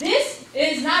 this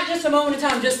is not just a moment in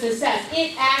time just to assess.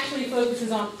 It actually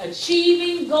focuses on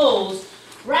achieving goals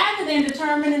rather than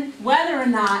determining whether or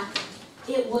not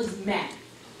it was met.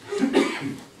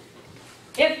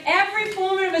 If every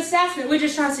formative assessment, we're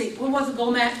just trying to see, well, was the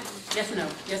goal met? Yes or no?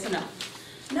 Yes or no?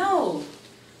 No.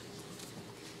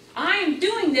 I am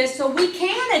doing this so we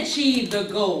can achieve the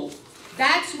goal.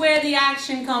 That's where the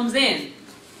action comes in.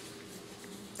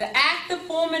 The act of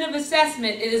formative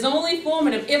assessment, it is only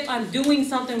formative if I'm doing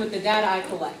something with the data I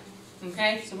collect.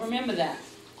 Okay? So remember that.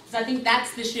 Because I think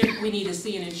that's the shift we need to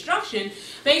see in instruction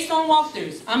based on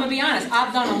walkthroughs. I'm going to be honest,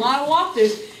 I've done a lot of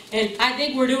walkthroughs, and I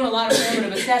think we're doing a lot of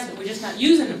formative assessment. We're just not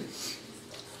using them.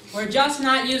 We're just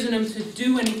not using them to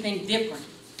do anything different.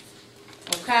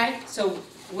 Okay? So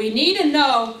we need to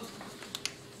know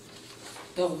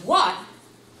the what,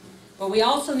 but we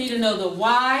also need to know the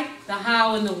why, the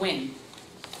how, and the when.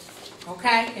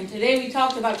 Okay? And today we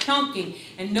talked about chunking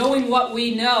and knowing what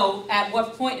we know at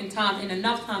what point in time and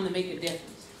enough time to make a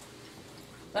difference.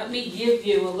 Let me give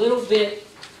you a little bit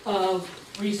of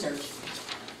research.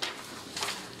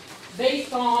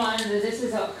 Based on, this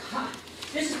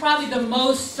is probably the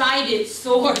most cited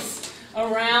source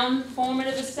around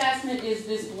formative assessment is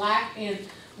this Black and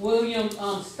William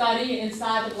study,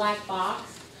 Inside the Black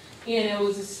Box. And it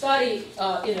was a study,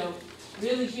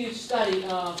 really huge study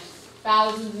of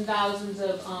thousands and thousands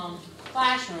of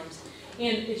classrooms.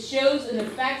 And it shows an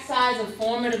effect size of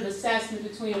formative assessment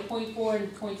between a 0.4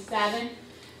 and 0.7.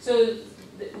 So,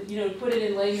 to put it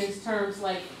in layman's terms,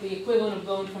 like the equivalent of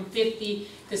going from 50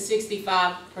 to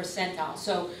 65 percentile.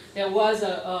 So there was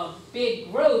a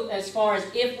big growth as far as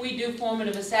if we do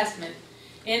formative assessment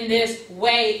in this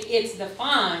way it's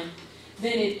defined,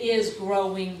 then it is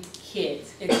growing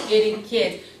kids. It's getting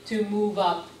kids to move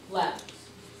up levels.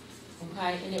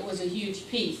 Okay? And it was a huge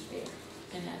piece there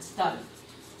in that study.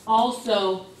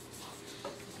 Also,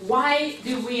 why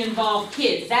do we involve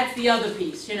kids? That's the other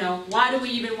piece, Why do we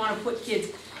even want to put kids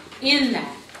in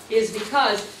that? Is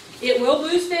because it will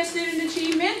boost their student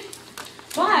achievement,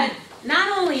 but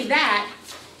not only that,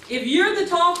 if you're the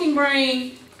talking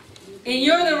brain, and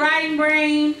you're the writing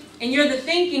brain, and you're the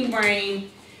thinking brain,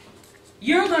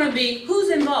 you're going to be, who's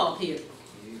involved here?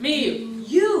 Me,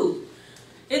 you.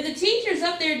 If the teacher's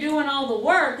up there doing all the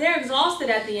work, they're exhausted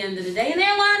at the end of the day, and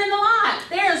they're learning a lot.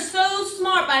 They're so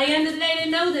smart by the end of the day, they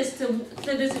know this to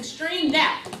this extreme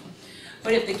depth.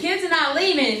 But if the kids are not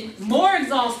leaving more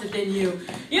exhausted than you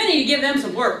need to give them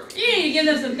some work. You need to give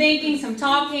them some thinking, some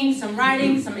talking, some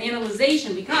writing, some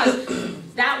analyzation, because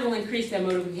that will increase their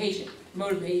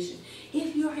motivation.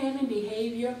 If you're having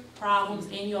behavior problems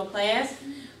in your class,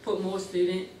 put more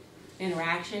student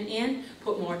interaction in,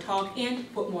 put more talk in,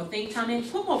 put more think time in,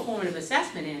 put more formative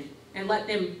assessment in, and let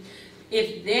them,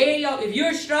 if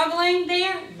you're struggling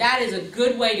there, that is a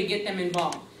good way to get them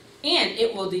involved. And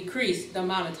it will decrease the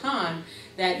amount of time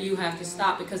that you have to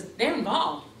stop because they're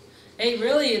involved. They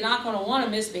really are not going to want to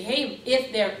misbehave.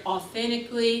 If they're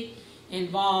authentically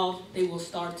involved, they will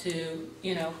start to,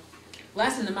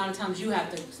 lessen the amount of times you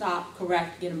have to stop,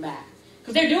 correct, get them back.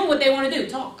 Because they're doing what they want to do,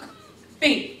 talk,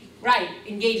 think, write,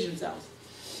 engage themselves.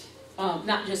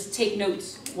 Not just take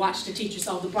notes, watch the teacher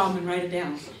solve the problem and write it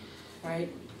down, right?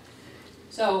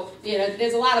 So,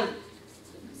 there's a lot of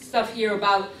stuff here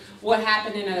about what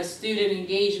happened in a student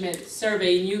engagement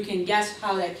survey, and you can guess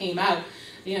how that came out.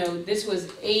 This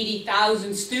was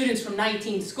 80,000 students from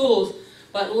 19 schools,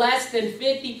 but less than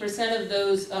 50% of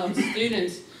those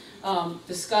students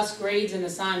discussed grades and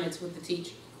assignments with the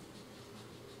teacher.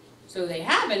 So they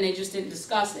haven't, they just didn't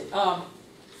discuss it.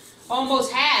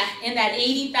 Almost half in that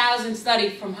 80,000 study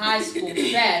from high school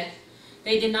said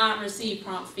they did not receive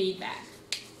prompt feedback.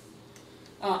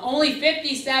 Only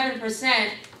 57%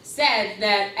 said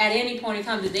that at any point in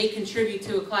time did they contribute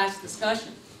to a class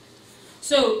discussion.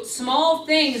 So small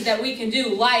things that we can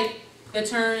do, like the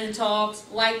turn and talks,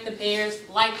 like the pairs,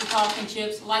 like the talking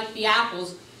chips, like the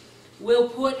apples, we'll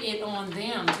put it on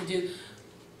them to do.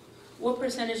 What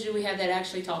percentage do we have that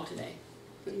actually talk today?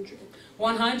 100.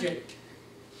 100.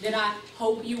 Did I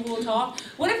hope you will talk?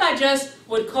 What if I just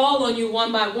would call on you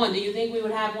one by one? Do you think we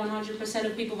would have 100%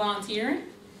 of people volunteering?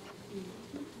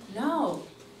 No.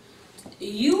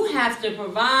 You have to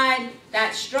provide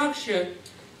that structure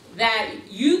that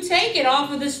you take it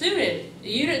off of the student.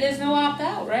 There's no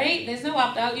opt-out, right? There's no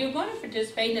opt-out. You're going to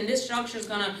participate, and this structure is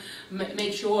going to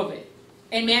make sure of it.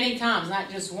 And many times,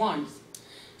 not just once.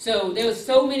 So there was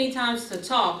so many times to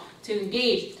talk, to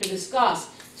engage, to discuss,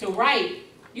 to write.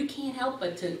 You can't help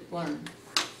but to learn.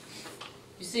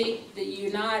 You see that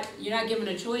you're not given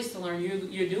a choice to learn.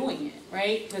 You're doing it,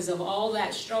 right? Because of all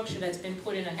that structure that's been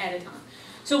put in ahead of time.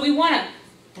 So we want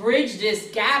to bridge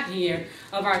this gap here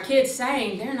of our kids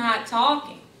saying they're not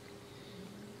talking.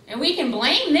 And we can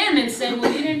blame them and say,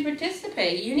 well, you didn't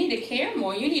participate. You need to care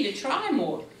more. You need to try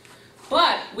more.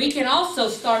 But we can also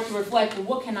start to reflect, well,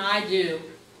 what can I do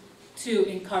to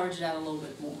encourage that a little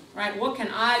bit more, right? What can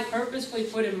I purposefully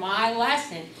put in my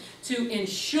lesson to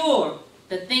ensure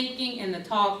the thinking and the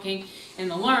talking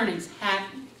and the learning's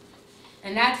happening?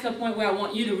 And that's the point where I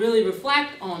want you to really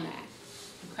reflect on that,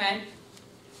 okay?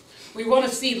 We want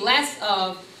to see less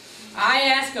of, I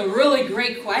ask a really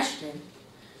great question,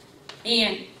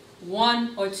 and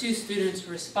 1 or 2 students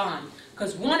respond.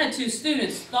 Because 1 or 2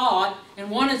 students thought, and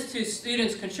 1 or 2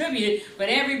 students contributed, but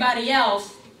everybody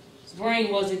else's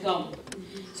brain wasn't going.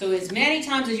 So as many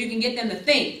times as you can get them to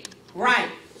think, write,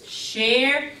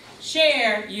 share,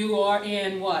 you are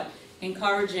in what?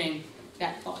 Encouraging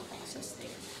that thought process there.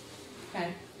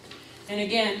 Okay? And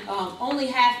again, only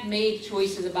half made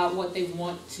choices about what they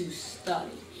want to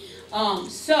study.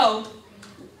 So,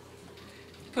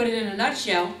 put it in a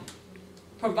nutshell,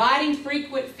 providing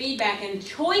frequent feedback and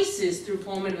choices through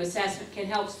formative assessment can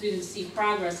help students see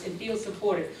progress and feel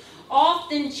supported,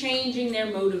 often changing their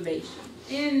motivation.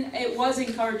 And it was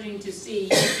encouraging to see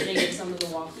yesterday in some of the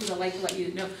walkthroughs. I'd like to let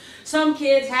you know. Some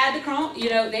kids had the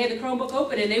they had the Chromebook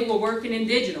open and they were working in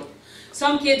digital.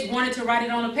 Some kids wanted to write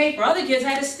it on a paper. Other kids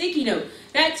had a sticky note.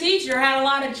 That teacher had a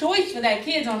lot of choice for that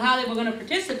kids on how they were going to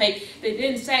participate. They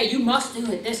didn't say, you must do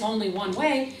it this only one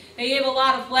way. They gave a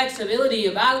lot of flexibility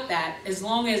about that as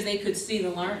long as they could see the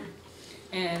learning.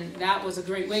 And that was a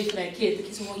great way for that kid. The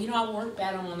kid said, well, I work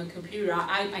better on the computer.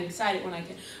 I'm excited when I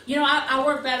can. I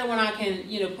work better when I can,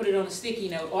 put it on a sticky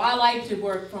note. Or I like to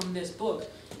work from this book.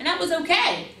 And that was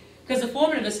okay. Because the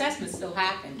formative assessment still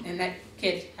happened. And that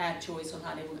kid had choice on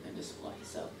how they were going to display.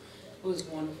 So it was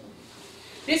wonderful.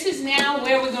 This is now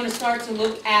where we're going to start to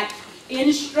look at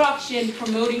instruction,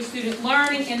 promoting student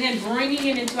learning, and then bringing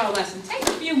it into our lesson. Take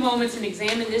a few moments and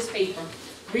examine this paper.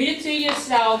 Read it to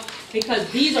yourself, because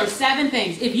these are 7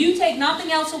 things. If you take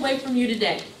nothing else away from you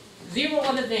today, 0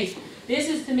 other things, this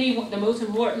is to me the most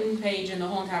important page in the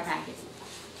whole entire packet.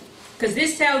 Because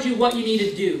this tells you what you need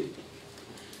to do.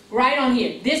 Right on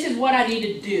here, this is what I need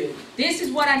to do. This is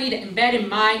what I need to embed in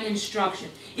my instruction.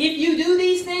 If you do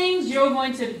these things, you're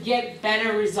going to get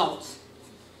better results.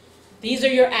 These are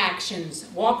your actions.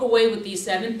 Walk away with these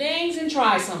 7 things and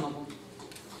try some of them.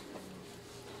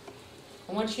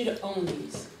 I want you to own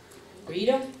these. Read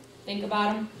them. Think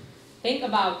about them. Think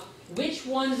about which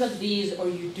ones of these are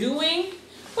you doing.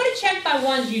 Put a check by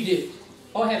ones you do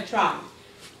or have tried.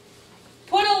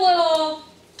 Put a little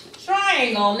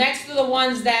triangle next to the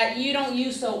ones that you don't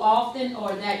use so often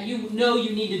or that you know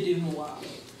you need to do more of.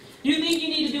 You think you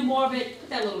need to do more of it? Put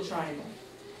that little triangle.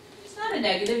 It's not a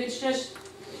negative. It's just,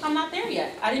 I'm not there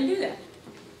yet. I didn't do that.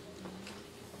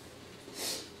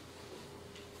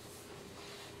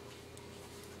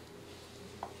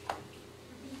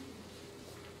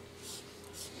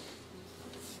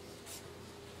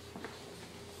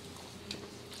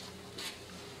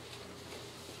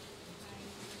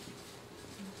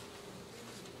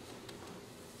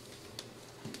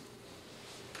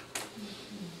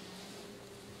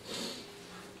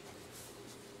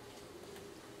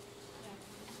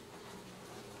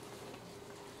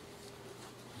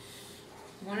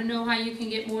 Want to know how you can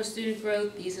get more student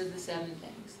growth? These are the 7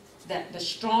 things. The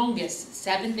strongest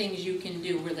 7 things you can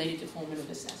do related to formative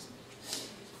assessment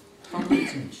from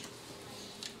research.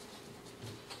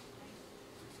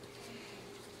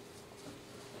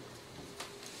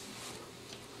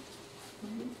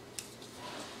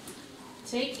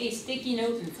 Take a sticky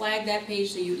note and flag that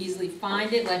page so you easily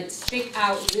find it. Let it stick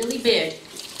out really big.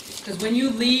 Because when you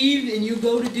leave and you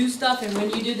go to do stuff, and when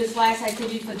you do this last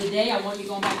activity for the day, I want you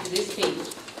going back to this page.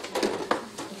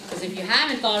 Because if you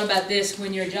haven't thought about this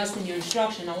when you're adjusting your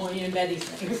instruction, I want you to embed these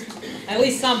things. At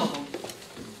least some of them.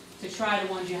 To try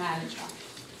the ones you haven't tried.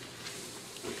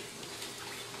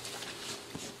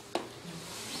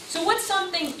 So what's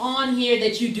something on here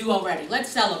that you do already? Let's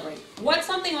celebrate. What's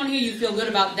something on here you feel good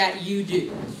about that you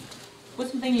do?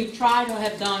 What's something you've tried or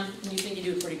have done and you think you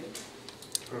do it pretty good?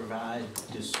 Provide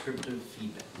descriptive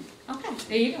feedback. Okay,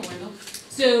 there you go, Wendell.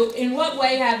 So in what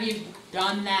way have you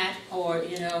done that or,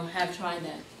 have tried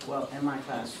that? Well, in my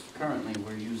class, currently,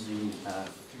 we're using a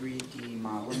 3D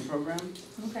modeling program.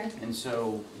 Okay. And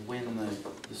so when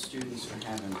the students are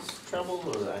having trouble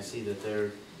or I see that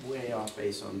they're way off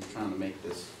base on trying to make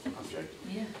this object,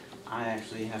 yeah, I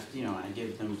actually have to, I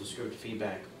give them descriptive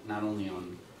feedback, not only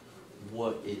on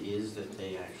what it is that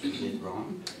they actually did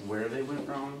wrong, where they went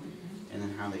wrong, and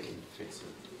then how they can fix it.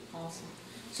 Awesome.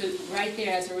 So right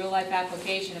there, as a real life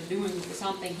application of doing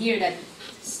something here that's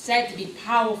said to be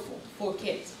powerful for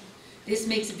kids. This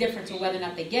makes a difference in whether or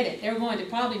not they get it. They're going to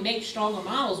probably make stronger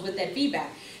models with that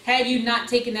feedback. Had you not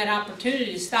taken that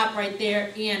opportunity to stop right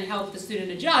there and help the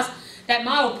student adjust, that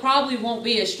model probably won't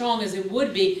be as strong as it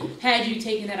would be had you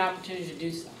taken that opportunity to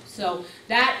do so. So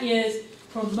that is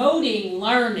promoting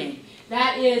learning.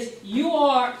 That is, you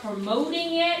are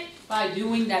promoting it by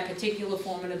doing that particular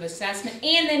formative assessment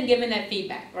and then giving that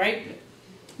feedback, right?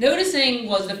 Noticing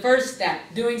was the first step.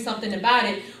 Doing something about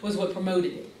it was what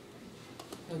promoted it.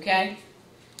 Okay?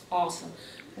 Awesome.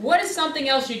 What is something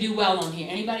else you do well on here?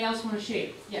 Anybody else want to share?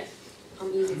 Yes?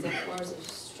 Use exemplars of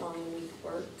strong and weak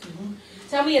work.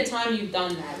 Tell me a time you've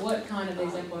done that. What kind of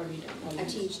exemplar have you done? I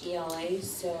teach ELA,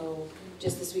 so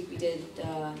just this week we did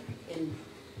the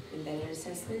embedded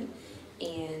assessment,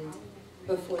 and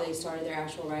before they started their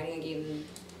actual writing, I gave them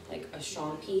like a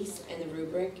strong piece and the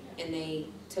rubric, and they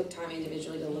took time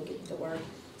individually to look at the work,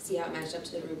 see how it matched up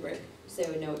to the rubric, so they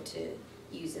would know what to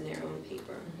use in their own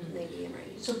paper, and they began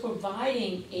writing. So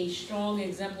providing a strong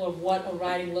exemplar of what a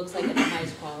writing looks like at the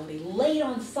highest quality, laid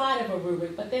on side of a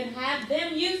rubric, but then have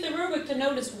them use the rubric to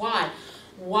notice why.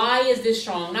 Why is this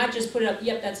strong? Not just put it up,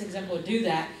 yep, that's exemplar, do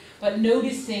that, but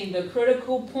noticing the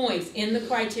critical points in the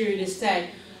criteria to say,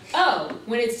 oh,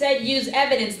 when it said use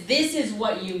evidence, this is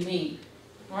what you mean,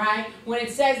 right? When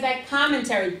it says that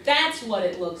commentary, that's what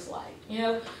it looks like,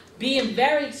 being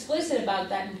very explicit about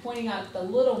that and pointing out the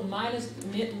little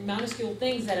minuscule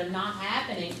things that are not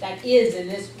happening that is in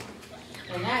this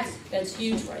one. And that's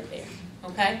huge right there,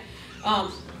 okay?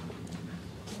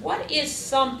 What is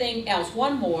something else?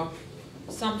 One more,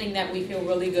 something that we feel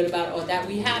really good about or that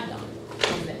we have done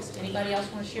on this. Anybody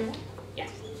else want to share one?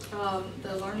 Yes.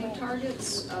 The learning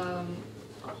targets on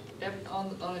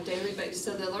a daily basis.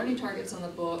 So the learning targets on the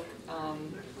book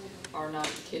are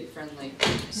not kid-friendly.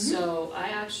 So I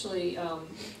actually,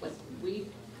 we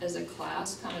as a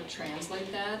class kind of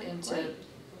translate that into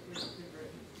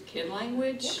kid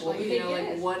language. What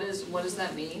does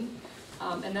that mean?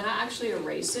 And then I actually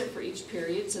erase it for each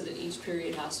period so that each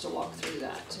period has to walk through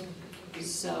that.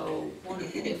 So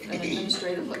if an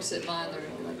administrator looks at mine, they're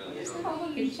going to be like, what is that? Oh,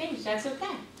 you can change, that's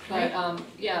okay. But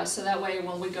yeah, so that way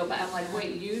when we go back, I'm like,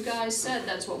 wait, you guys said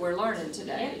that's what we're learning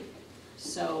today. Yeah.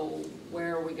 So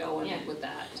where are we going with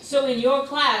that? So in your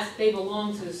class, they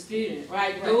belong to the student,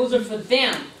 right? Those are for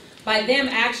them. By them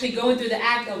actually going through the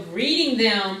act of reading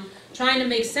them, trying to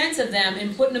make sense of them,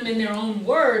 and putting them in their own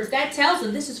words, that tells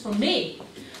them this is for me.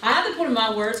 I have to put in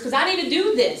my words because I need to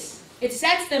do this. It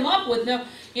sets them up with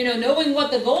knowing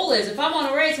what the goal is. If I'm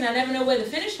on a race and I never know where the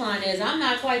finish line is, I'm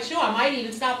not quite sure. I might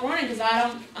even stop running because I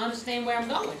don't understand where I'm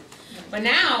going. But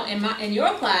now, in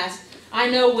your class, I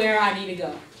know where I need to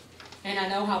go. And I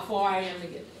know how far I am to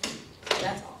get there. So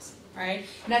that's awesome, right?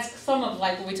 And that's some of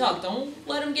like when we talk, don't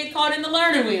let them get caught in the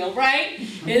learning wheel, right?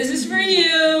 This is for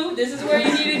you. This is where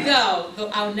you need to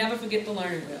go. I'll never forget the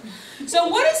learning wheel. So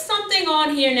what is something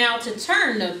on here now to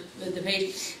turn the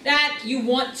page that you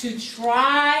want to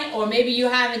try, or maybe you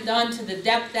haven't done to the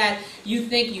depth that you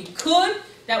think you could,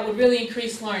 that would really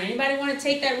increase learning? Anybody want to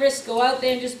take that risk, go out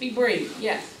there and just be brave?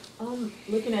 Yes.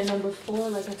 Looking at number 4,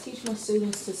 like I teach my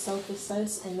students to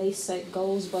self-assess and they set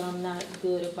goals, but I'm not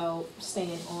good about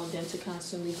staying on them to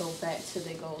constantly go back to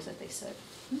the goals that they set.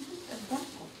 That's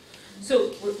wonderful.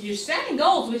 So you're setting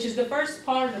goals, which is the first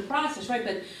part of the process, right?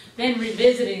 But then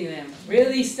revisiting them,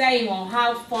 really saying, well,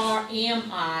 how far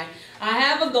am I? I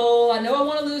have a goal. I know I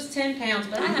want to lose 10 pounds,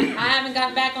 but I haven't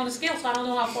gotten back on the scale, so I don't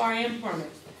know how far I am from it.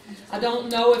 I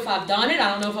don't know if I've done it. I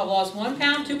don't know if I've lost 1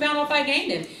 pound, 2 pounds, or if I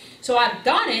gained it. So I've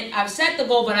done it, I've set the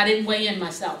goal, but I didn't weigh in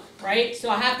myself, right?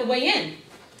 So I have to weigh in.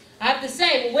 I have to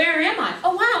say, well, where am I?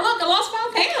 Oh, wow, look, I lost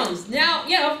 5 pounds. Now,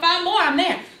 5 more, I'm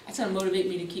there. That's going to motivate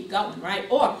me to keep going, right?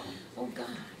 Or, oh, God,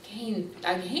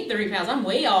 I gained 30 pounds. I'm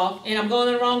way off, and I'm going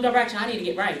in the wrong direction. I need to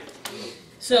get right.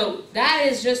 So that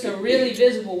is just a really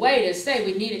visible way to say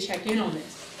we need to check in on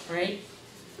this, right?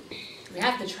 We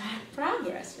have to track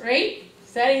progress, right?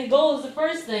 Setting a goal is the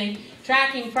first thing.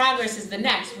 Tracking progress is the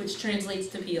next, which translates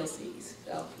to PLCs.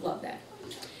 So, love that.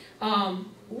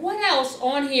 What else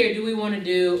on here do we want to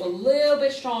do a little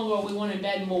bit stronger or we want to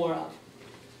embed more of?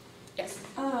 Yes?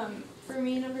 For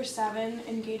me, number 7,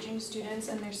 engaging students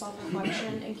in their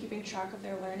self-reflection and keeping track of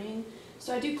their learning.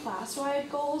 So I do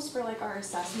class-wide goals for our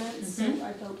assessments. So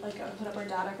I put up our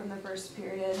data from the first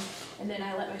period, and then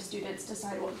I let my students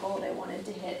decide what goal they wanted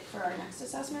to hit for our next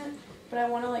assessment. but I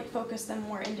want to like focus them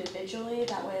more individually.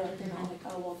 That way, like they're not like,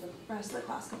 oh well, the rest of the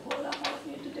class can pull it up. I don't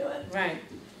need to do it. Right.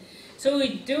 So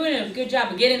we're doing a good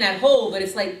job of getting that whole, but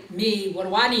it's like me, what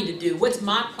do I need to do? What's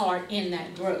my part in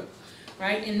that growth?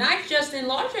 Right? And not just in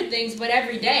larger things, but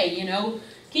every day, you know.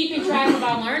 Keeping track of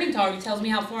our learning target tells me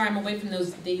how far I'm away from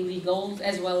those daily goals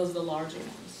as well as the larger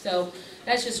ones. So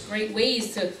that's just great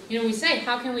ways to, you know, we say,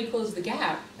 how can we close the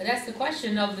gap? And that's the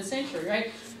question of the century,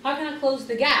 right? How can I close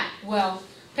the gap? Well,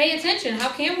 pay attention. How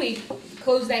can we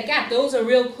close that gap? Those are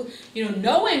real, you know,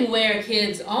 knowing where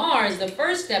kids are is the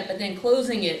first step, but then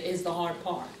closing it is the hard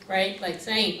part, right? Like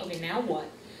saying, okay, now what?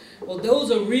 Well,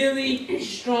 those are really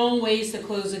strong ways to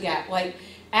close the gap. Like,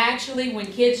 actually, when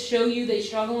kids show you they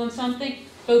struggle on something,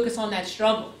 focus on that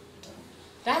struggle.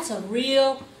 That's a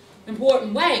real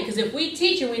important way, because if we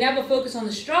teach and we never focus on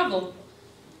the struggle,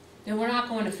 then we're not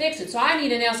going to fix it. So I need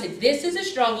to now say, this is a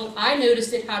struggle, I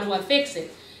noticed it, how do I fix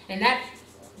it? And that,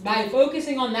 by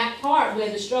focusing on that part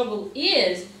where the struggle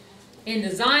is, and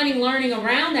designing learning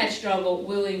around that struggle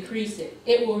will increase it.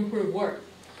 It will improve work.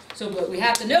 So, but we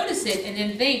have to notice it and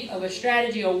then think of a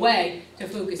strategy or way to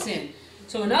focus in.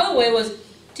 So another way was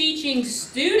teaching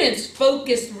students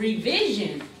focused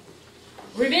revision.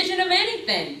 Revision of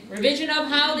anything. Revision of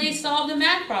how they solve the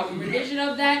math problem. Revision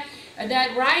of that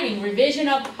writing. Revision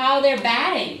of how they're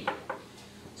batting.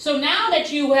 So now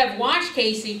that you have watched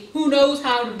Casey, who knows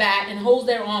how to bat and holds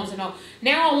their arms and all,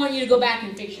 now I want you to go back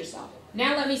and fix yourself.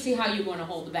 Now let me see how you're going to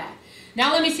hold the bat.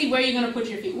 Now let me see where you're going to put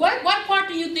your feet. What part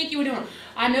do you think you were doing?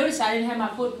 I noticed I didn't have my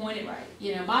foot pointed right.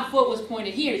 You know, my foot was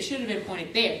pointed here. It should have been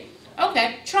pointed there.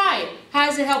 Okay, try it. How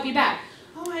does it help you back?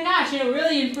 Oh my gosh, it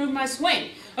really improved my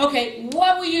swing. Okay,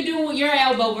 what were you doing with your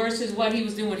elbow versus what he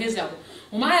was doing with his elbow?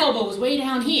 Well, my elbow was way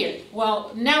down here.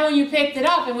 Well, now when you picked it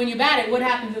up and when you batted, what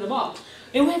happened to the ball?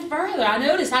 It went further. I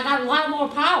noticed I got a lot more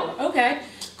power. Okay,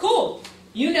 cool.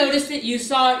 You noticed it, you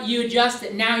saw it, you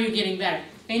adjusted, now you're getting better.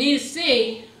 I need to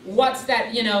see what's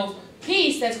that, you know,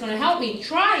 piece that's going to help me.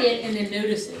 Try it and then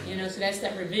notice it, you know, so that's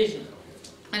that revision.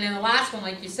 And then the last one,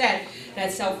 like you said,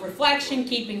 that's self-reflection,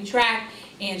 keeping track,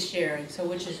 and sharing, so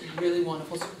which is really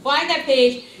wonderful. So find that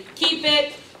page, keep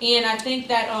it, and I think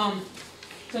that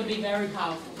it'll be very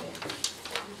powerful there.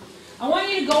 I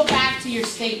want you to go back to your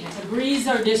statements, agrees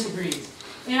or disagrees.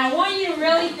 And I want you to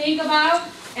really think about,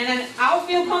 and then I'll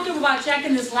feel comfortable about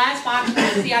checking this last box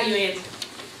and see how you answer.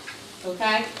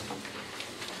 Okay?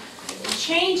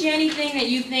 Change anything that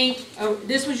you think,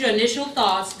 this was your initial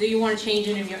thoughts, do you want to change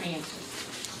any of your answers?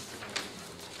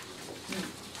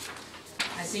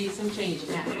 I see some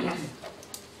changes happening.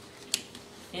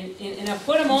 And I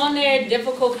put them on there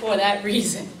difficult for that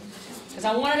reason. Because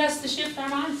I wanted us to shift our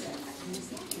mindset.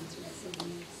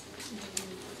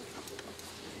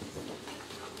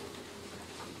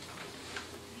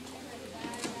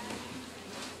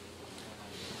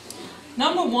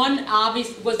 Number one,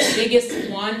 obviously, was the biggest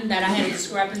one that I had a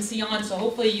discrepancy on, so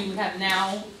hopefully you have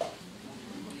now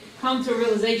come to a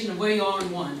realization of where you are in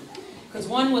one. Because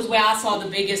one was where I saw the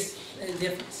biggest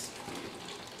difference.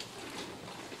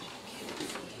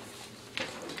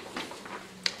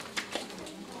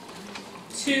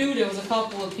 Two, there was a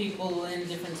couple of people in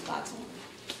different spots.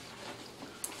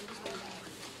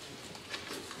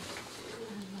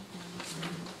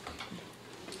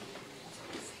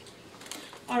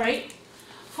 All right.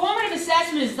 Formative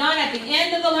assessment is done at the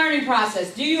end of the learning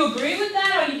process. Do you agree with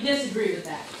that or you disagree with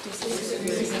that?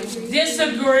 Disagree.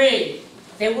 Disagree.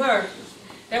 There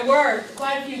were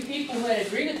quite a few people who had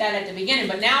agreed with that at the beginning,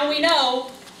 but now we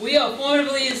know we are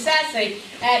formatively assessing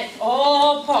at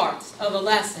all parts of a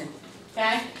lesson.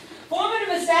 Okay? Formative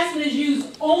assessment is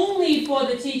used only for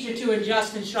the teacher to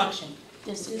adjust instruction.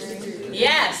 Disagree.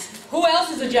 Yes. Who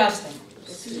else is adjusting?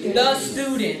 The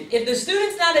student. If the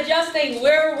student's not adjusting,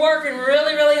 we're working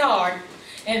really, really hard,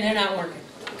 and they're not working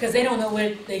because they don't know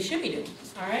what they should be doing.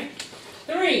 All right?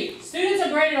 3, students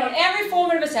are graded on every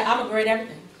formative assessment. I'm going to grade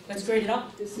everything. Let's grade it all.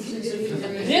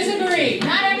 Disagree.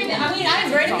 Not everything. I mean, I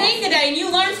didn't grade a thing today, and you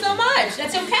learned so much.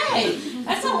 That's okay.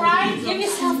 That's all right. Give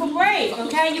yourself a break,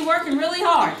 okay? You're working really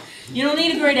hard. You don't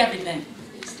need to grade everything.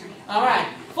 All right.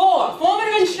 4,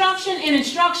 formative instruction and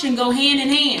instruction go hand in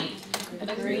hand.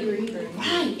 Agree.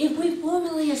 Right. If we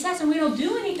formally assess and we don't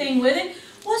do anything with it,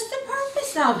 what's the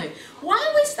purpose of it? Why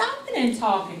are we stopping and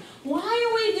talking? Why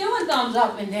are we doing thumbs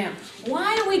up and down?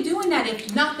 Why are we doing that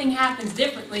if nothing happens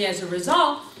differently as a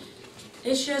result?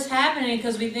 It's just happening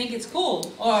because we think it's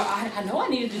cool. Or I know I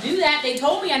needed to do that. They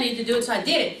told me I needed to do it, so I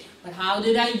did it. But how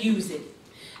did I use it?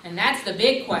 And that's the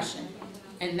big question.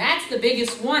 And that's the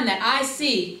biggest one that I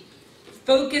see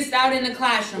focused out in the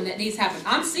classroom that needs to happen.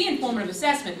 I'm seeing formative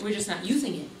assessment, we're just not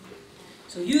using it.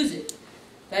 So use it.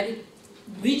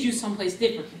 lead you someplace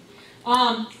differently.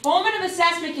 Formative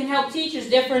assessment can help teachers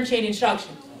differentiate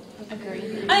instruction.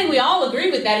 Agreed. I think we all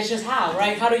agree with that. It's just how,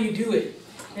 right? How do you do it?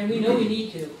 And we know we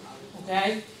need to,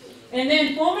 okay? And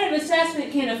then formative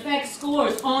assessment can affect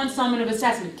scores on summative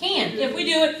assessment. Can, if we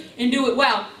do it and do it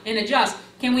well and adjust.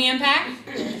 Can we impact?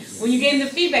 When you gave them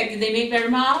the feedback, did they make better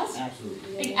models?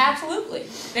 Absolutely. Absolutely.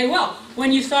 They will.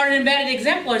 When you started embedded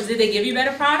exemplars, did they give you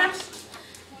better products?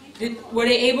 Were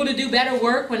they able to do better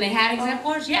work when they had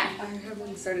exemplars? Yeah. I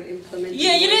haven't started implementing.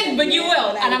 Yeah, you didn't, but you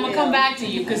will. And I'm going to come back to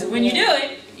you, because when you do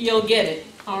it, you'll get it.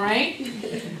 All right?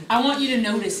 I want you to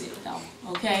notice it, though,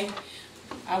 okay?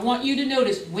 I want you to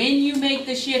notice when you make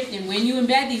the shift and when you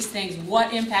embed these things,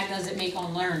 what impact does it make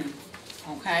on learning?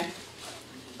 Okay?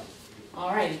 All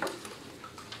right.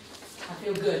 I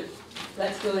feel good.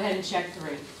 Let's go ahead and check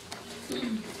 3.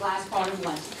 Last part of the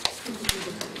lesson.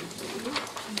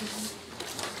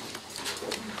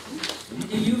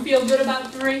 Do you feel good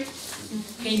about 3?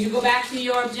 Can you go back to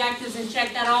your objectives and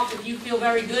check that off if you feel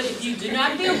very good? If you do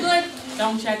not feel good,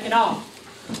 don't check it off.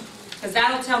 Because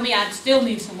that'll tell me I still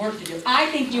need some work to do. I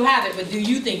think you have it, but do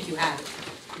you think you have it?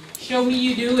 Show me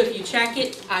you do. If you check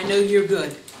it, I know you're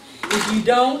good. If you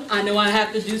don't, I know I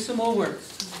have to do some more work.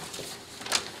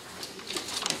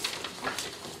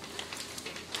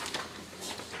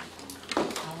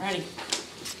 Alrighty.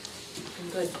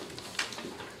 Good.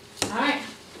 Alright.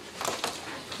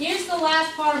 Here's the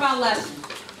last part of our lesson.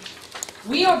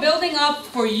 We are building up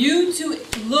for you to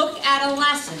look at a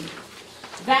lesson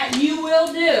that you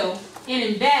will do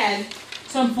and embed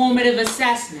some formative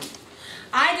assessment.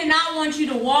 I did not want you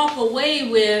to walk away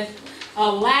with a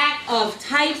lack of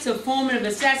types of formative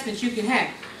assessments you can have.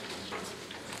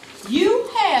 You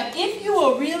have, if you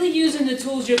are really using the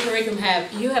tools your curriculum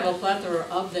have, you have a plethora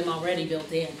of them already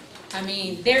built in. I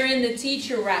mean, they're in the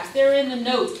teacher wraps, they're in the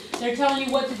notes, they're telling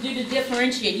you what to do to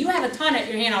differentiate. You have a ton at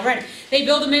your hand already. They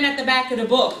build them in at the back of the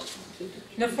book,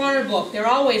 the front of the book. They're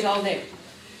always all there.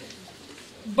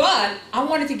 But I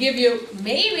wanted to give you,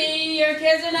 maybe your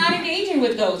kids are not engaging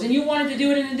with those and you wanted to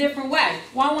do it in a different way.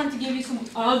 Well, I wanted to give you some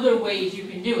other ways you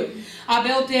can do it. I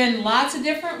built in lots of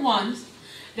different ones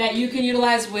that you can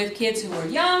utilize with kids who are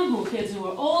young, kids who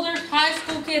are older, high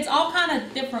school kids, all kind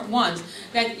of different ones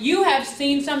that you have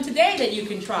seen some today that you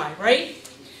can try, right?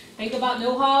 Think about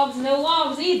no hogs, no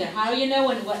logs either. How do you know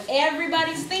what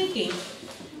everybody's thinking?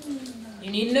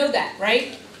 You need to know that,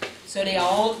 right? So they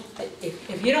all,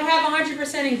 if you don't have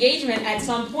 100% engagement at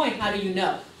some point, how do you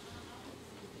know?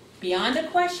 Beyond a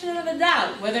question of a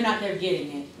doubt whether or not they're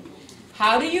getting it.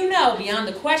 How do you know, beyond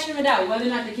the question of a doubt, whether or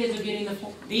not the kids are getting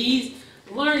these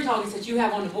learning targets that you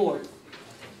have on the board?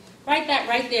 Write that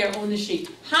right there on the sheet.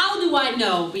 How do I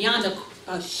know, beyond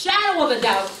a shadow of a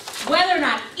doubt, whether or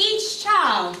not each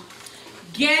child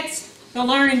gets the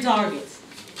learning targets?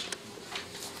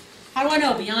 How do I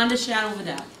know, beyond a shadow of a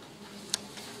doubt?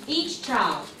 Each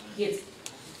child gets.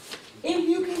 If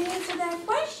you can answer that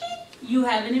question, you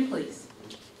have it in place.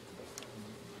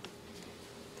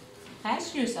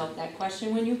 Ask yourself that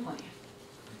question when you plan.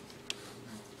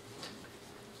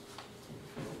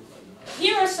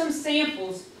 Here are some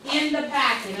samples in the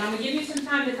packet, and I'm going to give you some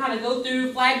time to kind of go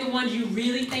through, flag the ones you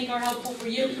really think are helpful for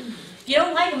you. If you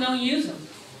don't like them, don't use them.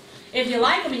 If you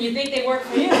like them and you think they work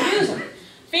for you, use them.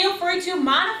 Feel free to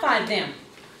modify them.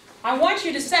 I want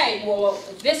you to say, well,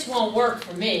 this won't work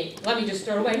for me. Let me just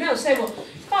throw it away. No, say, well,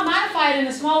 if I modify it in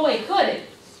a small way, could it?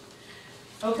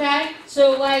 Okay?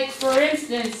 So, like, for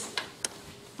instance,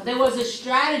 there was a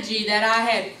strategy that I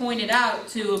had pointed out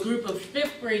to a group of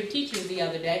 5th grade teachers the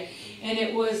other day, and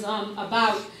it was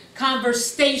about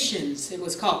conversations, it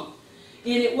was called.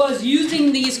 And it was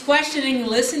using these questioning and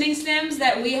listening stems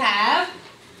that we have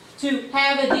to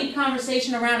have a deep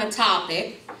conversation around a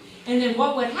topic. And then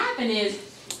what would happen is,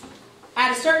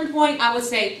 at a certain point, I would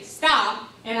say, stop,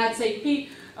 and I'd say,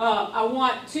 I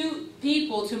want 2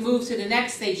 people to move to the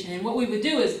next station. And what we would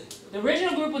do is, the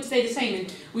original group would stay the same,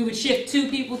 and we would shift 2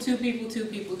 people, 2 people, 2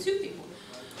 people, 2 people.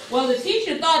 Well, the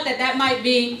teacher thought that that might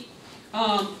be,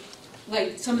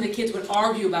 like some of the kids would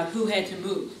argue about who had to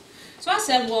move. So I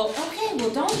said, well, okay, well,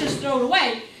 don't just throw it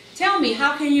away. Tell me,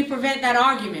 how can you prevent that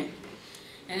argument?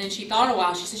 And then she thought a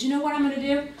while. She said, you know what I'm going to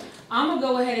do? I'm going to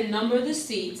go ahead and number the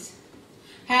seats,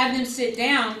 have them sit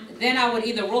down. Then I would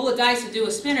either roll a dice or do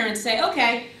a spinner and say,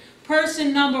 okay,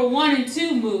 person number 1 and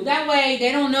 2 move. That way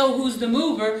they don't know who's the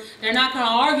mover. They're not going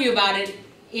to argue about it.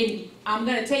 I'm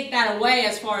going to take that away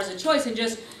as far as a choice and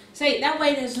just say, that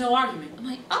way there's no argument. I'm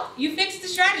like, oh, you fixed the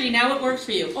strategy. Now it works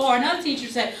for you. Or another teacher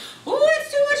said, oh,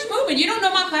 that's too much movement. You don't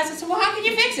know my class. I said, well, how can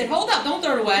you fix it? Hold up. Don't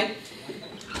throw it away.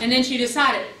 And then she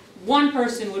decided 1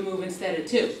 person would move instead of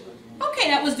 2. Okay,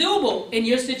 that was doable in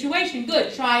your situation.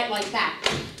 Good, try it like that.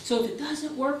 So if it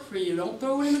doesn't work for you, don't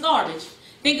throw it in the garbage.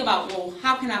 Think about, well,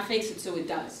 how can I fix it so it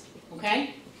does?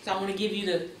 Okay? So I want to give you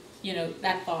the,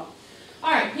 that thought.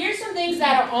 All right, here's some things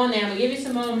that are on there. I'm going to give you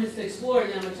some moments to explore,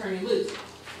 and then I'm going to turn you loose.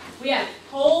 We have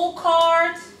whole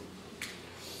cards,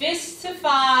 fists to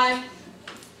 5,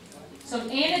 some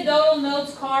anecdotal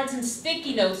notes, cards, and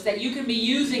sticky notes that you can be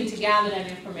using to gather that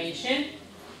information.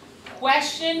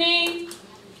 Questioning,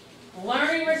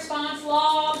 learning response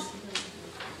logs,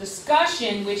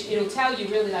 discussion, which it'll tell you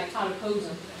really like how to pose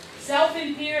them. Self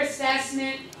and peer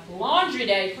assessment, laundry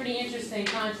day, pretty interesting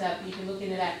concept. You can look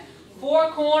into that.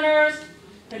 4 corners,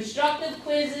 constructive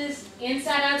quizzes,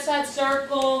 inside-outside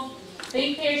circle,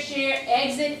 think, pair, share,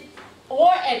 exit,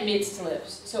 or admit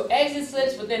slips. So exit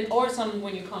slips, but then or something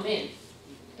when you come in.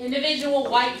 Individual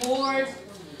whiteboards,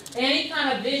 any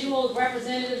kind of visual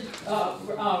representative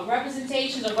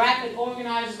representations of graphic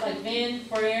organizers like Venn,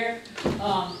 Frere,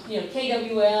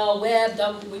 KWL,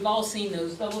 Web. We've all seen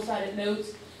those double-sided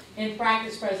notes and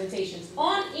practice presentations.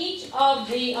 On each of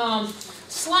the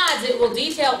slides, it will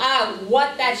detail out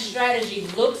what that strategy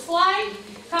looks like.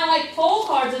 Kind of like poll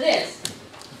cards of this.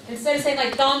 Instead of saying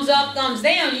like thumbs up, thumbs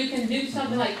down, you can do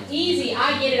something like easy,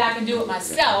 I get it, I can do it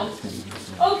myself.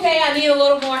 Okay, I need a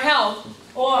little more help.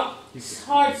 Or it's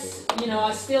hard,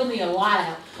 I still need a lot of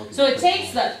help. So it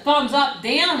takes the thumbs up,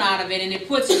 down out of it, and it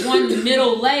puts one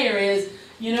middle layer is,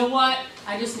 you know what,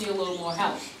 I just need a little more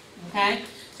help. Okay?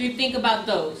 So you think about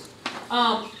those.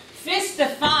 Fist to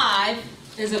 5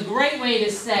 is a great way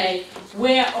to say,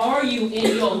 where are you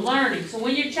in your learning? So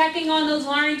when you're checking on those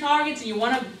learning targets and you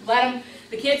want to let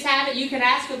the kids have it, you can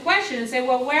ask a question and say,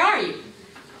 well, where are you?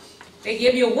 They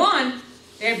give you 1,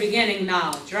 they're beginning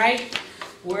knowledge, right?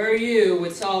 Where are you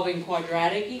with solving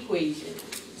quadratic equations?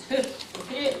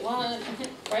 Hit 1,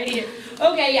 right here.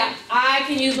 Okay, yeah, I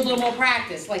can use a little more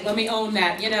practice. Like, let me own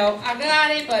that. I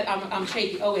got it, but I'm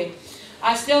shaky. Oh, wait.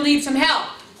 I still need some help.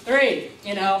 3,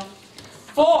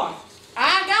 4.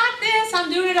 I got this.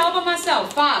 I'm doing it all by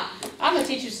myself. 5. I'm going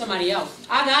to teach you somebody else.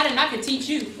 I got it and I can teach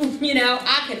you.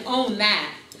 I can own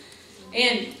that.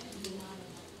 And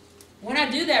when I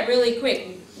do that really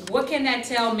quick, what can that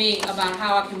tell me about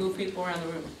how I can move people around the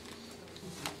room?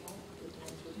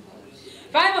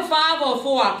 If I have a 5 or a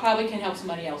 4, I probably can help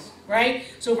somebody else, right?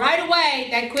 So right away,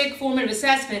 that quick formative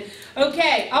assessment,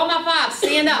 okay, all my 5,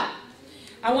 stand up.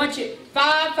 I want you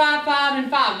 5, 5, 5,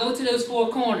 and 5. Go to those 4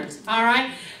 corners, all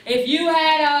right? If you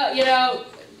had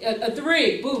a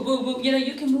 3, boo, boo, boo,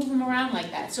 you can move them around like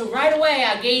that. So right away,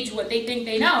 I gauge what they think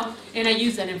they know, and I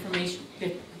use that information.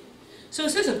 So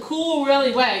this is a cool,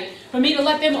 really way for me to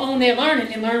let them own their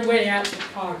learning and learn where they're at with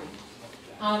the target.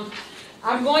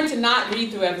 I'm going to not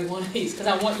read through every one of these because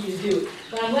I want you to do it.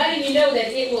 But I'm letting you know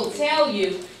that it will tell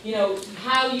you,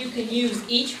 how you can use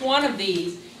each one of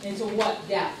these into what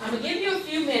depth. I'm going to give you a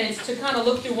few minutes to kind of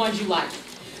look through ones you like.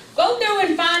 Go through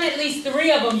and find at least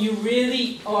 3 of them you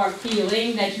really are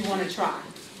feeling that you want to try.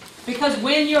 Because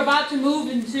when you're about to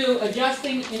move into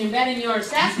adjusting and embedding your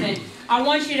assessment, I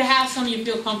want you to have some you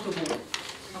feel comfortable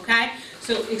with. Okay?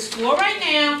 So explore right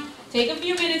now, take a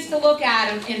few minutes to look at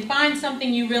them, and find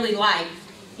something you really like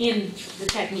in the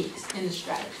techniques and the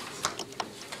strategies.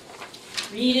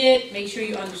 Read it, make sure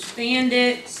you understand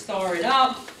it, star it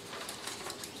up.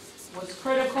 What's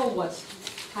critical,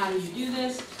 how do you do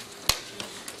this?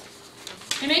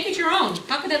 And make it your own.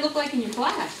 How could that look like in your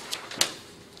class?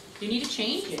 You need to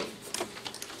change it.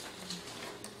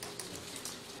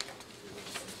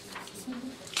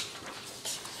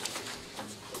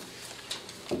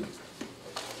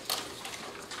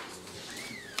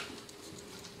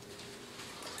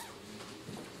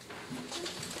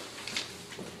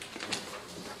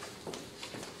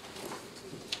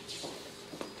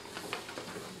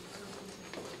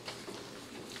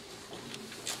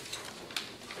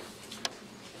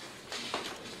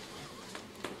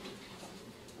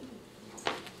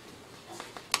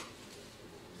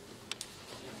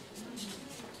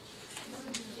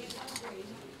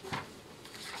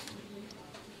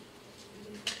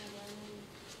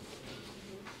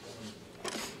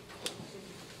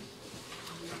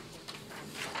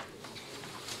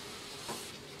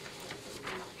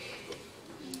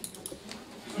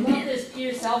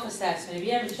 Peer self-assessment. If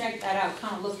you haven't checked that out,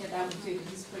 kind of look at that one too,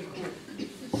 because it's pretty cool.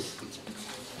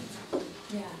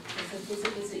 Yeah,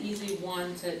 it's an easy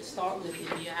one to start with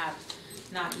if you have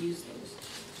not used those.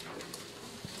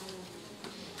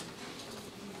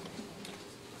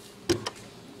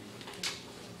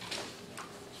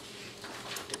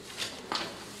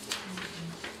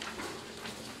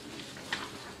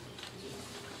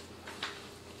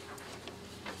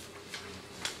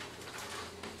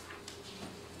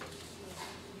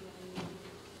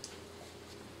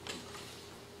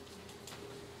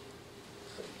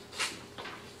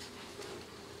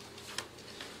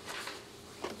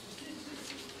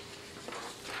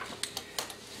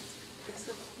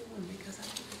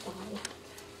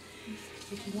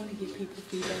 people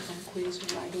feedback on quiz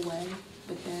right away,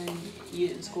 but then you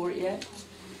didn't score it yet,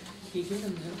 you get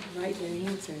them to write their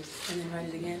answers and then write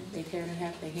it again. They tear it in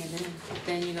half, they hand it in.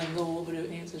 Then you're going to go over the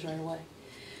answers right away.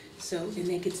 So, and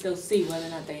they can still see whether or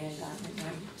not they had gotten it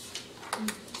right.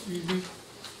 Mm-hmm.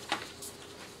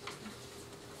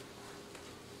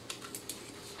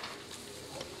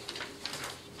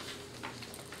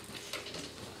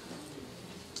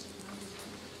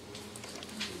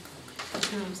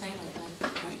 You know what I'm saying?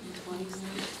 Like writing it twice,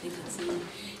 they can see, you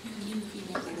can give the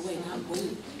feedback right away, not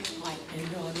wait. Like, and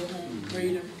go home,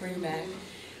 read them, bring them back.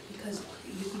 Because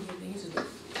you can get the answers,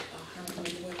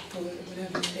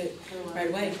 whatever you did right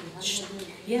away.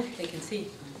 Yeah, they can see.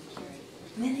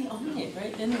 And then they own it,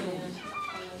 right? Then they own it.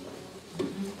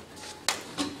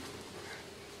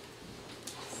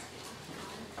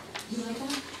 You like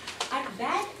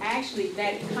that?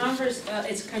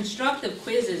 It's constructive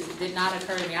quizzes did not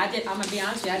occur to me. I'm gonna be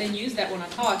honest with you, I didn't use that when I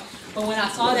taught, but when I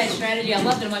saw that strategy, I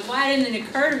loved it. I'm like, why didn't it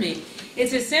occur to me?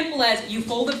 It's as simple as you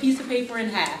fold a piece of paper in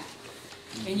half,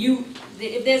 and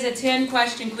if there's a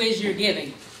 10-question quiz you're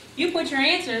giving, you put your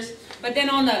answers, but then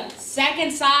on the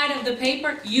second side of the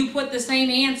paper, you put the same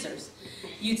answers.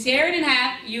 You tear it in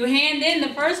half, you hand in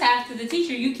the first half to the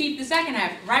teacher, you keep the second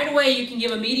half. Right away, you can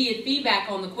give immediate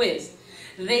feedback on the quiz.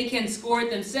 They can score it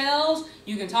themselves.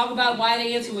 You can talk about why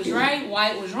the answer was right,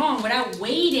 why it was wrong, without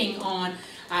waiting on,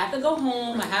 I have to go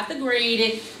home, I have to grade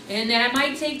it, and then I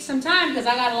might take some time because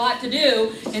I got a lot to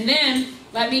do, and then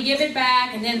let me give it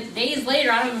back, and then days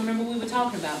later, I don't even remember what we were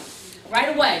talking about.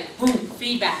 Right away, boom,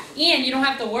 feedback. And you don't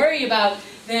have to worry about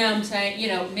them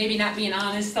saying, maybe not being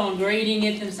honest on grading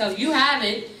it themselves. You have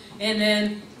it, and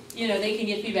then, they can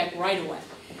get feedback right away.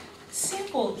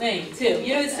 Simple thing, too.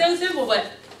 It's so simple,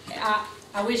 but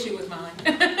I wish it was mine.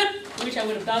 I wish I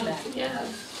would have done that. Yeah.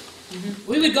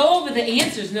 Mm-hmm. We would go over the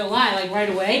answers, no lie, like right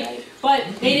away, but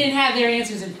they didn't have their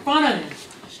answers in front of them.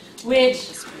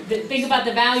 Think about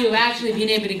the value of actually being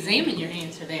able to examine your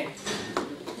answer there,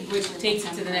 which takes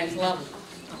it to the next level.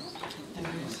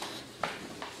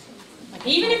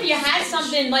 Even if you had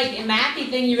something like a mathy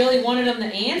thing you really wanted them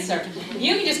to answer,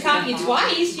 you can just copy it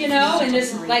twice, and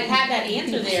just like have that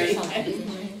answer there or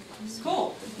something.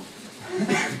 Cool.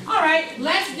 All right,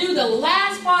 let's do the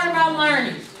last part of our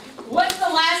learning. What's the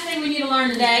last thing we need to learn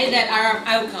today that our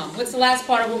outcome? What's the last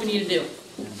part of what we need to do?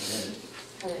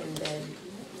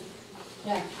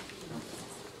 Yeah.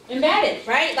 Embed it,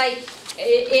 right? Like,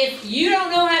 if you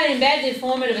don't know how to embed the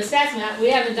formative assessment, we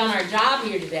haven't done our job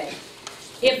here today.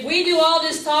 If we do all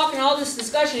this talk and all this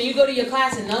discussion and you go to your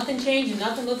class and nothing changed and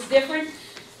nothing looks different,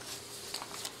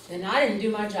 then I didn't do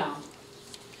my job.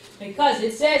 Because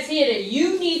it says here that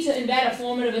you need to embed a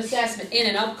formative assessment in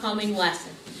an upcoming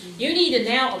lesson. You need to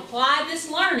now apply this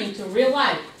learning to real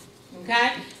life,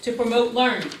 okay, to promote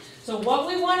learning. So what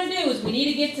we want to do is we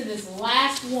need to get to this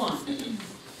last one.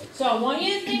 So I want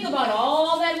you to think about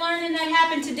all that learning that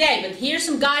happened today, but here's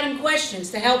some guiding questions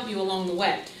to help you along the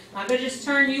way. I'm going to just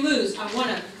turn you loose. I want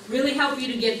to really help you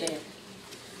to get there.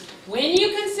 When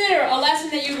you consider a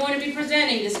lesson that you're going to be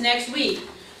presenting this next week,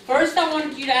 first I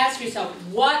want you to ask yourself,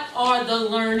 what are the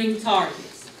learning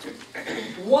targets?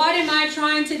 What am I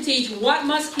trying to teach? What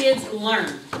must kids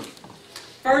learn?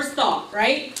 First thought,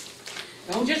 right?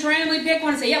 Don't just randomly pick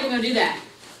one and say, yeah, we're going to do that.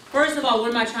 First of all,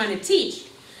 what am I trying to teach?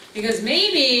 Because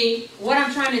maybe what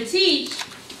I'm trying to teach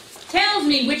tells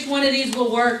me which one of these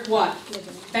will work what?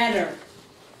 Better.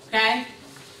 Okay?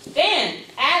 Then,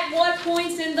 at what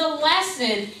points in the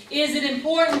lesson is it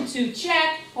important to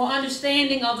check for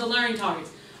understanding of the learning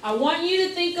targets? I want you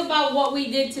to think about what we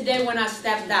did today when I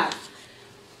stepped out.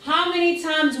 How many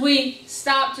times we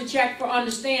stopped to check for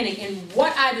understanding and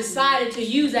what I decided to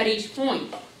use at each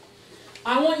point.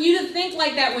 I want you to think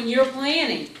like that when you're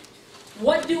planning.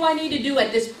 What do I need to do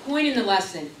at this point in the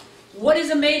lesson? What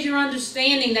is a major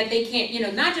understanding that they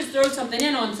can't, not just throw something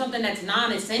in on something that's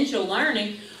non-essential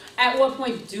learning. At what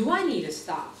point do I need to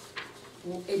stop?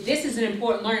 This is an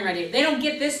important learning right here. If they don't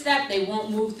get this step, they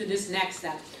won't move to this next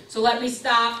step. So let me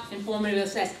stop and formatively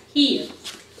assess here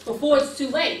before it's too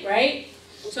late, right?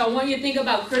 So I want you to think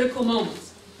about critical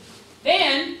moments.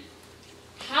 Then,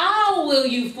 how will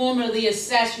you formatively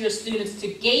assess your students to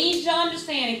gauge the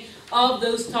understanding of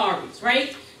those targets,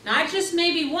 right? Not just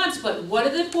maybe once, but what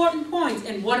are the important points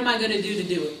and what am I going to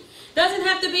do it? Doesn't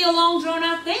have to be a long,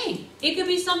 drawn-out thing. It could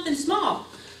be something small.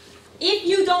 If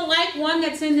you don't like one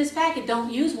that's in this packet,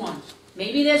 don't use one.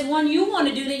 Maybe there's one you want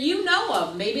to do that you know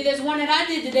of. Maybe there's one that I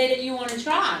did today that you want to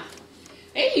try.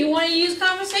 Maybe you want to use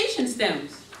conversation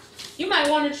stems. You might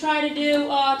want to try to do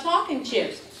talking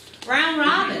chips, round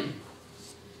robin.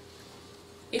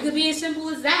 It could be as simple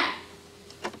as that.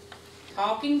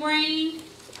 Talking brain,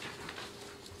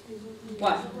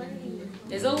 What?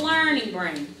 There's a learning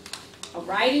brain, a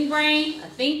writing brain, a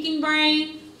thinking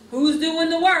brain. Who's doing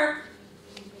the work?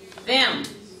 Them.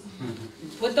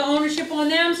 Put the ownership on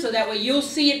them so that way you'll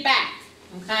see it back.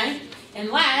 Okay? And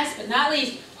last but not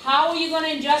least, how are you going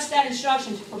to adjust that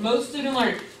instruction to promote student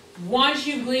learning? Once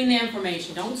you glean the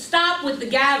information, don't stop with the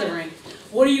gathering.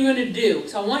 What are you going to do?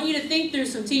 So I want you to think through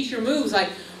some teacher moves like,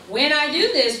 when I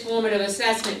do this formative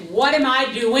assessment, what am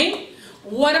I doing?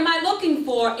 What am I looking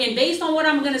for? And based on what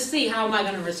I'm going to see, how am I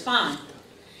going to respond?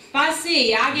 If I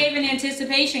see I gave an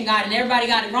anticipation guide and everybody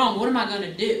got it wrong, what am I going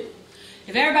to do?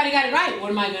 If everybody got it right, what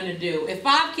am I going to do? If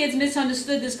 5 kids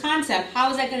misunderstood this concept,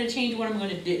 how is that going to change what I'm going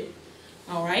to do?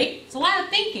 All right? It's a lot of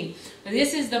thinking. But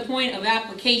this is the point of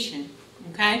application.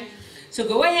 Okay? So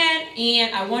go ahead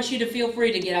and I want you to feel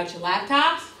free to get out your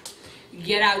laptops,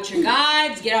 get out your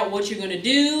guides, get out what you're going to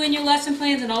do in your lesson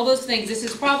plans and all those things. This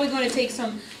is probably going to take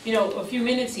some, a few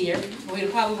minutes here. We'll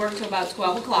probably work till about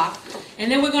 12 o'clock.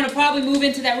 And then we're going to probably move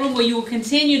into that room where you will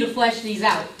continue to flesh these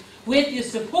out with the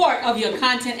support of your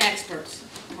content experts.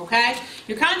 Okay?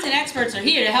 Your content experts are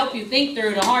here to help you think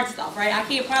through the hard stuff, right? I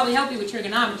can't probably help you with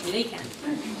trigonometry. They can.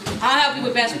 I'll help you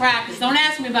with best practice. Don't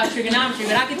ask me about trigonometry,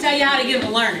 but I can tell you how to get them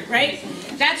to learn it, right?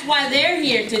 That's why they're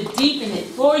here to deepen it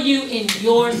for you in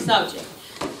your subject.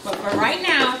 But for right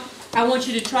now, I want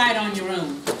you to try it on your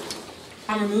own.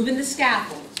 I'm removing the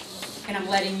scaffold, and I'm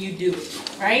letting you do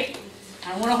it, right?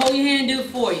 I don't want to hold your hand and do it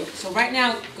for you. So right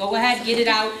now, go ahead, get it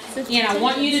out, and I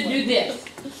want you to do this.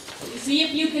 See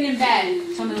if you can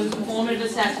embed some of those formative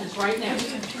assessments right now.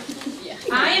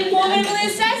 I am formatively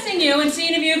assessing you and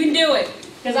seeing if you can do it.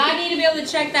 Because I need to be able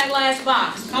to check that last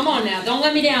box. Come on now, don't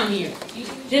let me down here.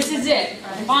 This is it.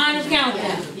 Final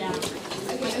countdown.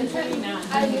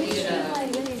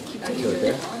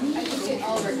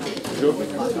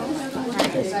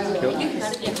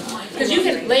 Because you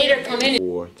can later come in.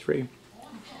 4, 3.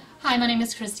 Hi, my name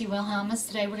is Christy Wilhelmus.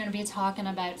 Today we're going to be talking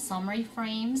about summary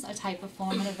frames, a type of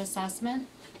formative assessment.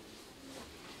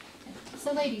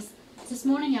 So ladies, this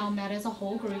morning y'all met as a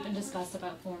whole group and discussed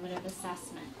about formative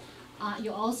assessment.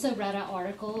 You also read an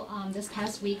article this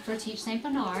past week for Teach St.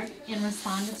 Bernard and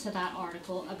responded to that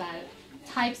article about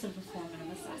types of a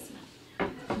formative assessment.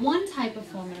 One type of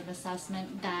formative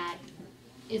assessment that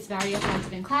is very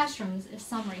effective in classrooms is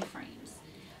summary frames.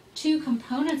 2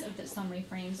 components of the summary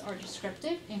frames are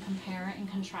descriptive and compare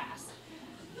and contrast.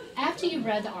 After you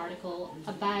read the article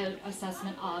about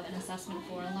assessment of and assessment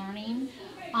for learning,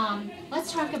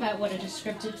 let's talk about what a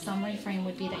descriptive summary frame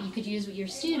would be that you could use with your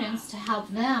students to help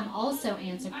them also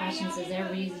answer questions as they're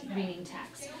reading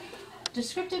text.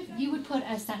 Descriptive, you would put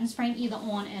a sentence frame either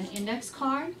on an index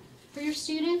card for your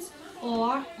students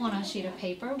or on a sheet of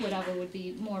paper, whatever would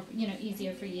be more,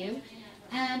 easier for you.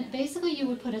 And basically you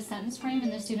would put a sentence frame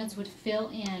and the students would fill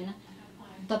in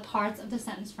the parts of the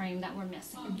sentence frame that were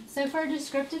missing. So for a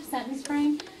descriptive sentence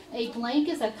frame, a blank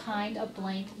is a kind of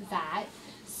blank that.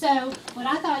 So what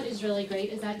I thought is really great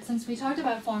is that since we talked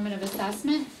about formative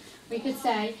assessment, we could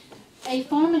say a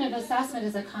formative assessment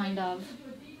is a kind of,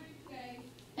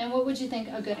 and what would you think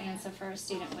a good answer for a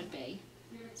student would be?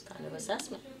 It's kind of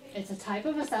assessment. It's a type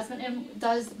of assessment and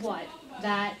does what?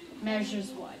 That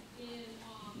measures what?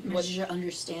 Measures your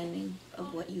understanding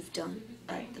of what you've done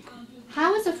at the point.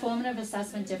 How is a formative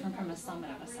assessment different from a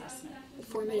summative assessment?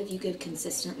 Formative you give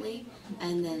consistently,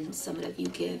 and then summative you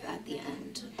give at the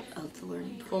end of the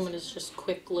learning process. Formative is just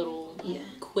quick little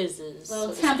quizzes.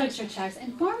 Little temperature checks.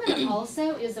 And formative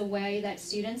also is a way that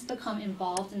students become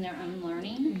involved in their own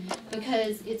learning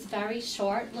because it's very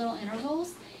short little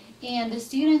intervals. And the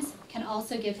students can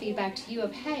also give feedback to you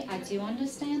of, hey, I do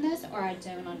understand this or I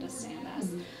don't understand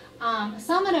this.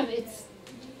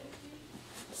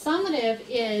 Summative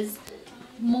is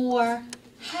more,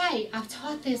 hey, I've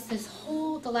taught this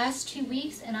the last 2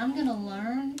 weeks and I'm going to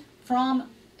learn from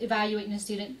evaluating the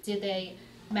student, did they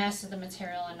master the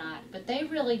material or not. But they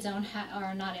really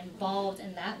are not involved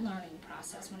in that learning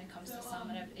process when it comes to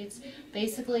summative. It's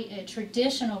basically a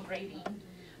traditional grading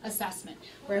assessment,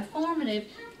 where formative,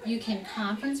 you can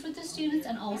conference with the students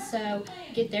and also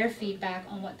get their feedback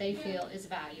on what they feel is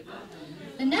valuable.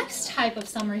 The next type of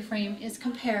summary frame is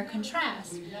compare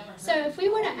contrast. So if we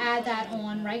were to add that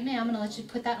on right now, I'm going to let you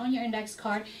put that on your index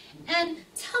card and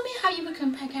tell me how you would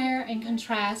compare and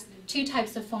contrast 2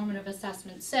 types of formative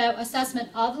assessments. So assessment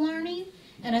of learning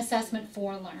and assessment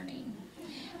for learning.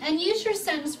 And use your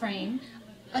sentence frame.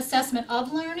 Assessment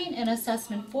of learning and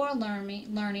assessment for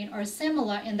learning are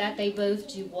similar in that they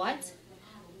both do what?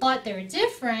 But they're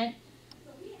different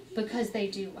because they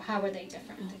do, how are they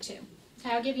different, the 2? Okay,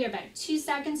 I'll give you about 2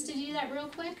 seconds to do that real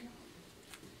quick,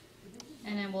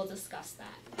 and then we'll discuss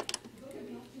that.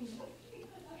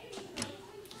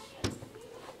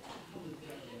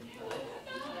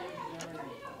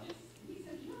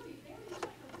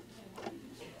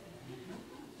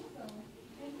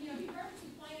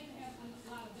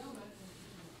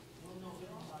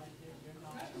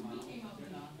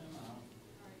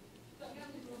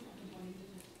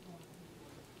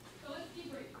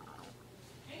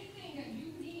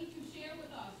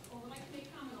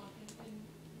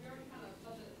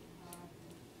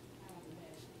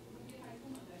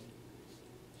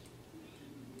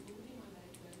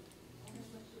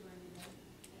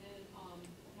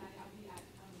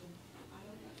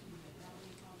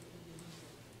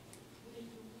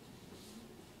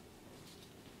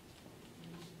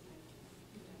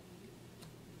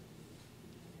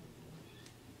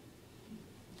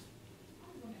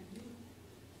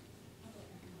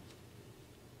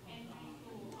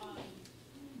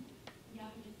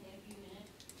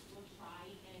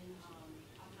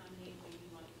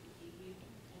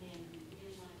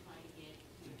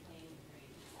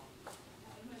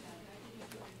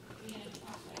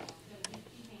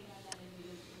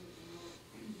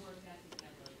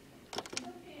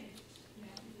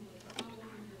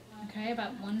 Okay,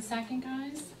 about 1 second,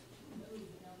 guys.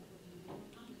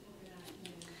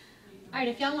 All right,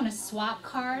 if y'all want to swap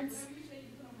cards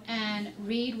and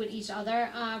read what each other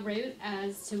wrote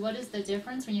as to what is the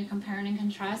difference when you're comparing and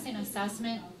contrasting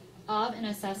assessment of and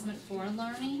assessment for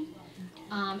learning.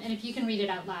 And if you can read it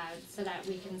out loud so that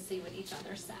we can see what each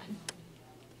other said.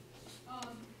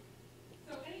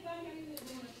 So anybody have anything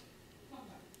they want to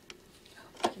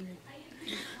talk about?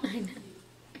 I know.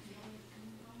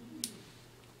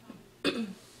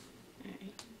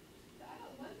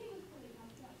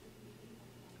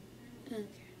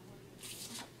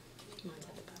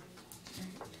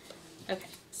 Okay.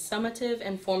 Summative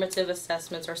and formative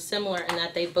assessments are similar in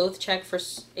that they both check for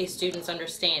a student's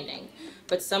understanding,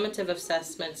 but summative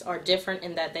assessments are different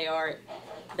in that they are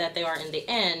in the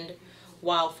end,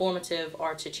 while formative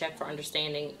are to check for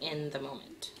understanding in the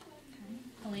moment.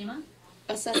 Halima?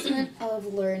 Assessment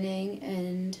of learning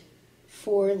and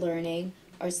for learning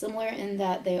are similar in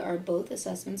that they are both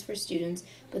assessments for students,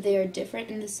 but they are different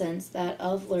in the sense that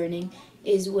of learning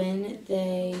is when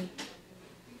they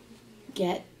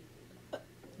get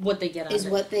what they get out is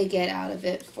of what they get out of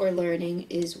it. For learning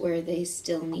is where they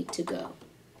still need to go.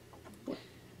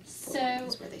 So,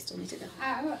 is where they still need to go.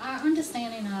 Our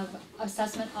understanding of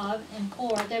assessment of and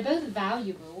for, they're both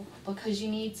valuable because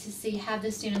you need to see have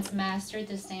the students mastered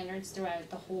the standards throughout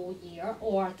the whole year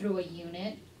or through a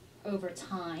unit over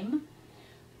time.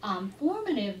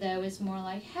 Formative, though, is more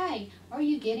like, hey, are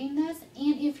you getting this?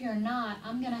 And if you're not,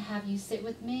 I'm going to have you sit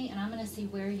with me and I'm going to see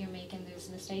where you're making those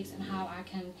mistakes and how I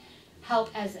can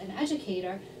help as an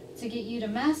educator to get you to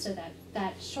master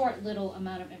that short little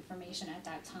amount of information at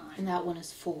that time. And that one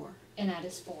is for. And that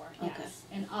is for, yes. Okay.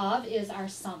 And of is our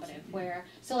summative, where,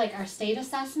 so like our state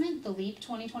assessment, the LEAP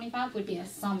 2025, would be a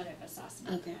summative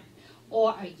assessment. Okay.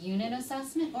 Or a unit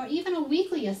assessment, or even a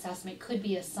weekly assessment could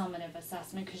be a summative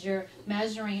assessment because you're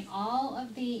measuring all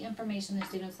of the information the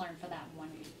students learn for that 1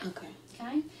 week. Okay.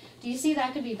 Okay? Do you see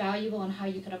that could be valuable in how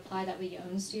you could apply that with your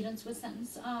own students with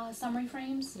sentence summary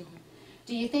frames? Mm-hmm.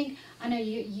 Do you think, I know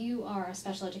you are a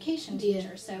special education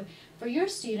teacher, so for your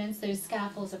students, those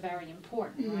scaffolds are very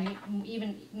important, right?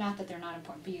 Even, not that they're not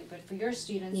important for you, but for your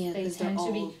students, they tend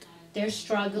to be, they're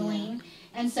struggling.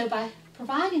 And so by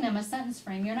providing them a sentence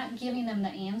frame, you're not giving them the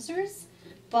answers,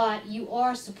 but you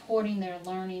are supporting their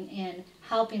learning and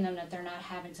helping them that they're not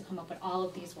having to come up with all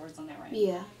of these words on their own.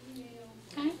 Yeah.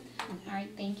 Okay? All right,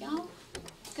 thank y'all.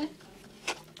 Good.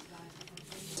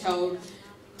 Held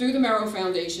through the Merrill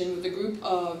Foundation with a group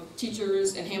of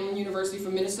teachers at Hamline University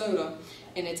from Minnesota,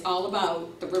 and it's all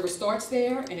about the river starts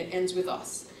there and it ends with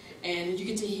us. And you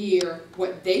get to hear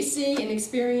what they see and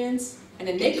experience, and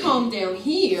then they come down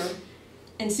here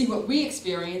and see what we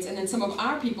experience, and then some of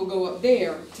our people go up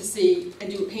there to see and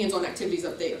do hands-on activities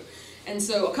up there. And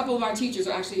so a couple of our teachers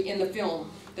are actually in the film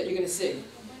that you're going to see.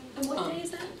 And what day is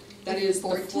that? That is the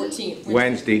 14th.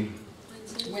 Wednesday.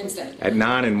 At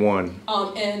 9 and 1.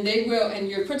 And they will, and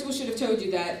your principal should have told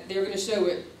you that they're going to show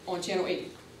it on Channel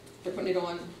 8. They're putting it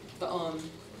on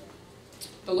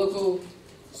the local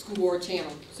school board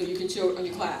channel, so you can show it on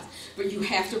your class. But you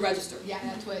have to register. Yeah,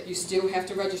 that's what. You still have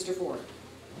to register for it.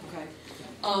 Okay.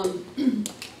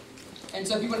 And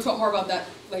so if you want to talk more about that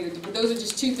later, but those are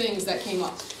just two things that came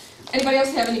up. Anybody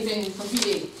else have anything from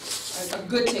PD? A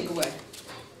good takeaway?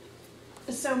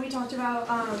 So we talked about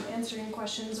answering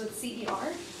questions with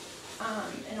CER,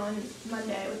 and on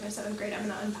Monday with my 7th grade, I'm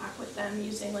going to unpack with them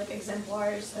using like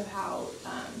exemplars of how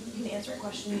you can answer a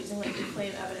question using like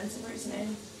claim evidence and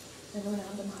reasoning. And going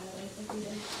down to highlight like we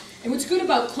did. And what's good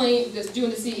about doing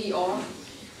the CER,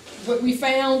 what we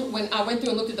found when I went through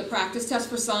and looked at the practice test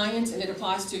for science, and it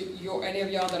applies to any of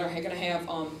y'all that are going to have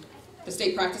the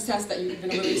state practice test that you've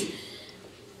been released.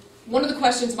 One of the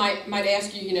questions might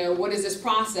ask you, what is this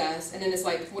process? And then it's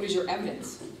like, what is your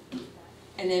evidence?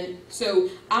 And then, so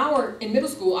in middle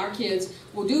school, our kids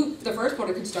will do the first part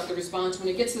of constructive response. When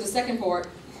it gets to the second part,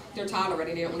 they're tired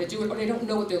already. They don't want to do it, or they don't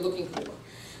know what they're looking for.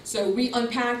 So we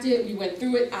unpacked it, we went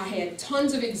through it. I had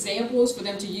tons of examples for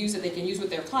them to use that they can use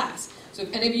with their class. So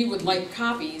if any of you would like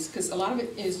copies, because a lot of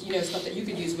it is, stuff that you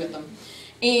could use with them.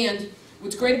 And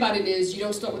what's great about it is you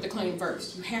don't start with the claim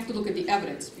first. You have to look at the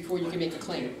evidence before you can make a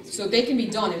claim. So they can be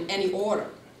done in any order.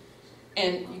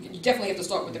 And you definitely have to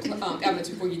start with the evidence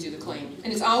before you do the claim.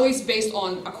 And it's always based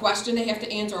on a question they have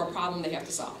to answer or a problem they have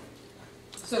to solve.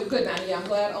 So good, Maddie. Yeah, I'm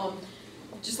glad.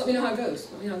 Just let me know how it goes.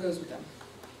 Let me know how it goes with them.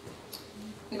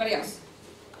 Anybody else?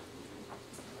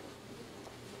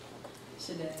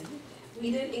 Today.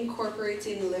 We did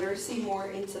incorporating literacy more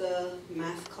into the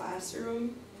math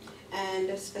classroom,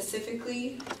 and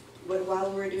specifically while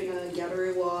we were doing a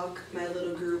gallery walk, my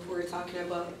little group, we were talking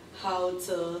about how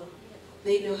to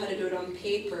they know how to do it on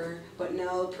paper, but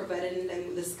now providing them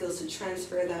with the skills to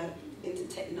transfer that into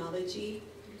technology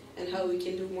and how we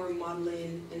can do more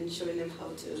modeling and showing them how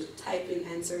to type in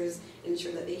answers,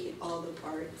 ensure that they hit all the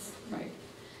parts. Right.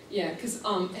 Yeah, because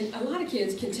and a lot of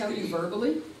kids can tell you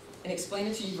verbally and explain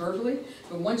it to you verbally,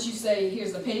 but once you say,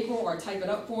 here's the paper, or type it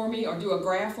up for me, or do a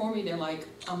graph for me, they're like,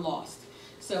 I'm lost.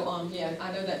 So yeah,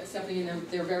 I know that Stephanie and them,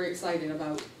 they're very excited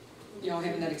about y'all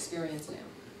having that experience now.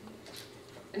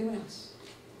 Anyone else?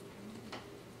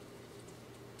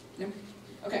 No?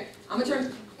 Okay, I'm gonna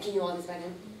turn. Can you hold this back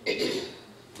in?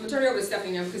 I'm gonna turn it over to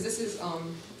Stephanie now, because this is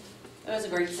That was a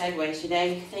great segue,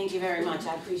 Shade. Thank you very much.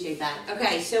 I appreciate that.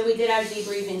 Okay, so we did our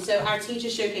debriefing. So our teacher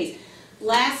showcase.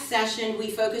 Last session, we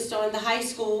focused on the high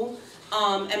school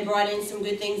and brought in some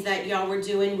good things that y'all were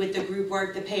doing with the group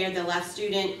work. The pair, the left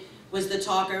student was the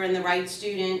talker and the right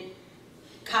student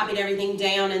copied everything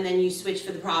down, and then you switched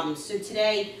for the problems. So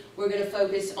today, we're going to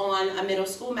focus on a middle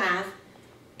school math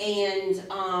and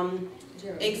I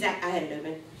had it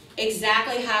open.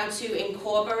 Exactly how to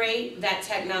incorporate that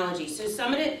technology. So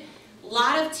a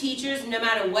lot of teachers, no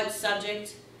matter what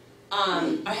subject,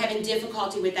 are having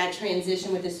difficulty with that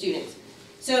transition with the students.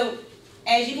 So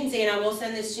as you can see, and I will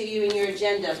send this to you in your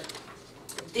agenda,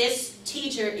 this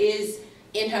teacher is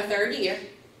in her 3rd year,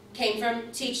 came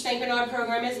from Teach St. Bernard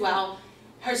program as well.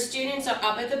 Her students are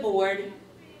up at the board,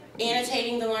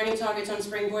 annotating the learning targets on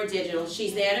Springboard Digital.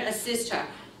 She's there to assist her.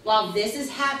 While this is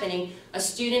happening, a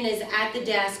student is at the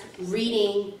desk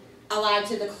reading aloud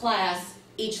to the class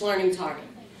each learning target.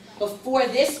 Before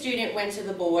this student went to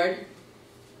the board,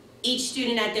 each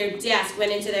student at their desk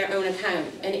went into their own account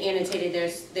and annotated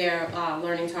their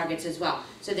learning targets as well.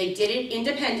 So they did it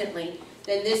independently.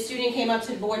 Then this student came up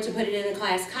to the board to put it in the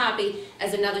class copy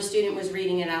as another student was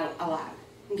reading it out aloud.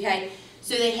 Okay?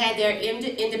 So they had their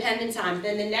independent time.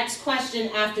 Then the next question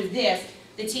after this,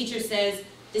 the teacher says,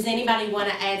 does anybody want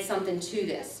to add something to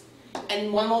this?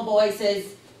 And one little boy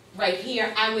says, right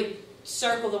here, I would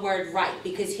circle the word right,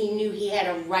 because he knew he had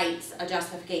a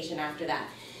justification after that.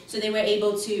 So they were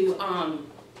able to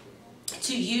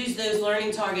use those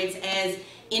learning targets as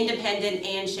independent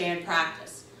and shared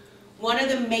practice. One of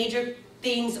the major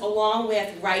things along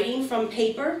with writing from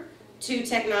paper to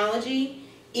technology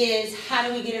is how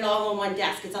do we get it all on one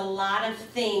desk? It's a lot of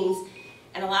things,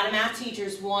 and a lot of math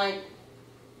teachers want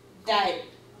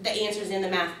the answers in the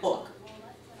math book.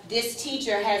 This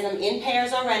teacher has them in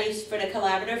pairs already for the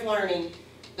collaborative learning.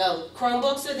 The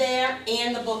Chromebooks are there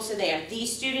and the books are there.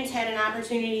 These students had an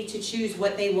opportunity to choose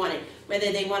what they wanted,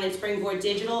 whether they wanted Springboard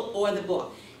Digital or the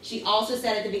book. She also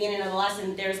said at the beginning of the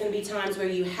lesson, there's going to be times where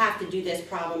you have to do this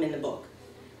problem in the book.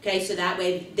 Okay, so that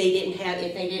way if they didn't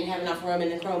have enough room in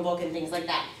the Chromebook and things like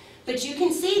that. But you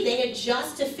can see they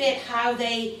adjust to fit how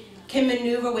they can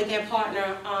maneuver with their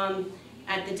partner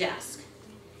at the desk.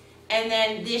 And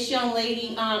then this young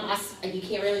lady, you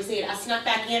can't really see it, I snuck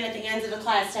back in at the end of the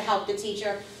class to help the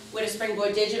teacher with a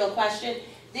Springboard Digital question.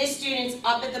 This student's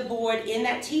up at the board in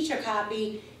that teacher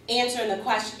copy answering the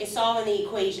question, solving the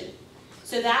equation.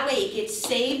 So that way it gets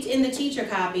saved in the teacher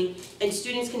copy and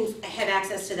students can have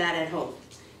access to that at home.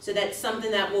 So that's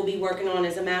something that we'll be working on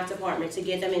as a math department to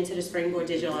get them into the Springboard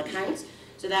Digital accounts.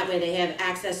 So that way they have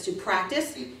access to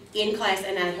practice in class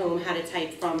and at home how to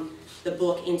type from the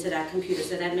book into that computer.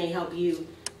 So that may help you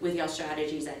with your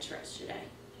strategies at church today.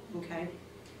 Okay?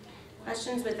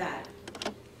 Questions with that?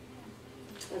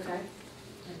 Okay.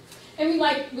 And we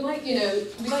like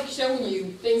showing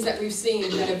you things that we've seen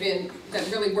that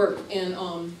really work in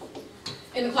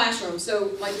the classroom.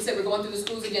 So like we said, we're going through the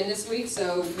schools again this week,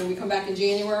 so when we come back in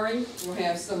January, we'll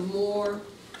have some more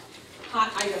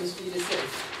hot items for you to see.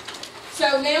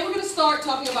 So now we're going to start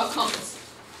talking about Compass.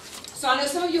 So I know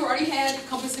some of you already had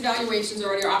Compass evaluations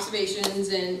or your observations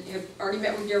and have already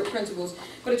met with your principals,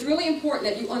 but it's really important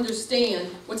that you understand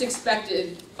what's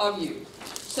expected of you.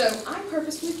 So I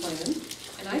purposely planned,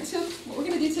 and I took what we're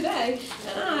going to do today,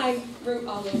 and I wrote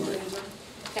all over it.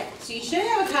 Okay, so you should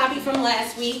have a copy from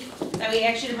last week that we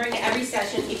asked you to bring to every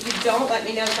session. If you don't, let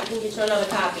me know so I can get you another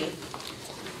copy.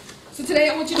 So today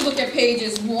I want you to look at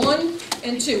pages 1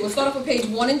 and 2. We'll start off with page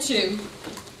 1 and 2, and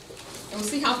we'll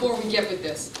see how far we get with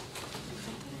this.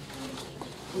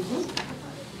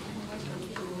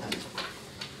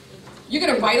 You're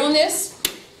going to write on this.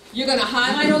 You're going to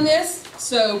highlight on this.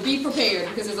 So be prepared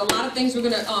because there's a lot of things that we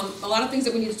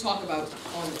need to talk about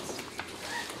on this.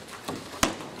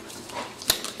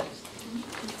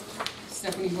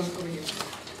 Stephanie, one over here.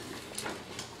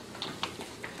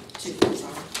 2.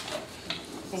 Sorry.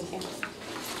 Thank you.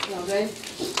 You all good?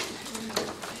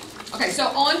 Okay, so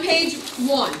on page 1,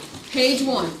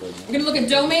 we're going to look at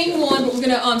domain 1, but we're going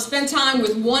to spend time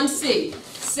with 1C.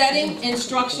 setting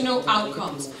instructional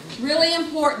outcomes. Really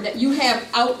important that you have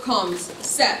outcomes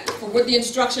set for what the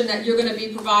instruction that you're going to be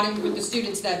providing with the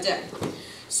students that day.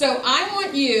 So I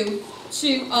want you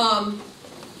to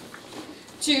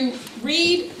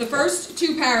read the first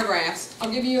 2 paragraphs. I'll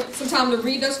give you some time to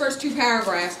read those first 2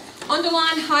 paragraphs.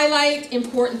 Underline, highlight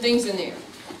important things in there,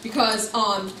 because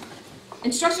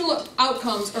instructional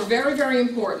outcomes are very, very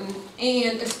important,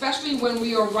 and especially when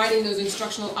we are writing those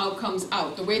instructional outcomes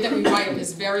out. The way that we write them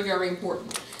is very, very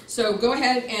important. So go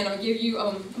ahead, and I'll give you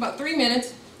about 3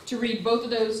 minutes to read both of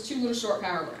those 2 little short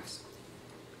paragraphs.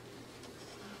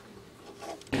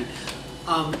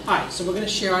 Alright, so we're going to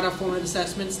share out our formative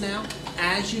assessments now.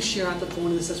 As you share out the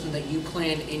formative assessment that you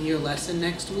plan in your lesson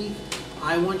next week,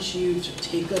 I want you to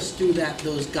take us through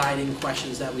those guiding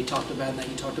questions that we talked about and that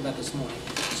you talked about this morning.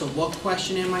 So what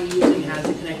question am I using? How does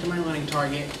it connect to my learning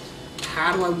target?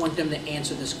 How do I want them to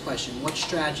answer this question? What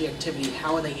strategy, activity,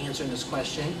 how are they answering this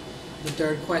question? The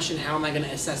third question, how am I going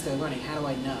to assess their learning? How do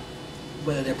I know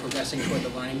whether they're progressing toward the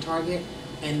learning target?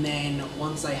 And then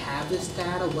once I have this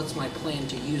data, what's my plan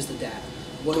to use the data?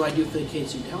 What do I do for the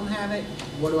kids who don't have it?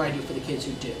 What do I do for the kids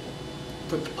who do?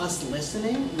 For us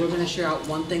listening, we're going to share out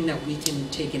one thing that we can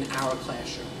take in our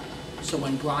classroom. So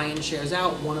when Brian shares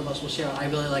out, one of us will share, I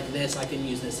really like this, I can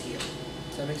use this here.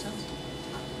 Does that make sense?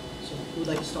 So who would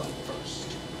like to start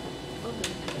first?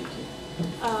 Okay. Thank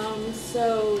you.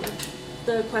 So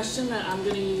the question that I'm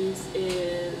going to use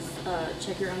is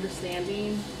check your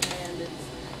understanding, and it's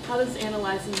how does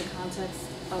analyzing the context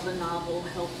of a novel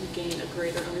help you gain a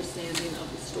greater understanding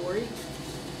of the story?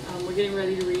 We're getting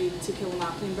ready to read To Kill a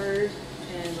Mockingbird,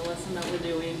 and the lesson that we're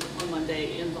doing on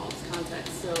Monday involves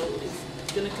context. So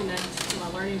it's going to connect to my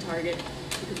learning target,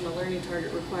 because my learning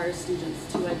target requires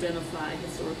students to identify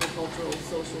historical, cultural,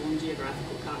 social, and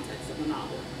geographical context of the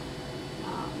novel.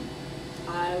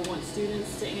 I want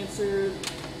students to answer,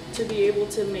 to be able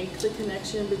to make the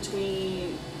connection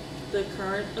between the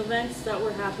current events that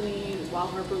were happening while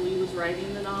Harper Lee was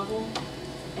writing the novel,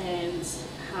 and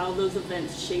how those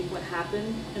events shape what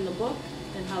happened in the book,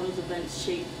 and how those events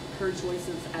shape her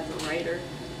choices as a writer.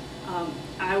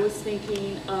 I was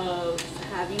thinking of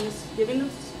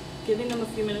giving them a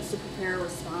few minutes to prepare a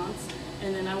response,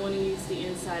 and then I want to use the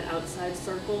inside-outside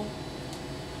circle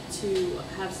to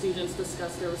have students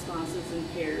discuss their responses in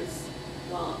pairs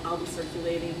while I'll be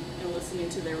circulating and listening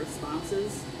to their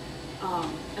responses.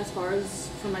 As far as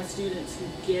for my students who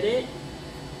get it,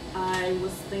 I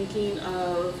was thinking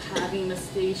of having a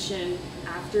station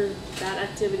after that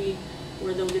activity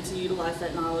where they'll get to utilize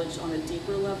that knowledge on a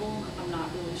deeper level. I'm not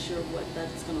really sure what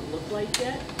that's going to look like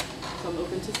yet, so I'm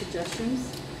open to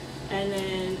suggestions. And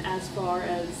then as far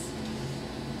as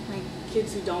my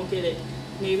kids who don't get it,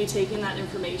 maybe taking that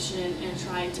information and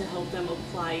trying to help them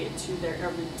apply it to their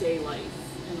everyday life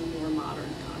in a more modern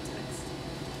context.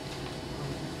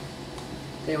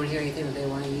 Does anyone hear anything that they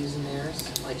want to use in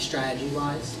theirs, like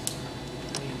strategy-wise?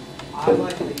 I mean, I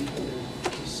like the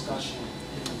discussion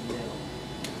in the middle.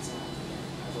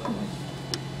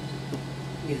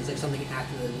 It's like something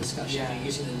after the discussion. Yeah. You're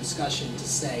using the discussion to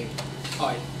say, all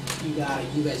right, you got it.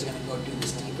 You guys are going to go do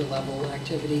this deeper level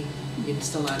activity. You're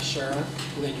still not sure.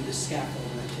 We're going to do the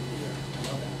scaffold activity here. I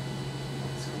love that.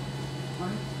 That's cool. All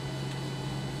right.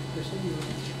 Kristen, you want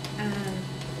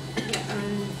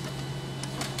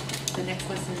the next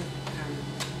lesson,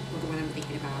 or the one I'm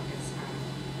thinking about, is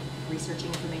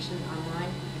researching information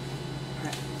online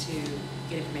to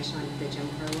get information on the Jim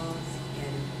Crow laws.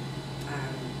 And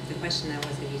the question that I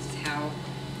was going to use is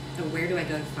where do I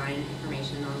go to find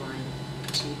information online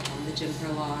on the Jim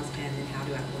Crow laws, and then how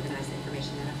do I organize the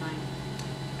information that I find?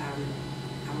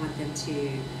 I want them to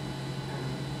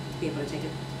be able to take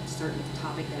a certain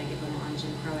topic that I give them on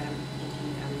Jim Crow, and I'm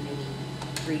thinking maybe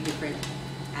 3 different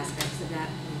aspects of that,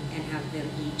 and have them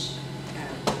each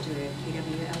do a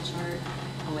KWL chart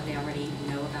on what they already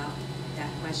know about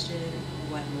that question,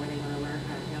 what more they want to learn,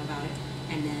 know about it,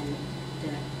 and then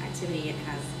the activity it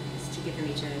has is to give them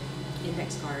each an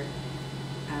index card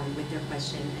with their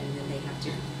question, and then they have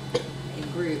to, in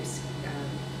groups,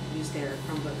 use their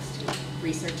Chromebooks to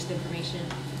research the information,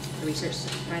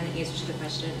 find the answers to the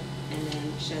question, and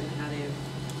then show them how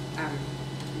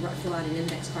to fill out an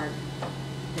index card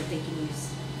that they can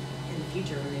use in the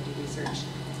future when they do research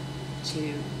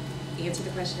to answer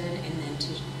the question, and then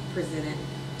to present it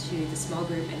to the small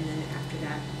group, and then after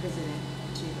that present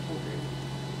it to the whole group,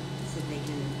 so they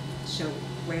can show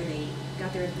where they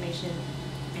got their information,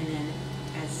 and then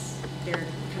as they're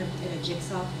kind of in a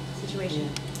jigsaw situation,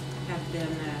 have them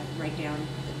write down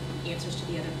the answers to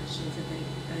the other questions that the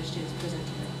other students present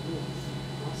to them.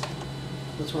 Awesome.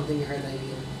 What's one thing you heard that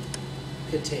you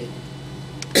could take?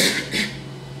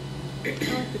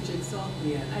 like the jigsaw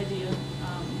idea,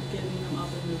 getting them up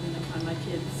and moving. I find my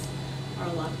kids are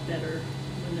a lot better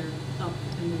when they're up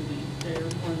and moving. They're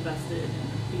more invested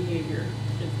in behavior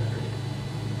is better.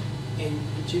 And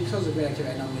jigsaw's a great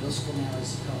activity. I know middle school now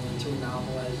is going into a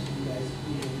novel, as you guys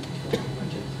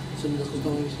mentioned. So middle school's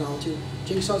going into novel too.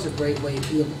 Jigsaw's a great way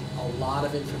if you have a lot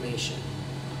of information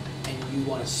and you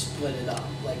want to split it up.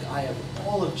 Like I have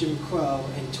all of Jim Crow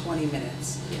in 20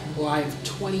 minutes, or I have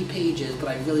 20 pages, but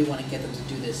I really want to get them to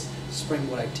do this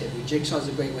springboard activity. Jigsaw's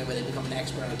a great way where they become an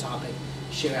expert on a topic,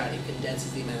 share out, it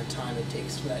condenses the amount of time it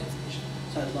takes for that information.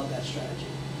 So I love that strategy.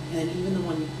 And even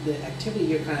the activity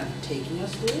you're kind of taking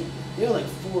us through, there are like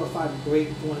 4 or 5 great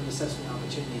formative assessment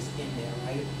opportunities in there,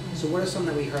 right? So what are some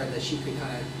that we heard that she could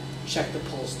kind of check the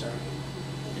pulse during?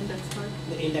 Index card?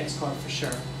 The index card for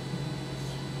sure.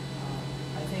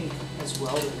 I think as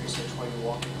well the research while you're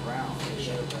walking around, they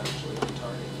should actually be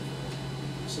targeted.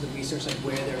 So the research, like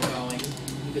where they're going,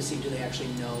 you can see do they actually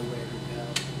know where to go.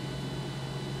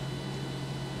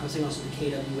 I was thinking also the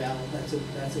KWL,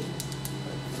 that's a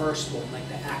first one, like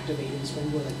the activating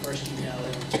springboard, like first you know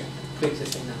and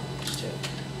pre-existing knowledge too.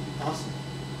 Awesome.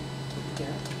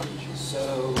 Yeah.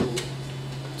 So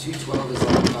 212 is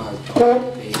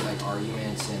like debate, like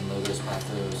arguments and logos,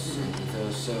 pathos, and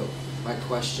ethos. So my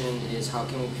question is, how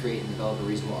can we create and develop a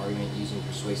reasonable argument using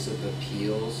persuasive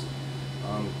appeals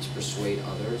to persuade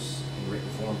others in written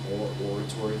form or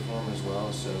oratory form as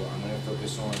well? So I'm going to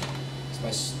focus on, because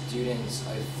my students,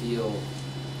 I feel,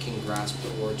 can grasp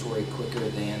the oratory quicker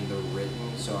than the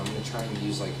written. So I'm going to try and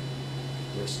use like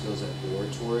their skills at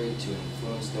oratory to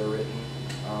influence their written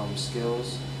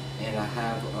skills. And I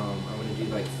have, I'm going to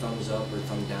do like thumbs up or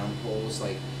thumb down polls,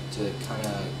 like to kind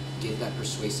of get that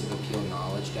persuasive appeal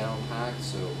knowledge down packed.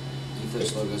 So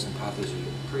ethos, logos, and pathos are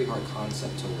a pretty hard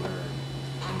concept to learn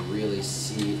and really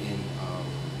see in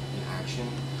action.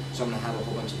 So I'm going to have a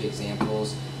whole bunch of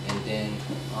examples, and then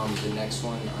the next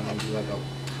one I'm going to do like a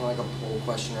kind of like a poll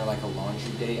question or like a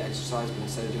laundry day exercise, but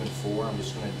instead of doing 4, I'm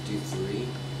just going to do 3.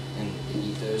 And the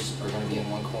ethos are going to be in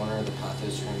one corner, the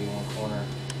pathos are going to be in one corner,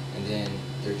 and then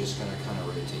they're just going to kind of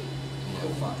rotate, you know,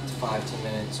 5-10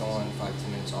 minutes on, 5-10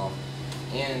 minutes off.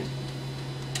 And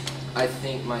I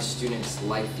think my students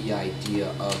like the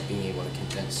idea of being able to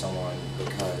convince someone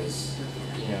because,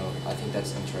 you know, I think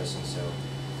that's interesting. So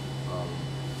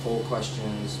poll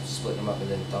questions, splitting them up, and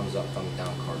then thumbs up, thumbs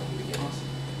down card in the beginning. Awesome.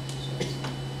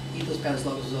 Ethos, pathos,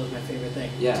 logos is always my favorite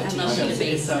thing. Yeah, to I love teach.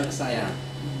 It's so exciting.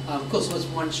 Yeah. Cool. So what's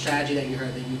one strategy that you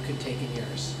heard that you could take in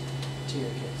yours to your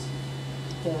kids?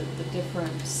 The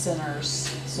different centers,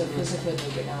 so physically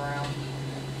moving around.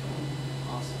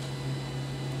 Awesome.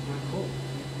 Cool.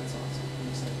 That's awesome. I'm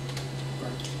excited.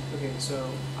 Okay, so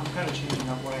I'm kind of changing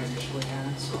up what I initially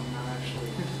had, so I'm not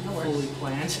actually fully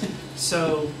planned.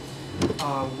 So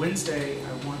Wednesday,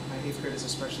 I want my 8th graders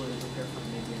especially to prepare for the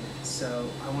mid-unit. So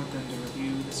I want them to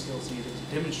review the skills needed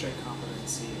to demonstrate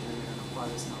competency and then apply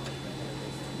this knowledge by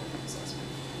the assessment.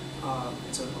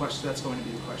 And so the question that's going to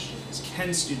be the question is,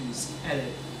 can students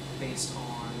edit based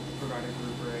on provided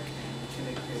rubric, and can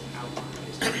they create an outline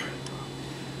based on writing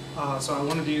prompt? So I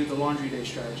want to do the laundry day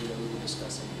strategy that we were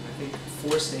discussing. And I think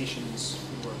 4 stations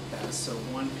would work best. So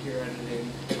 1, peer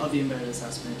editing of the embedded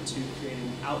assessment, 2, creating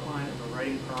an outline of a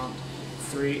writing prompt,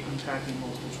 3, unpacking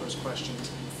multiple choice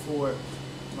questions, and 4,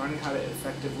 learning how to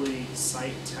effectively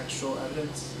cite textual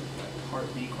evidence,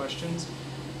 part B questions.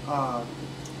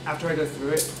 After I go through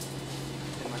it,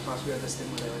 in my class we have this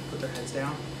thing where they like put their heads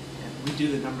down, and we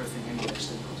do the number thing anyway, just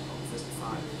didn't know it's called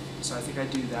 55. So I think I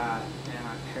do that, and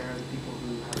I pair the people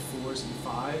who have 4s and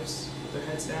 5s with their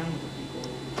heads down with the people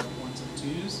who have 1s and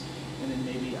 2s, and then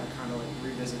maybe I kind of like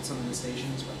revisit some of the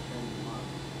stations by pairing them up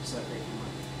so that they can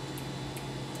like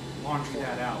laundry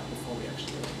that out before we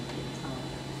actually go to the meeting.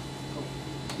 Cool.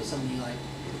 So something you like?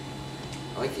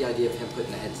 I like the idea of him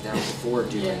putting the heads down before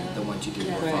doing the 1, 2, 3,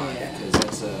 4, 5, because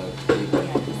that's a big,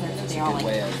 that's a good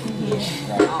way of.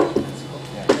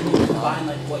 And you combine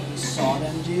like what you saw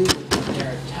them do with what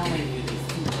they're telling you they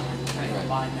feel, and try to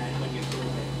combine that when you're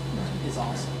doing it is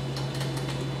awesome.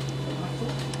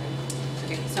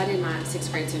 Okay, so I did my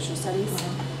 6th grade social studies.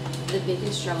 The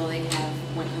biggest struggle they have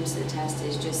when it comes to the test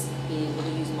is just being able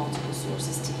to use multiple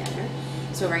sources together.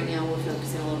 So right now we're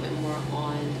focusing a little bit more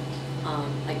on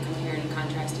like comparing and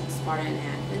contrasting Sparta and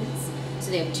Athens. So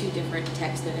they have 2 different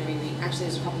texts they're going to be reading. Actually,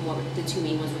 there's a couple more, but the 2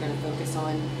 main ones we're going to focus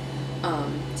on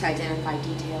to identify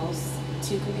details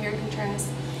to compare and contrast.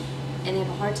 And they have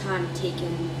a hard time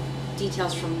taking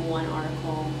details from one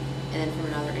article and then from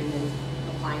another and then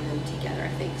applying them together, I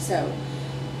think. So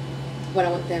what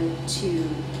I want them to,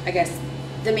 I guess,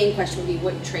 the main question would be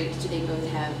what traits do they both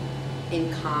have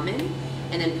in common?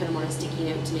 and then put them on a sticky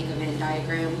note to make a Venn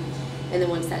diagram. And then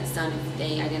once that's done, if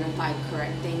they identify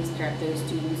correct things, pair up those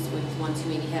students with ones who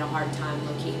maybe had a hard time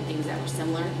locating things that were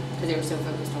similar because they were so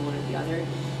focused on one or the other,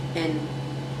 and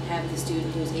have the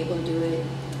student who was able to do it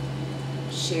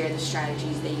share the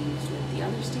strategies they used with the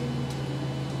other student,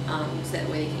 so that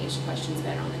way they can answer questions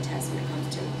better on the test when it comes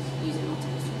to using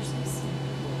multiple sources.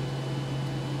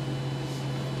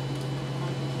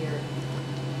 Here,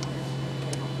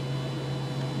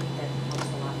 that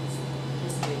helps a lot.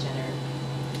 History, gender,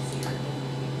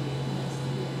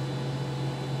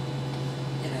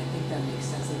 And I think that makes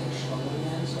sense that they're struggling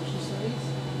at in social studies,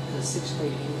 because 6th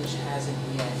grade English hasn't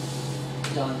yet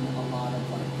done a lot of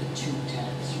like the two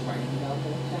texts, writing about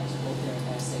both texts. Both their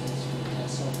essays for the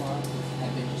test so far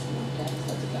have been just one text.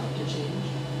 That's about to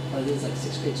change. But it is like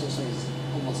 6th grade social studies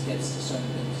almost gets to certain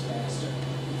things faster.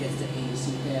 It gets to A to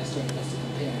C faster, and it gets to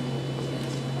compare multiple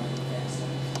things and writing faster.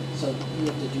 So you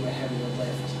have to do a heavier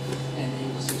lift, and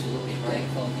English teachers will be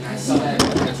thankful. I saw that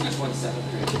I teach one 7th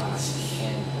grade class,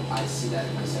 and I see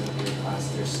that in my 7th grade class.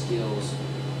 Their skills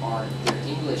are, their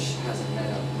English hasn't met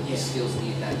up with the skills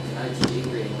needed. That, and I teach 8th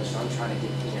grade English, so I'm trying to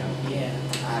get,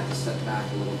 I have to step back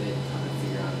a little bit and kind of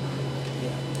figure out,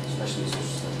 especially social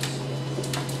studies.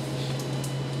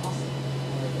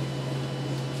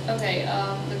 Okay,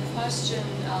 the question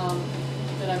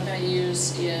that I'm going to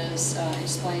use is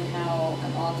explain how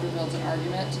an author builds an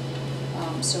argument.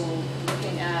 So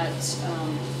looking at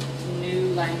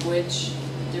new language,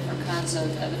 different kinds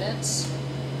of evidence.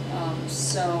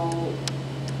 So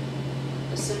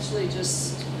essentially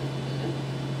just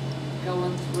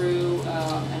going through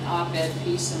an op-ed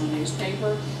piece in a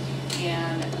newspaper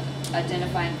and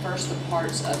identifying first the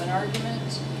parts of an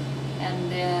argument,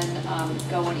 and then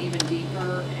going even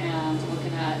deeper and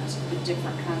looking at the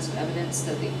different kinds of evidence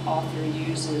that the author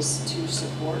uses to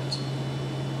support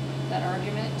that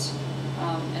argument.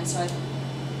 And so I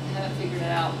haven't figured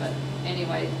it out, but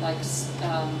anyway, like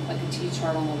a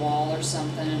T-chart on the wall or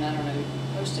something, and I don't know,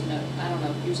 post-it note, I don't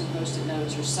know, using post-it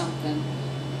notes or something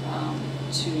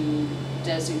to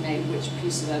designate which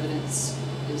piece of evidence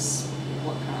is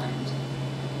what kind.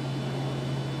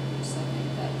 So I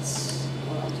think that's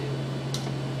what I'll do.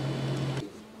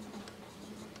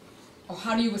 Or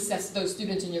how do you assess those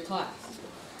students in your class?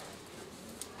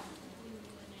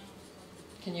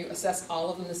 Can you assess all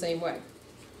of them the same way?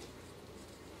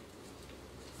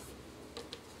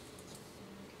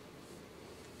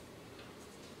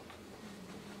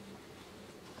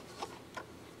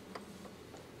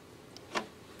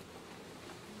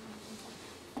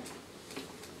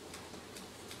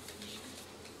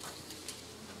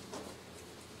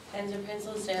 Pens and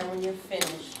pencils down when you're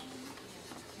finished.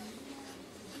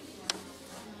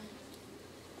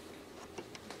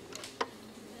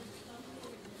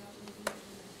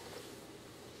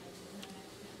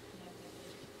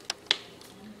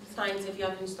 Signs, if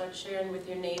y'all can start sharing with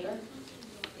your neighbor.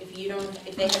 If you don't,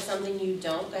 if they have something you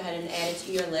don't, go ahead and add it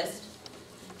to your list.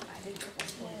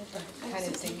 Kind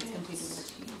of think it's completed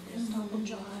worksheet.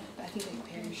 I think like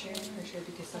Parish share for sure,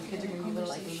 because some kids are going to be able to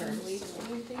like verbally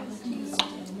explain things.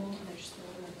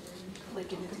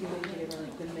 Like if it's going to give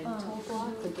like the mental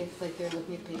block, like if like they're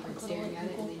looking at paper and staring at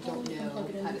it and they don't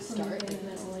know how to start,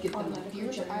 and give them like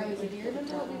future. I was like, do you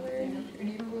remember what we were in? Or do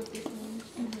you remember what this was?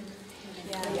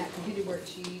 Yeah, completed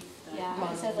worksheet. Yeah,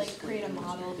 I said like create a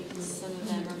model because some of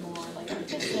them are more like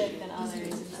artistic than others,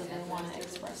 and so they want to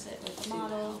express it with a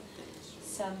model.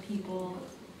 Some people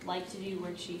like to do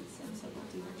worksheets, and so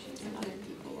they'll do worksheets, and other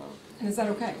people will. And is that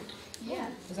okay? Yeah.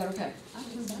 Is that okay? I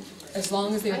think so. As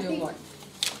long as they're doing what?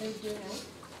 They're doing it.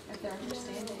 If they're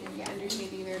understanding,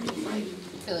 understanding, they're just like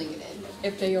filling it in.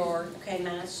 If they are. Okay,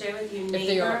 now share with your If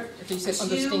they are, neighbor if you say 2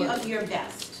 understand. of your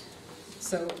best.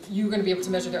 So you're going to be able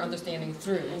to measure their understanding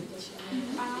through. Okay.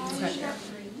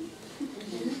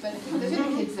 But I think those are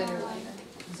the kids that are like,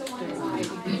 I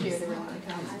think usually they're really like,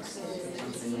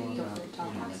 don't talk.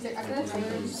 I feel that's like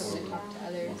when someone talk to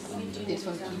others, they just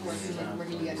want to keep working and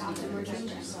working together to keep them working.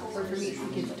 Or for me, it's the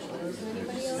kids that don't know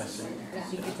anybody else. But I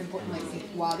think it's important, like,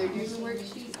 while they're doing the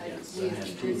worksheet, like, we as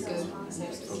teachers go,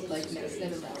 like,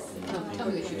 instead of like, tell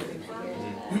me what you're doing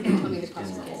here, tell me the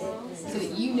process, so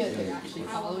that you know that they're actually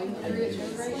following through it the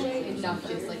right way, and not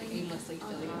just like aimlessly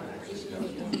filling out a worksheet.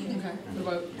 Okay.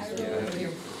 What about you?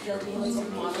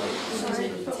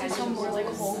 So more like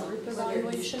a whole group group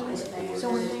evaluations. So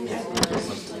one thing I think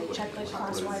is to like check like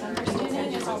class-wide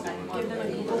understanding is I'll give them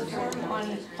a Google form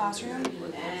on Classroom.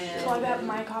 So I have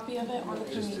my copy of it on the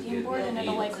Promethean board, and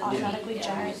it'll like automatically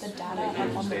generate the data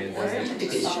up on the board,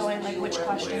 showing like which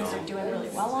questions they're doing really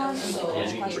well on, and like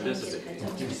which questions they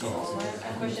need to go over.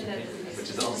 Which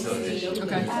is also an issue.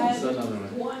 Okay.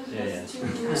 Yeah.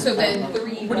 So then,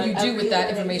 what do you do with that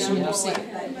information when you see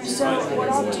it? So what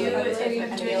I'll do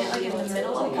if I'm doing it like in the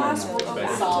middle of class, we'll go back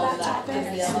to that topic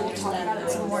and we'll talk about it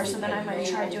some more. So then I might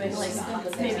try doing like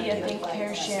maybe a think,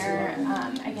 pair, share.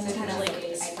 I can kind of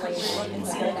like quickly look and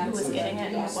see like who was getting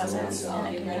it and who wasn't, and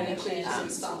I can kind of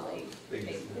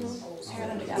pair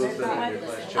them together that way.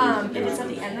 If it's at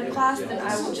the end of class, then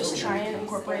I will just try and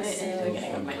incorporate it in the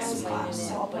beginning of my next class.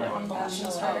 So I'll put it on the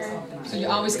lesson starter. So you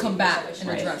always come back and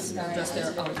address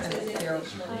their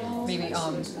maybe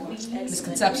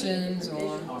misconceptions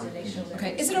or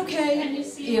okay. Is it okay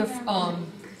if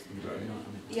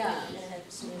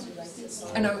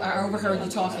I know I overheard you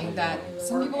talking that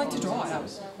some people like to draw it out.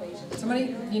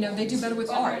 Somebody, they do better with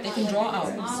art. They can draw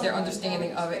out their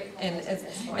understanding of it, and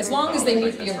as long as they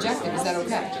meet the objective, is that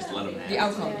okay? The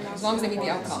outcome, as long as they meet the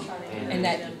outcome, and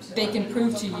that they can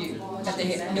prove to you that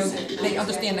they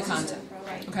understand the content.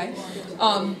 Okay.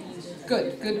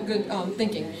 Good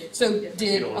thinking. So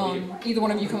did either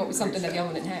one of you come up with something that the other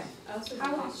one didn't have?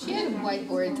 She had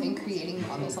whiteboards and creating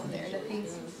models on there. I think,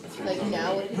 like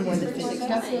now with more the physics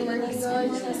stuff we're working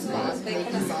on,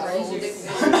 making models is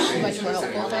much more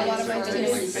helpful for a lot of my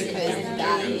students because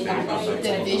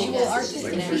the visual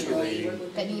artistic people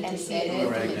that need to see it and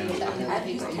that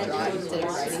they can draw it instead of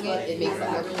writing it, it makes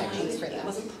more connections for them.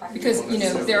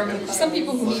 Because there are some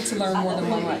people who need to learn more than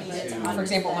one way. For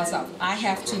example, myself, I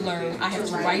have to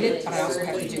write it, but I also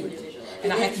have to do it.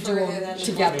 And I have to do them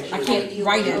together. I can't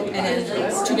write it and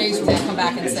then 2 days from now come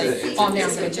back and say, oh, now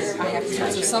I'm going to do it. I have to do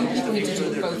it. So some people need to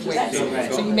do it both ways.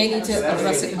 So you may need to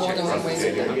address it more than one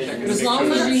way. But as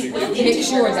long as you make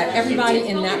sure that everybody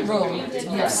in that room,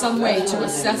 you have some way to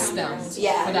assess them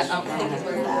for that outcome,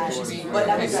 it should be okay. What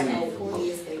I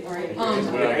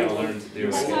gotta learn to do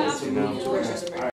is,